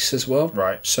the base as well.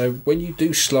 Right. So when you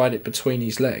do slide it between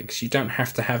his legs, you don't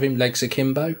have to have him legs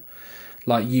akimbo.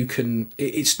 Like you can,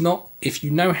 it's not, if you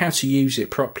know how to use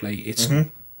it properly, it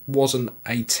wasn't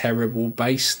a terrible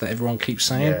base that everyone keeps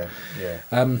saying.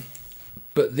 Yeah.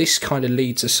 But this kind of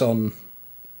leads us on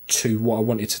to what I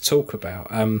wanted to talk about.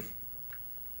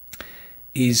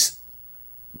 Is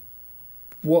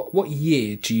what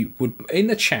year do you would in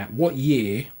the chat? What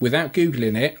year, without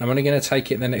googling it? I'm only going to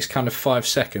take it in the next kind of 5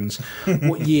 seconds.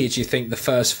 What year do you think the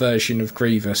first version of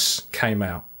Grievous came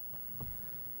out?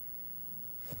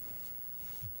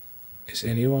 Is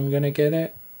anyone going to get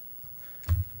it?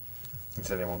 Is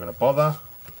anyone going to bother?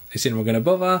 Is anyone going to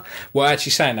bother? Well,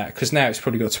 actually saying that, because now it's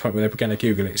probably got to the point where they're going to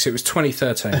Google it. So it was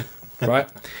 2013, right?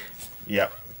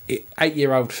 Yep.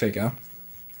 8-year-old figure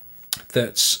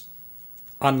that's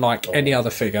unlike any other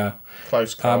figure.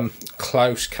 Close call.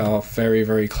 Close call, very,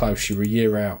 very close. You were a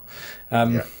year out.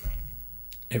 Yeah.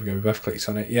 Here we go, we both clicked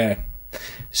on it, yeah.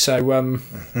 So,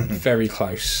 very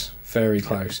close. Very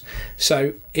close.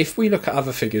 So, if we look at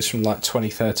other figures from like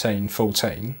 2013,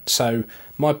 14, so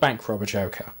my Bank Robber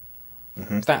Joker,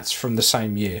 that's from the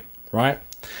same year, right?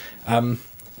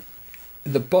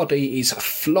 The body is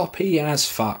floppy as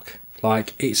fuck.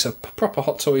 Like, it's a proper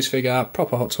Hot Toys figure,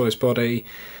 proper Hot Toys body,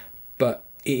 but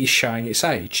it is showing its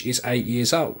age. It's 8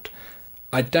 years old.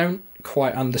 I don't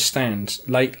quite understand.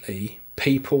 Lately,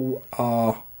 people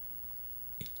are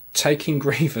taking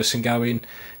Grievous and going,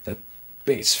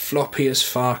 it's floppy as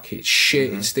fuck, it's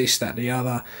shit, it's this, that, the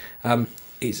other.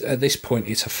 It's at this point,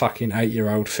 it's a fucking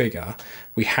 8-year-old figure.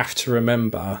 We have to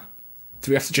remember...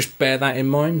 Do we have to just bear that in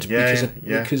mind?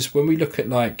 Because when we look at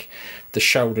like the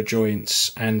shoulder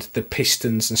joints and the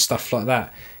pistons and stuff like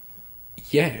that,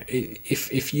 yeah,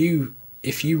 if you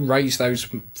raise those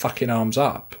fucking arms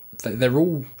up, they're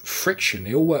all friction.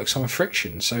 It all works on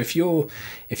friction. So if you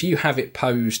have it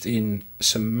posed in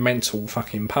some mental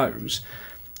fucking pose,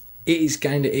 it is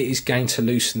going to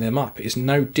loosen them up. It is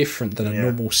no different than a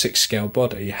normal 6-scale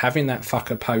body. Having that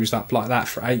fucker posed up like that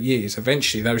for 8 years,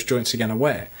 eventually those joints are going to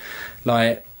wear.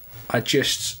 Like,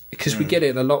 because we get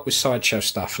it a lot with Sideshow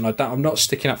stuff, and I'm not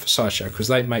sticking up for Sideshow because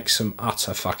they make some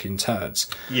utter fucking turds.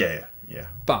 Yeah.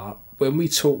 But when we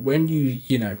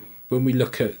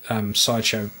look at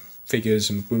Sideshow figures,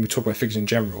 and when we talk about figures in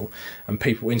general, and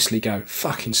people instantly go,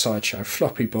 fucking Sideshow,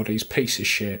 floppy bodies, piece of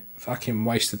shit, fucking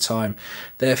waste of time,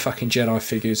 their fucking Jedi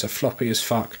figures are floppy as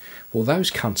fuck. Well, those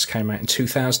cunts came out in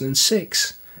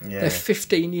 2006. They're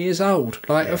 15 years old.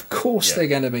 Like, of course they're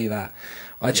going to be that.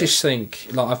 I just think,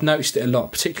 like, I've noticed it a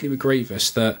lot, particularly with Grievous,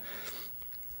 that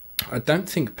I don't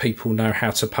think people know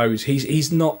how to pose.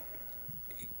 He's not...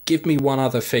 Give me one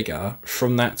other figure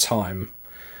from that time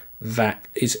that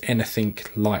is anything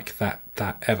like that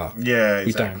ever. Yeah,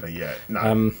 exactly. Yeah,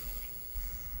 no.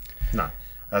 No.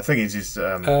 The thing is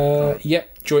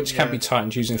joints can be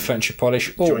tightened using furniture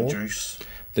polish or joint juice.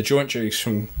 The joint juice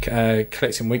from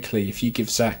Collecting Weekly. If you give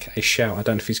Zach a shout, I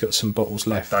don't know if he's got some bottles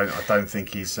left. I don't think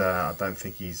he's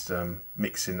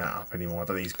mixing that up anymore. I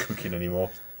don't think he's cooking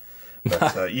anymore.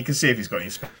 But you can see if he's got any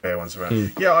spare ones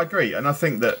around. Yeah, I agree, and I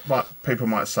think that people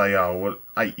might say, "Oh, well,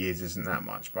 8 years isn't that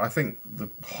much," but I think the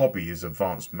hobby has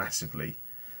advanced massively.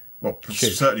 Well,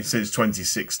 certainly since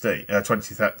 2006,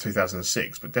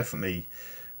 but definitely,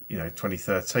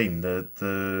 2013.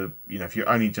 The if you're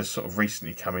only just sort of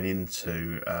recently coming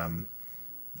into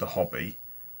the hobby,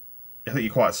 I think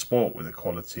you're quite spoilt with the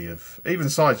quality of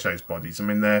even Sideshow's bodies. I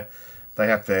mean, they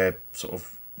have their sort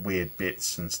of weird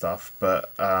bits and stuff,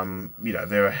 but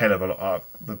they're a hell of a lot.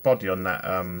 The body on that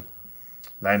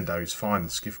Lando is fine. The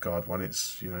Skiff-Guard one,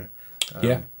 it's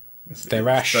their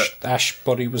Ash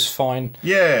body was fine.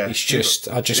 Yeah, it's just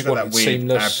I just want it that weird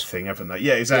seamless ab thing, haven't they?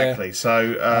 Yeah, exactly. Yeah.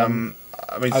 So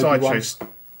I mean,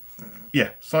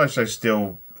 Sideshow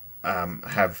still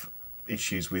have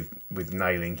issues with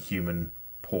nailing human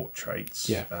portraits.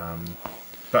 Yeah.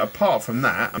 But apart from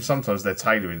that, sometimes their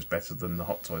tailoring's better than the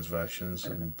Hot Toys versions,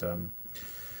 and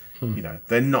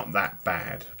they're not that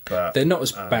bad. But they're not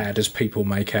as bad as people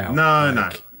make out. No,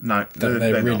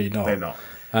 they're really not. They're not.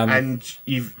 And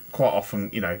you've quite often,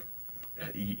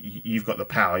 you've got the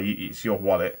power. It's your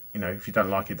wallet. If you don't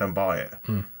like it, don't buy it.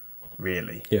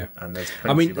 Really. Yeah. And there's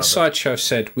the Sideshow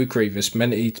said with Grievous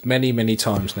many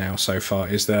times now so far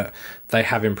is that they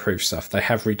have improved stuff. They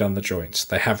have redone the joints.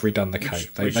 They have redone the coat.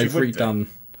 They've redone.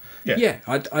 Yeah.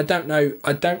 I don't know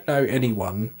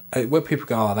anyone where people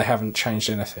go, they haven't changed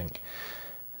anything.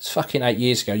 It's fucking 8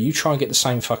 years ago. You try and get the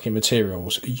same fucking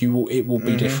materials, it will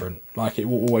be different. Like, it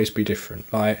will always be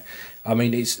different. Like, I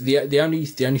mean, it's the only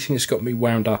thing that's got me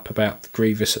wound up about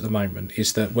Grievous at the moment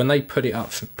is that when they put it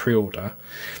up for pre-order,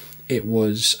 it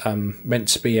was meant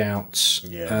to be out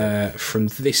from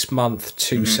this month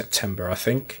to September, I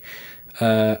think.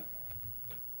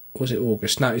 Was it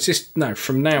August? No,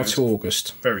 from now to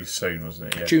August. Very soon,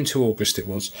 wasn't it? Yeah. June to August it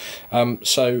was.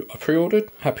 So I pre-ordered,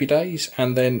 happy days,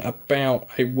 and then about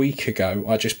a week ago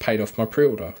I just paid off my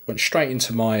pre-order. Went straight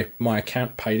into my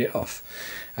account, paid it off.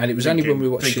 And it was only when we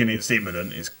watched thinking it's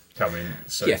imminent, it's coming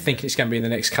soon. Yeah, thinking it's going to be in the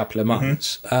next couple of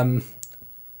months.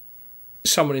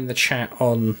 Someone in the chat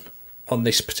on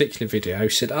this particular video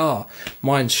said,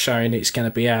 mine's showing it's going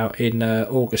to be out in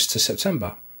August to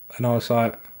September. And I was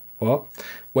like, what?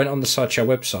 Went on the Sideshow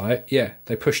website, yeah,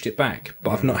 they pushed it back,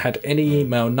 but I've not had any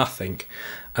email, nothing.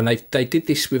 And they did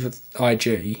this with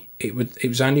IG. It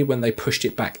was only when they pushed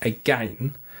it back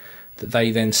again that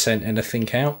they then sent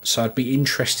anything out. So I'd be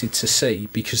interested to see,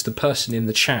 because the person in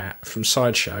the chat from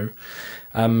Sideshow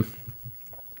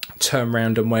turned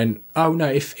around and went, "Oh no,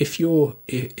 if you're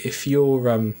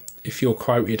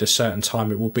quoted a certain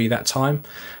time, it will be that time."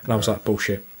 And I was like,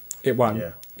 "Bullshit, it won't.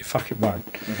 Yeah. It fucking won't."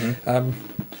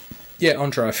 Yeah,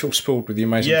 Andre, I feel spoiled with the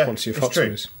amazing quality of Hot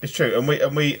Toys. It's true, and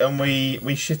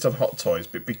we shit on Hot Toys,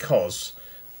 but because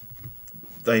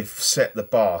they've set the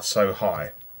bar so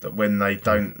high that when they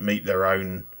don't meet their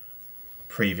own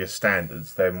previous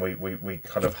standards, then we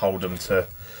kind of hold them to,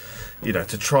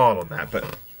 to trial on that.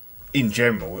 But in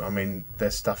general, I mean, their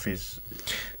stuff is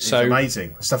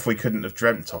amazing. Stuff we couldn't have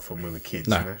dreamt of when we were kids.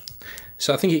 No.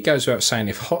 So I think it goes without saying,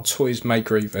 if Hot Toys made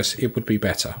Grievous, it would be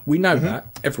better. We know that.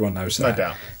 Everyone knows that. No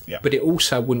doubt. Yeah. But it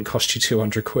also wouldn't cost you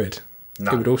 200 quid.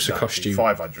 No, it would also cost you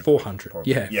 500. 400.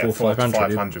 Yeah, 400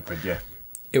 500 quid, yeah.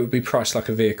 It would be priced like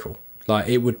a vehicle. Like,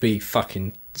 it would be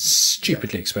fucking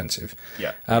stupidly expensive.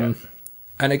 Yeah. And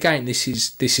again, this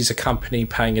is a company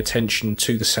paying attention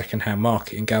to the second-hand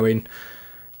market and going,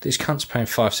 these cunts paying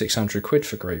 500-600 quid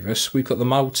for Grievous. We've got the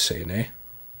mould sitting here.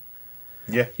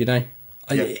 Yeah.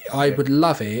 I would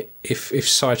love it if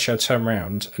Sideshow turned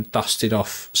around and dusted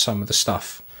off some of the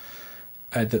stuff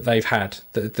that they've had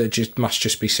that just must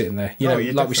just be sitting there.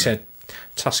 Like we said,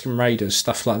 Tusken Raiders,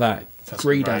 stuff like that.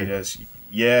 Tusken Raiders.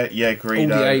 Yeah, Greedo. All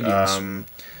the aliens.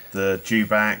 The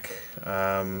Dewback.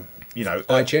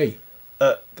 IG.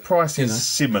 Price is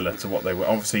similar to what they were.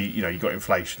 Obviously, you got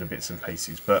inflation and bits and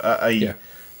pieces, but at a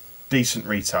decent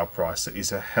retail price that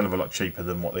is a hell of a lot cheaper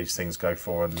than what these things go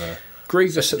for. And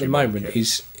Grievous at the moment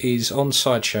is on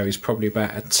Sideshow is probably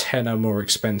about a tenner more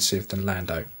expensive than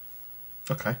Lando.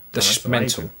 Okay, That's just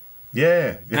mental.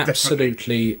 Yeah,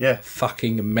 absolutely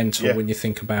fucking mental when you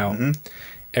think about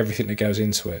everything that goes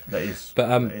into it. That is.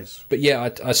 But yeah,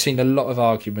 I've seen a lot of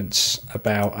arguments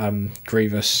about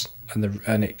Grievous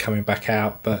and it coming back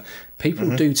out, but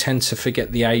people do tend to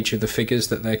forget the age of the figures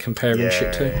that they're comparing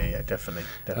shit to. Yeah, definitely.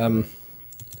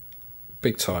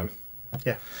 Big time.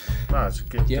 Yeah, no, it's a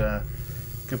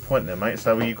good point there, mate.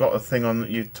 So you got a thing on.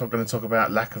 You're going to talk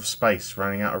about lack of space,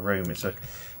 running out of room. It's a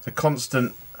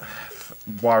constant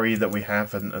worry that we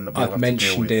have, and that we have to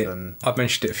deal with. I've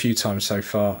mentioned it a few times so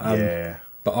far.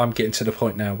 But I'm getting to the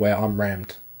point now where I'm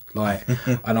rammed.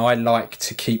 And I like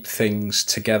to keep things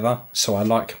together. So I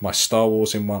like my Star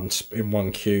Wars in one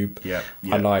cube. Yeah.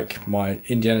 I like my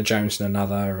Indiana Jones in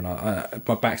another, and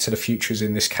my Back to the Future is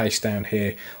in this case down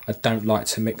here. I don't like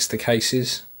to mix the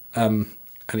cases, and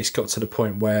it's got to the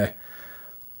point where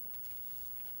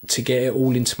to get it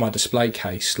all into my display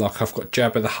case, like I've got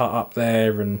Jabba the Hutt up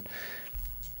there, and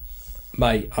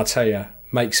mate, I tell you,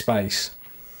 make space.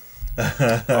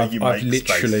 I've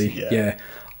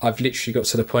literally got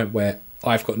to the point where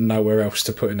I've got nowhere else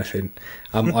to put anything.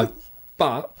 And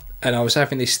I was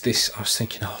having this. I was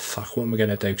thinking, oh fuck, what am I going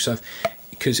to do? So,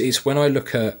 because it's when I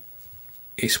look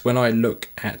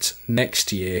at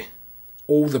next year,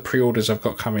 all the pre-orders I've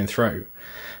got coming through,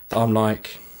 that I'm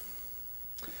like,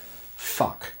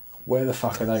 fuck, where the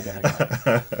fuck are they going to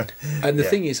go? And the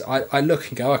thing is, I look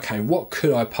and go, okay, what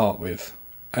could I part with?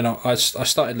 And I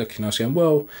started looking. I was going,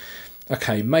 well,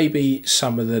 okay, maybe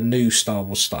some of the new Star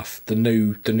Wars stuff, the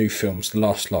new films, the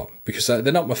last lot, because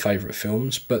they're not my favourite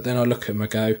films. But then I look at them and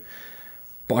go,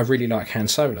 but I really like Han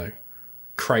Solo.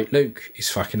 Crate Luke is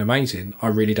fucking amazing. I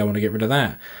really don't want to get rid of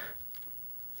that.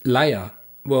 Leia,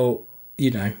 well,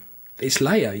 it's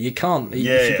Leia. You can't.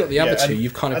 If you've got the other two,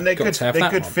 you've kind of got to have that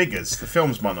one. They're good figures. The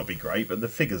films might not be great, but the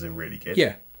figures are really good.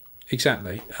 Yeah,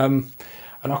 exactly.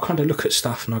 And I kind of look at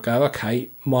stuff and I go, okay,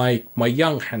 my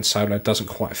young Han Solo doesn't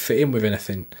quite fit in with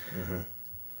anything,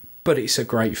 but it's a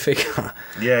great figure.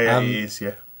 Yeah, it is,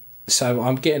 yeah. So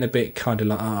I'm getting a bit kind of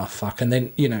like, fuck. And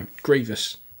then,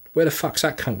 Grievous, where the fuck's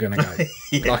that cunt going to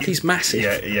go? Like, he's massive.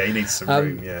 Yeah, he needs some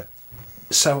room, yeah.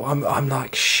 So I'm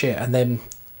like, shit. And then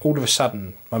all of a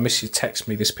sudden, my missus texts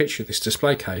me this picture of this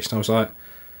display case, and I was like...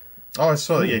 Oh, I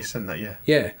saw that, yeah, you sent that, yeah.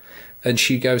 Yeah. And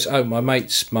she goes, oh, my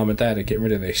mate's mum and dad are getting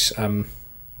rid of this. Do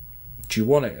you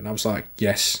want it? And I was like,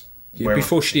 yes.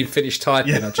 Before she even finished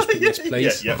typing, I just put yes,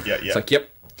 please. Yeah. It's like, yep.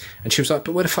 And she was like,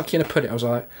 but where the fuck are you going to put it? I was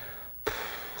like,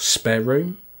 spare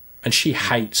room. And she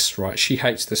hates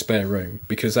the spare room,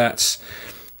 because that's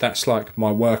that's like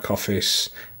my work office,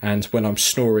 and when I'm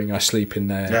snoring, I sleep in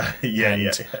there. Yeah.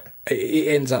 It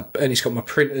ends up, and it's got my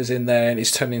printers in there, and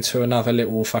it's turned into another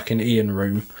little fucking Ian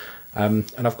room. And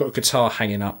I've got a guitar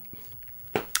hanging up,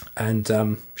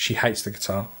 and she hates the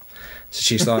guitar, so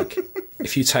she's like,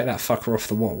 "If you take that fucker off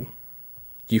the wall,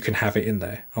 you can have it in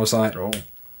there." I was like,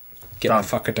 "Get Done. that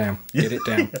fucker down, get it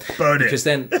down, Burn it.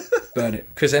 burn it,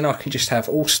 because then I can just have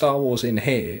all Star Wars in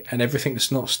here, and everything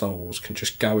that's not Star Wars can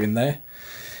just go in there."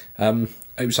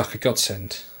 It was like a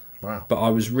godsend. Wow. But I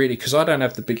was really, because I don't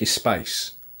have the biggest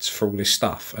space for all this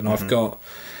stuff, and I've got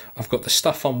the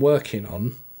stuff I'm working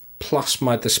on, plus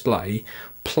my display,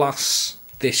 plus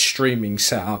this streaming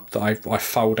setup that I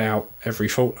fold out every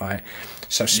fortnight.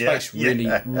 So space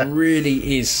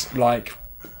really is like,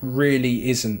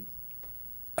 really isn't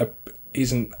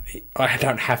I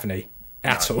don't have any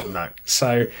at all. No.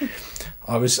 So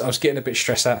I was getting a bit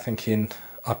stressed out, thinking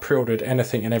I pre-ordered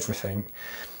anything and everything,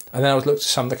 and then I was looked at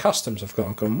some of the customs I've got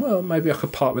and gone, well, maybe I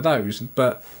could part with those.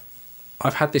 But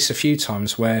I've had this a few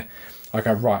times where I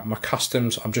go, right, my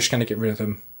customs, I'm just going to get rid of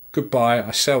them. Goodbye,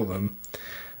 I sell them.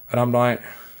 And I'm like,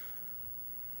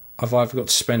 I've either got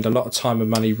to spend a lot of time and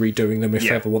money redoing them if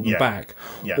I ever want them back,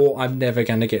 or I'm never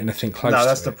going to get anything close to it. No,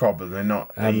 that's the problem. They're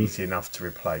not easy enough to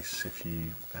replace if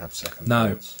you have second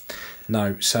thoughts.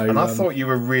 No. So, and I thought you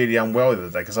were really unwell the other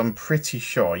day, because I'm pretty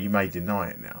sure, you may deny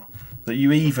it now, that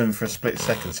you even for a split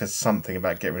second said something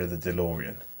about getting rid of the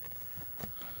DeLorean.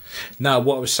 No,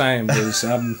 what I was saying was...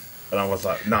 and I was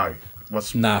like, no.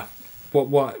 No.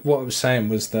 What I was saying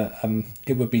was that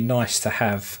it would be nice to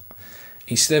have,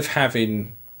 instead of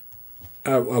having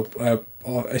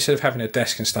a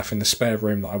desk and stuff in the spare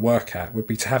room that I work at, would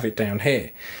be to have it down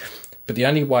here. But the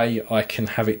only way I can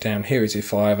have it down here is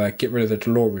if I either get rid of the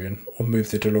DeLorean or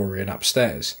move the DeLorean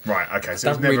upstairs. Right, okay, so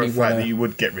it was never a fact that you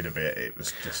would get rid of it, it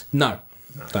was just... No.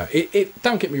 It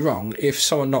don't get me wrong, if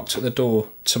someone knocked at the door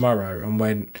tomorrow and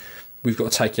went, we've got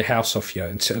to take your house off you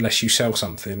unless you sell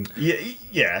something.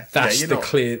 That's the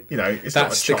clear. It's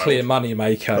that's the clear money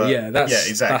maker.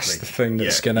 Exactly. That's the thing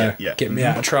that's gonna get me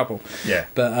out of trouble. Yeah,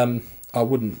 but I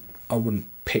wouldn't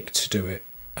pick to do it.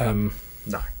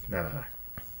 No.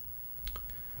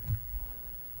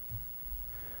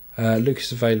 Luke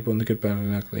is available on the Good, Bad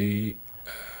and Ugly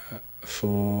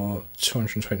for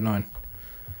 $229.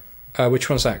 Which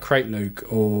one's that? Crate Luke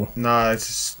or... No, it's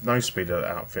a Snowspeed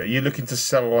outfit. Are you looking to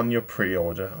sell on your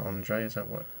pre-order, Andre? Is that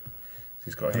what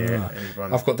he's got here?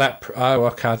 I've got that... Oh,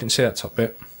 okay, I didn't see that top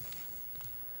bit.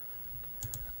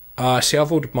 See,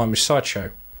 I've ordered mine with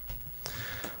Sideshow.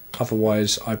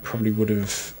 Otherwise, I probably would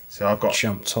have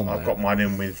jumped on I've got mine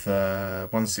in with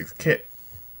 1/6 kit.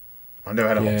 I never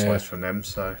had a Hot Toys from them,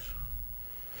 so...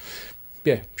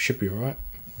 Yeah, should be alright.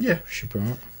 Yeah. Should be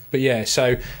alright. But yeah,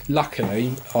 so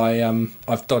luckily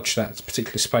I've dodged that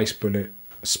particular space bullet.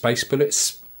 Space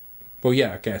bullets? Well,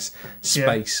 yeah, I guess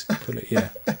space bullet. Yeah,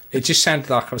 it just sounded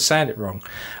like I was saying it wrong.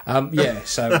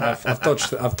 So I've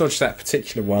dodged that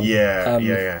particular one.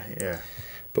 Yeah.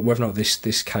 But whether or not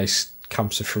this case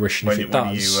comes to fruition, you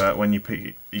got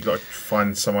to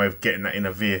find some way of getting that in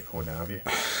a vehicle now, have you?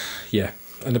 Yeah.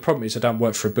 And the problem is I don't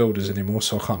work for builders anymore,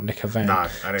 so I can't nick a van. No,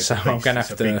 and so I'm going to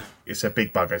have to... It's a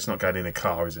big bugger. It's not going in a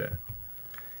car, is it?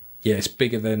 Yeah, it's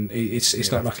bigger than...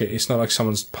 It's not like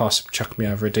someone's chucking me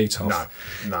over a Detolf.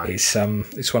 No.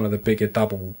 It's one of the bigger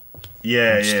double...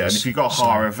 Yeah. And if you've got to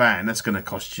hire a van, that's going to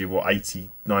cost you,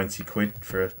 80, 90 quid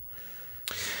for a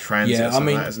transit or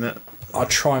something like that, isn't it? I'll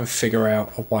try and figure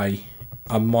out a way.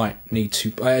 I might need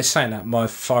to... saying that, my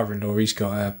father-in-law, he's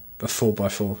got a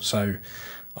 4x4, so...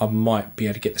 I might be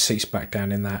able to get the seats back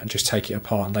down in that and just take it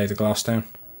apart and lay the glass down.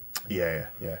 Yeah.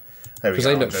 Because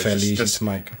they look fairly easy to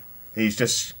make. He's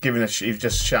just he's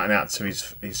just shouting out to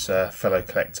his fellow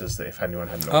collectors that if anyone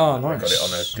hadn't nice. got it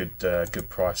on a good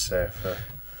price there.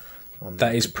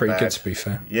 That is pretty good, to be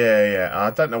fair. Yeah.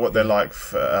 I don't know what they're like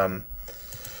for.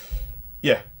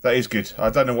 That is good. I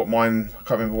don't know what mine. I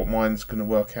can't remember what mine's going to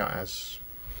work out as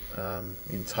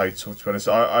in total. To be honest,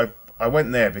 I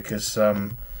went there because.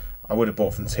 I would have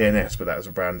bought from TNS, but that was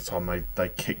around the time they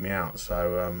kicked me out.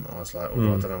 So I was like, I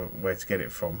don't know where to get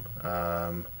it from.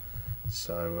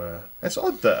 So it's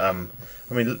odd that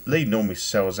Lee normally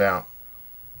sells out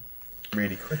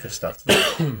really quicker stuff.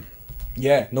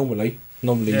 Yeah, normally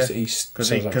he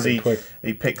sells out pretty quick.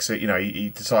 He picks it. He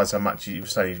decides how much he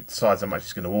decides how much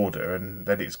he's going to order, and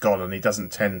then it's gone, and he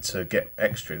doesn't tend to get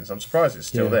extras. I'm surprised it's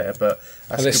still there, but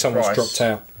that's unless someone's price. Dropped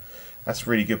out. That's a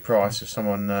really good price if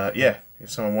someone. If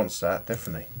someone wants that,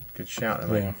 definitely. Good shout,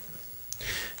 mate.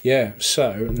 Yeah,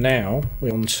 so now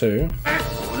we're on to...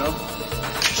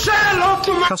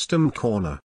 Custom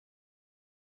Corner.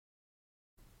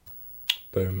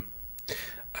 Boom.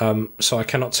 So I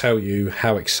cannot tell you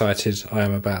how excited I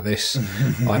am about this.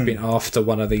 I've been after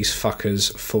one of these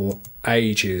fuckers for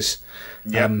ages.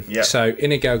 So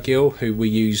Inigo Gil, who we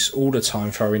use all the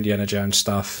time for our Indiana Jones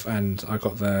stuff, and I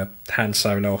got the Han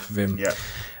Solo off of him.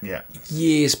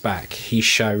 Years back, he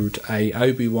showed a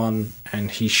Obi-Wan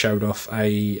and he showed off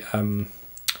a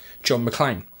John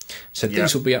McClane. So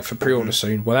these will be up for pre-order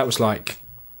soon. Well, that was like,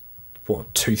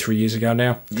 what, 2-3 years ago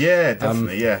now? Yeah,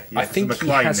 definitely, I think the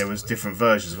McClane, there was different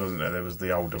versions, wasn't there? There was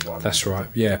the older one. That's right,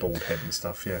 yeah. Bald head and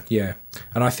stuff, yeah. Yeah,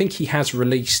 and I think he has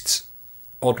released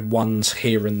odd ones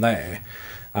here and there,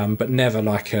 but never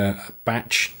like a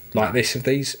batch like this of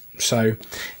these. So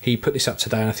he put this up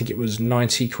today, and I think it was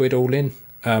 90 quid all in.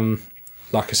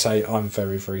 Like I say, I'm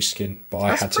very, very skint, but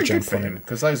I had to jump on it.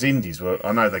 Because those indies were,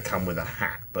 I know they come with a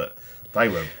hat, but they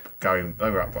were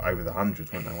up over the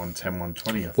 100, weren't they? 110,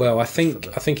 120, I think. Well, I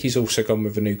think he's also gone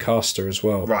with a new caster as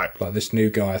well. Right. Like this new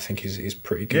guy, I think is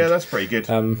pretty good. Yeah, that's pretty good.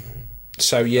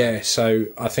 So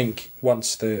I think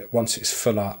once it's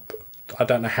full up, I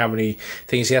don't know how many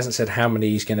things, he hasn't said how many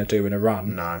he's going to do in a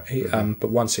run. No. But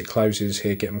once it closes,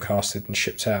 he'll get them casted and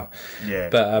shipped out. Yeah.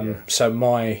 But so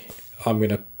I'm going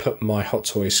to put my Hot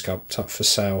Toys sculpt up for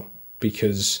sale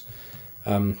because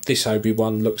this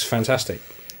Obi-Wan looks fantastic.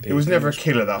 It was never a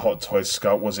killer, that Hot Toys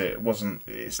sculpt, was it?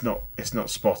 It's not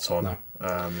spot on.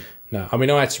 No. No. I mean,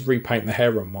 I had to repaint the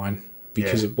hair on mine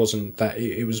because it wasn't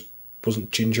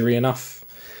wasn't gingery enough.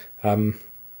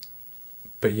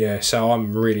 But yeah, so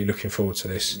I'm really looking forward to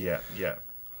this. Yeah.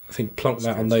 I think plonk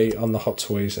that on the Hot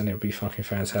Toys and it'll be fucking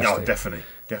fantastic. Oh, definitely.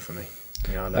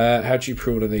 Yeah, how do you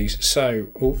pre-order these? So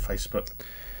Facebook.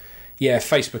 Yeah,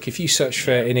 Facebook. If you search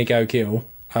for Inigo Gil,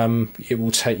 it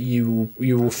will take you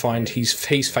will find his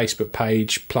Facebook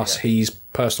page plus his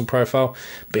personal profile.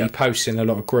 But he posts in a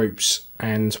lot of groups,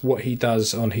 and what he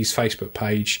does on his Facebook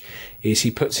page is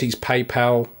he puts his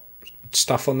PayPal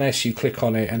stuff on there, so you click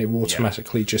on it and it will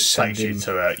automatically just send you him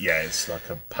to it's like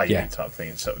a payment type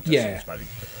thing. So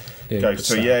goes.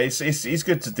 So he's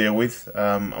good to deal with.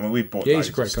 I mean, we've bought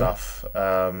loads of stuff.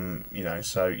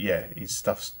 So his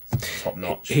stuff's top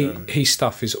notch. His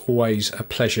stuff is always a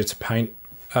pleasure to paint.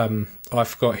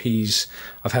 I've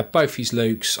had both his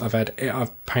Lukes.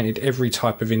 I've painted every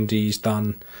type of indie he's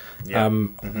done.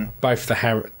 Both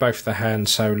the Han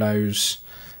Solos.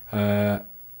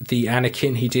 The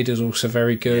Anakin he did is also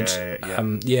very good.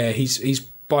 He's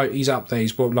up there.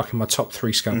 He's like in my top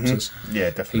 3 sculptors.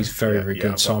 Yeah, definitely. He's very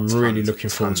good. So I'm really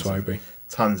looking forward to Obi.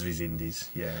 Tons of his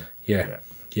indies. Yeah.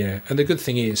 And the good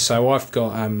thing is, so I've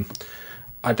got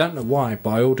I don't know why, but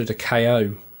I ordered a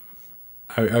KO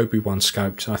Obi-Wan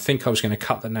sculpt, and I think I was going to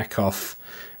cut the neck off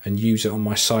and use it on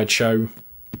my sideshow.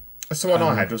 That's the one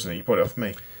I had, wasn't it? You bought it off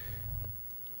me.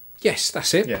 Yes,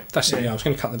 that's it. Yeah, I was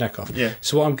going to cut the neck off. Yeah.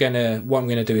 So what I'm going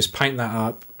to do is paint that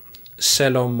up,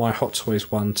 sell on my Hot Toys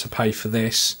one to pay for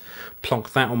this,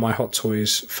 plonk that on my Hot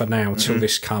Toys for now till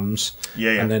this comes,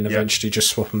 and then eventually just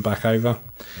swap them back over.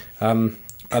 And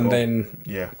then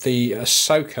the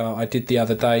Ahsoka I did the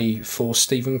other day for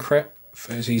Stephen Crett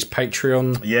for his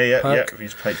Patreon. Perk.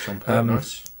 His Patreon perk.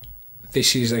 Nice.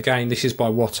 This is by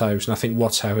Watto's, and I think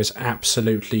Watto has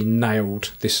absolutely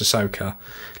nailed this Ahsoka.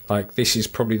 Like, this is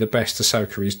probably the best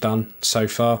Ahsoka he's done so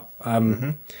far.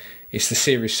 It's the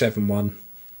Series 7 one.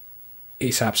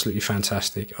 It's absolutely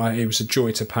fantastic. It was a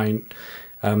joy to paint.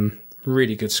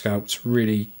 Really good sculpts.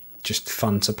 Really just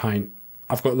fun to paint.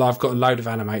 I've got a load of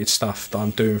animated stuff that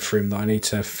I'm doing for him that I need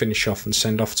to finish off and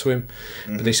send off to him.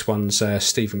 But this one's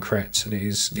Stephen Crett, and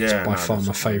it's by far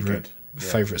my favourite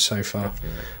so far. Definitely.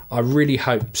 I really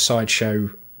hope Sideshow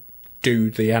do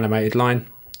the animated line.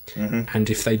 And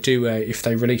if they do, if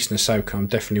they release an Ahsoka, I'm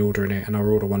definitely ordering it, and I'll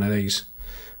order one of these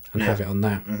and have it on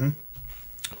that.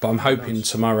 But I'm hoping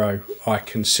tomorrow I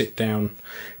can sit down,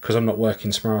 because I'm not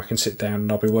working tomorrow. I can sit down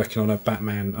and I'll be working on an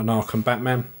Arkham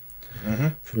Batman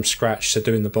from scratch. So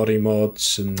doing the body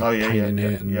mods and painting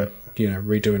it and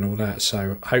redoing all that.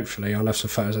 So hopefully I'll have some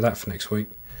photos of that for next week.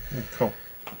 Cool.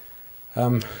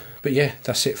 But yeah,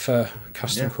 that's it for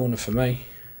Custom Corner for me.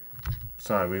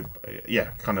 So we've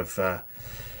kind of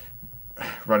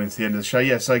running to the end of the show.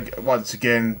 Yeah, so once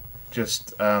again,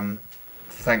 just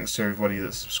thanks to everybody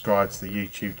that subscribed to the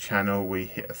YouTube channel. We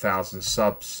hit 1,000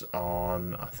 subs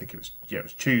on, I think it was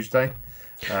Tuesday.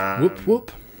 Whoop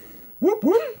whoop. Whoop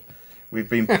whoop. We've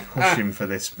been pushing for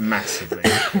this massively.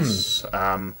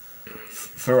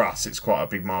 For us, it's quite a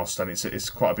big milestone. It's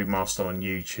quite a big milestone on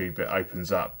YouTube. It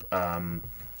opens up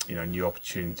new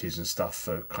opportunities and stuff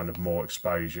for kind of more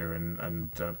exposure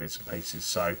and bits and pieces.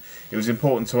 So it was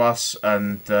important to us,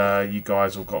 and you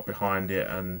guys all got behind it,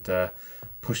 and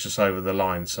pushed us over the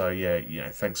line. So yeah,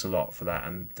 thanks a lot for that,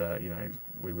 and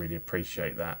we really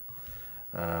appreciate that.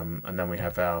 And then we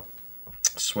have our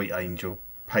sweet angel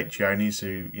Patreonies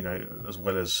who, as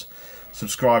well as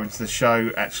subscribing to the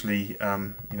show, actually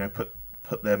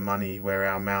put their money where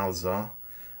our mouths are.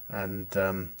 And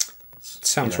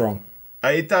sounds wrong.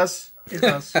 It does.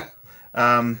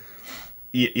 And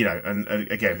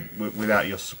again, without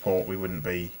your support, we wouldn't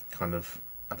be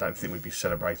I don't think we'd be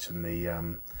celebrating the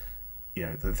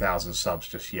 1,000 subs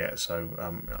just yet. So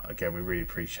again, we really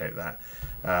appreciate that.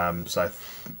 So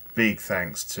big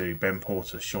thanks to Ben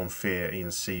Porter, Sean Fear, Ian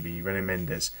Seaby, René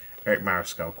Mendes, Eric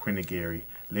Mariscal, Quinn Aguirre,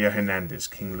 Leo Hernandez,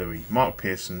 King Louis, Mark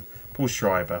Pearson, Paul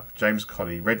Schreiber, James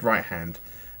Colley, Red Right Hand,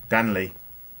 Dan Lee,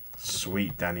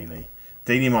 sweet Danny Lee,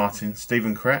 Deanie Martin,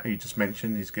 Stephen Kratt, who you just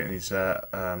mentioned, he's getting his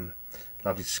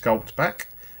lovely sculpt back,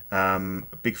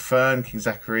 Big Fern, King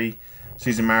Zachary,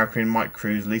 Susan Marroquin, Mike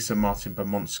Cruz, Lisa Martin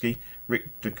Bermondsky,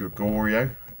 Rick De Gregorio,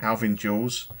 Alvin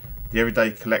Jules, The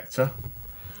Everyday Collector,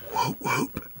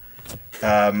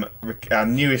 our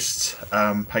newest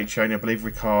Patreon, I believe,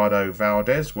 Ricardo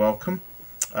Valdez, welcome.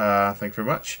 Thank you very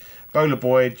much. Bowler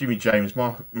Boy, Jimmy James,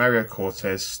 Mario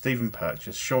Cortez, Stephen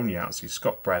Purchase, Sean Yahtzee,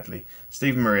 Scott Bradley,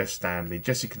 Stephen Maria Stanley,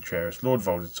 Jesse Contreras, Lord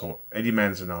Voldemort, Eddie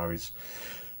Manzanares,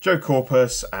 Joe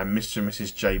Corpus, and Mr. and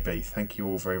Mrs. JB. Thank you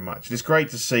all very much. It's great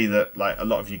to see that, like, a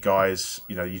lot of you guys,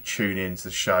 you tune into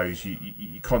the shows,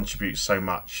 you contribute so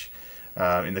much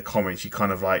in the comments. You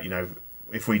kind of like,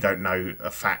 if we don't know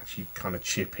a fact, you kind of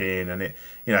chip in, and it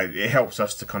helps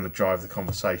us to kind of drive the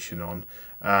conversation on.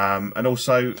 And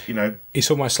also, it's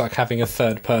almost like having a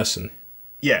third person.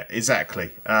 Yeah,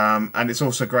 exactly. And it's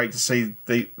also great to see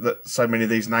that so many of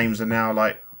these names are now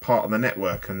like part of the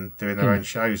network and doing their own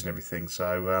shows and everything.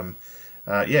 So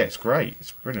it's great.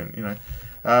 It's brilliant.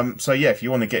 So yeah, if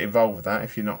you want to get involved with that,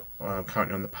 if you're not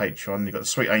currently on the Patreon, you've got the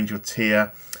Sweet Angel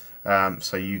tier.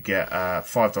 So you get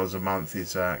 $5 a month.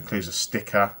 Includes a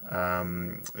sticker.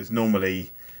 It's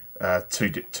normally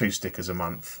two stickers a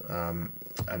month,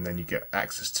 and then you get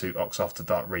access to Ox After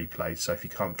Dark replay. So if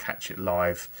you can't catch it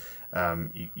live,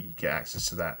 you get access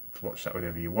to that to watch that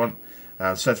whenever you want.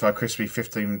 Certified Crispy,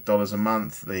 $15 a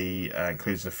month. The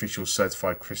includes an official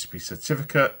Certified Crispy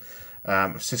certificate.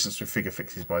 Assistance with figure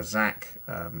fixes by Zach.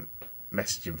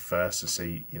 Message him first to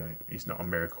see, he's not a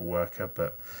miracle worker,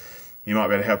 but he might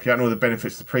be able to help you out. And all the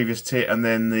benefits of the previous tier. And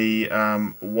then the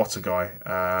What a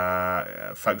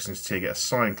Guy. Folks in this tier get a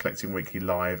sign collecting weekly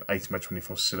live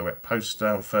 18x24 silhouette poster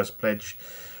on first pledge.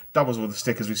 Doubles all the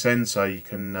stickers we send, so you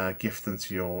can gift them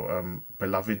to your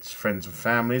beloved friends and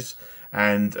families.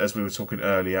 And as we were talking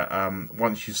earlier,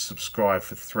 once you subscribe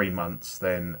for 3 months,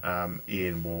 then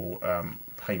Ian will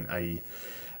paint a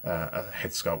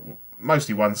head sculpt.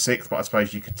 Mostly 1/6, but I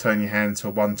suppose you could turn your hand to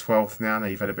a 1/12 now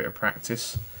you've had a bit of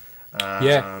practice.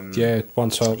 1/12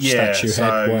 statue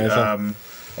head, whatever.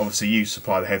 Obviously, you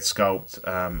supply the head sculpt,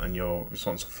 and you're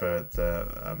responsible for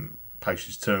the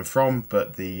postage to and from,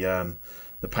 but the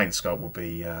paint sculpt will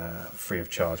be free of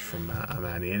charge from our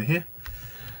man Ian here.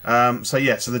 So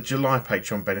the July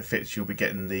Patreon benefits, you'll be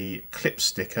getting the Clips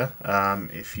sticker.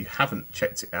 If you haven't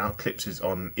checked it out, Clips is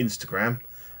on Instagram,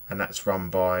 and that's run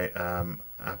by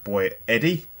our boy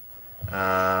Eddie,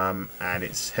 and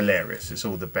it's hilarious. It's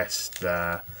all the best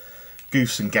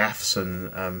goofs and gaffs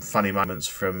and funny moments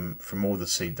from all the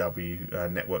CW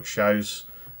network shows.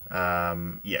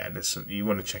 You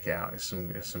want to check it out.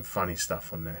 There's some funny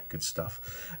stuff on there, good stuff.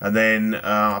 And then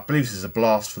I believe this is a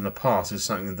blast from the past. It's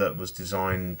something that was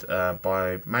designed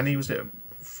by Manny. Was it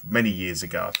many years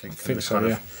ago? I think So,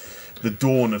 yeah. The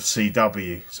dawn of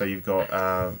CW. So you've got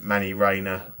Manny,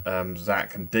 Rayner,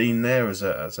 Zach, and Dean there as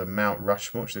a Mount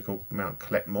Rushmore, which they call Mount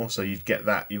Collectmore. So you'd get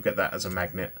that. You get that as a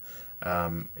magnet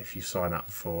if you sign up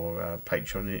for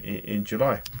Patreon in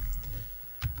July.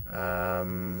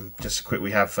 Just quick,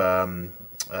 we have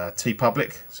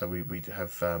TeePublic, so we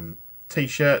have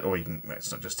t-shirt, or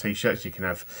it's not just t-shirts, you can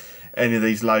have any of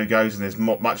these logos, and there's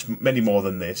many more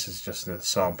than this. It's just a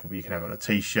sample, but you can have it on a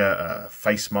t-shirt, a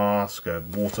face mask, a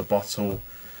water bottle,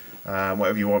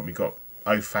 whatever you want. We've got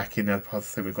OFAC in there. I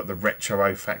think we've got the retro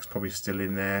OFACs probably still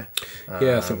in there.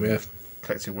 I think we have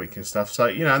Collecting Week and stuff. So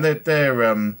and they're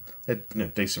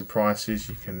decent prices.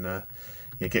 You can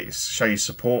show your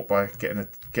support by getting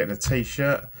a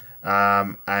t-shirt,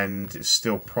 and it's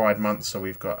still Pride Month, so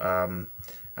we've got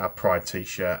our Pride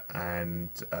t-shirt, and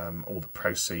all the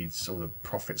proceeds, all the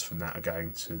profits from that are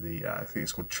going to the I think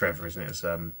it's called Trevor, isn't it? It's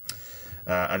an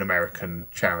American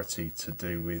charity to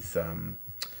do with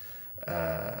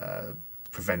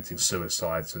preventing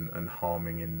suicides and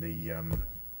harming in the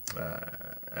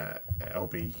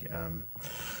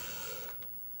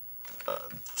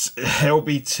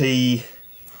LBT.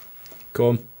 Go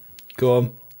on.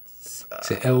 Is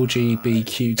it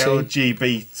LGBTQ?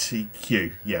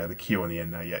 LGBTQ. Yeah, the Q on the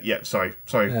end now. Yeah. Sorry,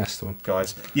 That's the one,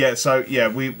 guys. Yeah. So yeah,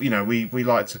 we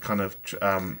like to kind of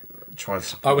try and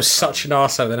support. I was such an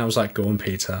arsehole, then I was like, go on,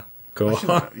 Peter. Go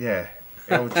on. Yeah.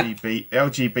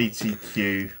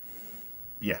 LGBTQ.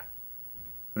 Yeah.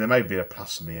 And there may be a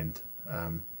plus on the end,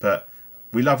 but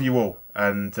we love you all,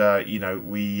 and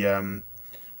we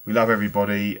love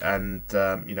everybody, and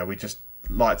we just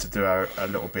like to do a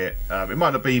little bit. It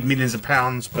might not be millions of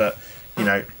pounds, but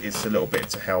it's a little bit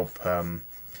to help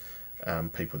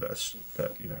people that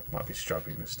might be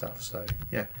struggling with stuff. So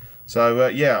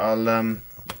yeah, I'll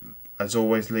as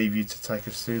always leave you to take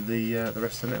us through the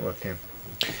rest of the network here.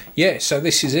 Yeah, so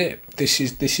this is it. This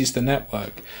is the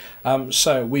network.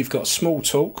 So we've got Small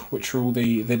Talk, which are all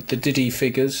the Diddy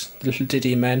figures, the little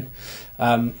Diddy men.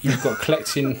 You've got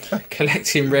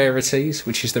collecting rarities,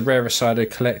 which is the rarer side of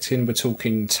collecting. We're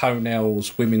talking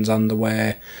toenails, women's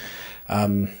underwear,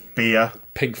 beer,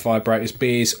 pink vibrators,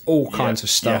 beers, all kinds of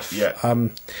stuff. Yeah.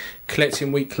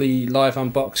 Collecting weekly live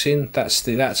unboxing.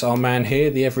 That's our man here,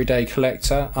 the everyday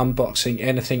collector, unboxing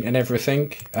anything and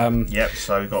everything.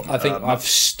 So we've got. I think I've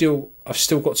still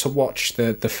got to watch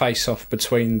the face off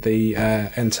between the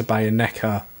Enter Bay and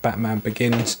NECA Batman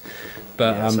Begins,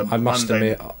 but I must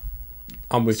admit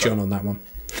I'm with John on that one.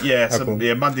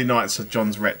 Yeah, Monday nights are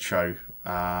John's retro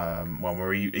one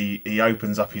where he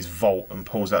opens up his vault and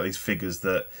pulls out these figures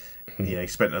that he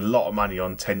spent a lot of money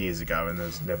on 10 years ago and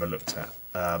has never looked at.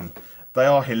 They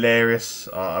are hilarious.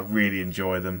 I really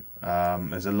enjoy them.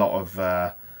 There's a lot of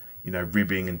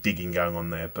ribbing and digging going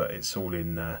on there, but it's all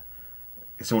in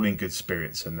good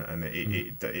spirits and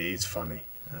it is funny.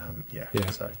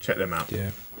 So check them out. Yeah.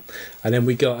 And then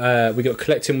we got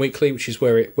Collecting Weekly, which is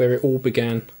where it all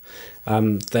began.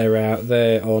 They're out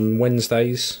there on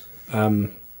Wednesdays.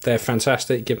 They're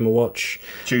fantastic. Give them a watch.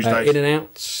 Tuesdays. In and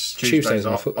Outs. Tuesdays.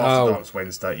 After Dark's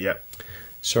Wednesday. Yeah.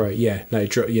 Sorry. Yeah. No.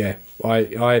 Yeah.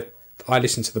 I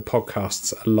listen to the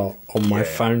podcasts a lot on my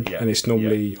phone, and it's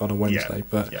normally on a Wednesday.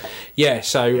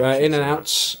 So In and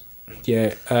Outs.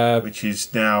 Yeah. Which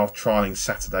is now trialing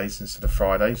Saturdays instead of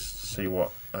Fridays. See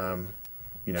what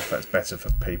if that's better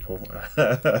for people.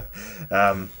 So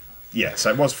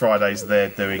it was Fridays. They're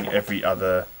doing every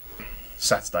other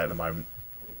Saturday at the moment.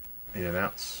 In and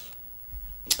Outs.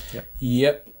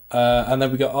 Yep. And then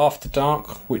we got After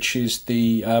Dark, which is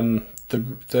the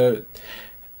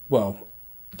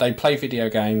they play video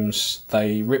games,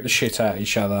 they rip the shit out of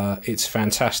each other. It's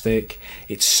fantastic.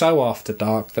 It's so after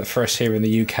dark that for us here in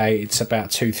the UK, it's about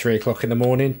 2-3 o'clock in the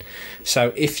morning.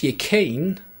 So if you're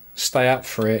keen, stay up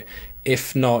for it.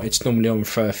 If not, it's normally on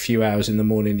for a few hours in the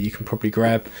morning that you can probably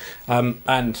grab. And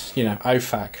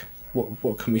OFAC.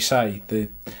 What can we say?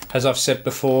 As I've said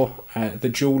before, the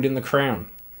jewel in the crown.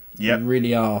 Yeah,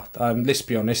 really are. Let's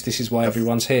be honest. This is why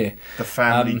everyone's here. The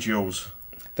family jewels.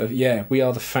 We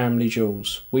are the family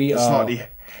jewels. We are slightly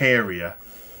hairier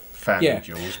family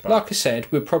jewels. But like I said,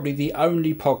 we're probably the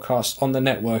only podcast on the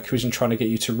network who isn't trying to get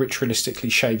you to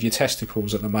ritualistically shave your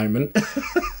testicles at the moment.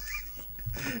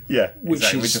 Yeah,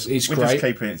 which exactly. is we're great. Just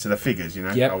keeping it to the figures,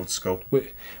 old school.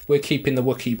 We're keeping the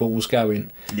Wookiee balls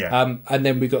going. Yeah. And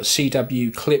then we've got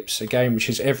CW Clips again, which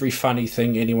is every funny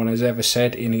thing anyone has ever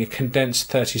said in a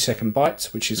condensed 30-second bite,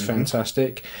 which is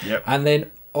fantastic. Yep. And then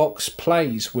Ox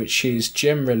Plays, which is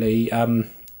generally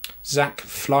Zach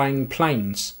flying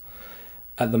planes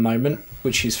at the moment,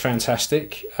 which is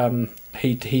fantastic.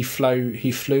 He flew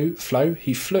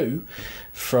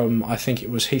from, I think it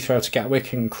was Heathrow to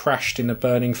Gatwick and crashed in a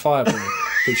burning fireball,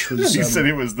 which was. He said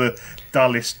it was the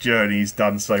dullest journey he's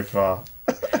done so far.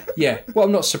 Yeah, well,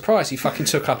 I'm not surprised. He fucking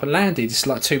took up and landed. It's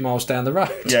like 2 miles down the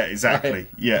road. Yeah, exactly.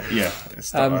 Yeah.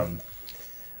 It's not,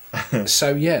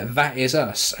 So yeah, that is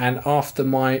us. And after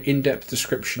my in-depth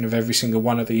description of every single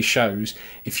one of these shows,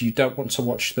 if you don't want to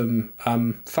watch them,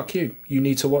 fuck you. You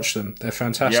need to watch them. They're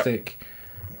fantastic. Yep.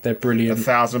 They're brilliant.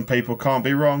 1,000 people can't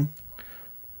be wrong.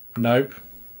 Nope.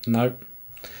 They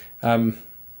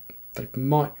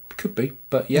could be,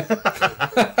 but yeah.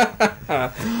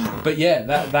 But yeah,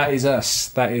 that is us.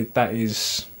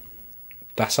 That's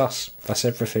us. That's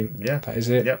everything. Yeah, that is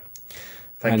it. Yep.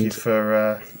 Thank you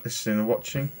for listening and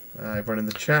watching. Everyone in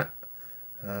the chat.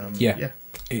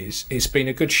 It's been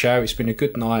a good show. It's been a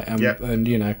good night, and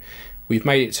we've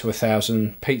made it to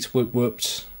 1,000. Pete's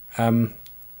whooped.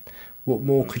 What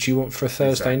more could you want for a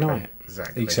Thursday night?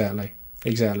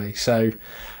 Exactly. So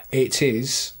it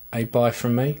is a bye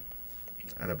from me.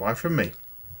 And a bye from me.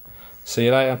 See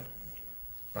you later.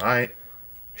 Bye.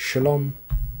 Shalom.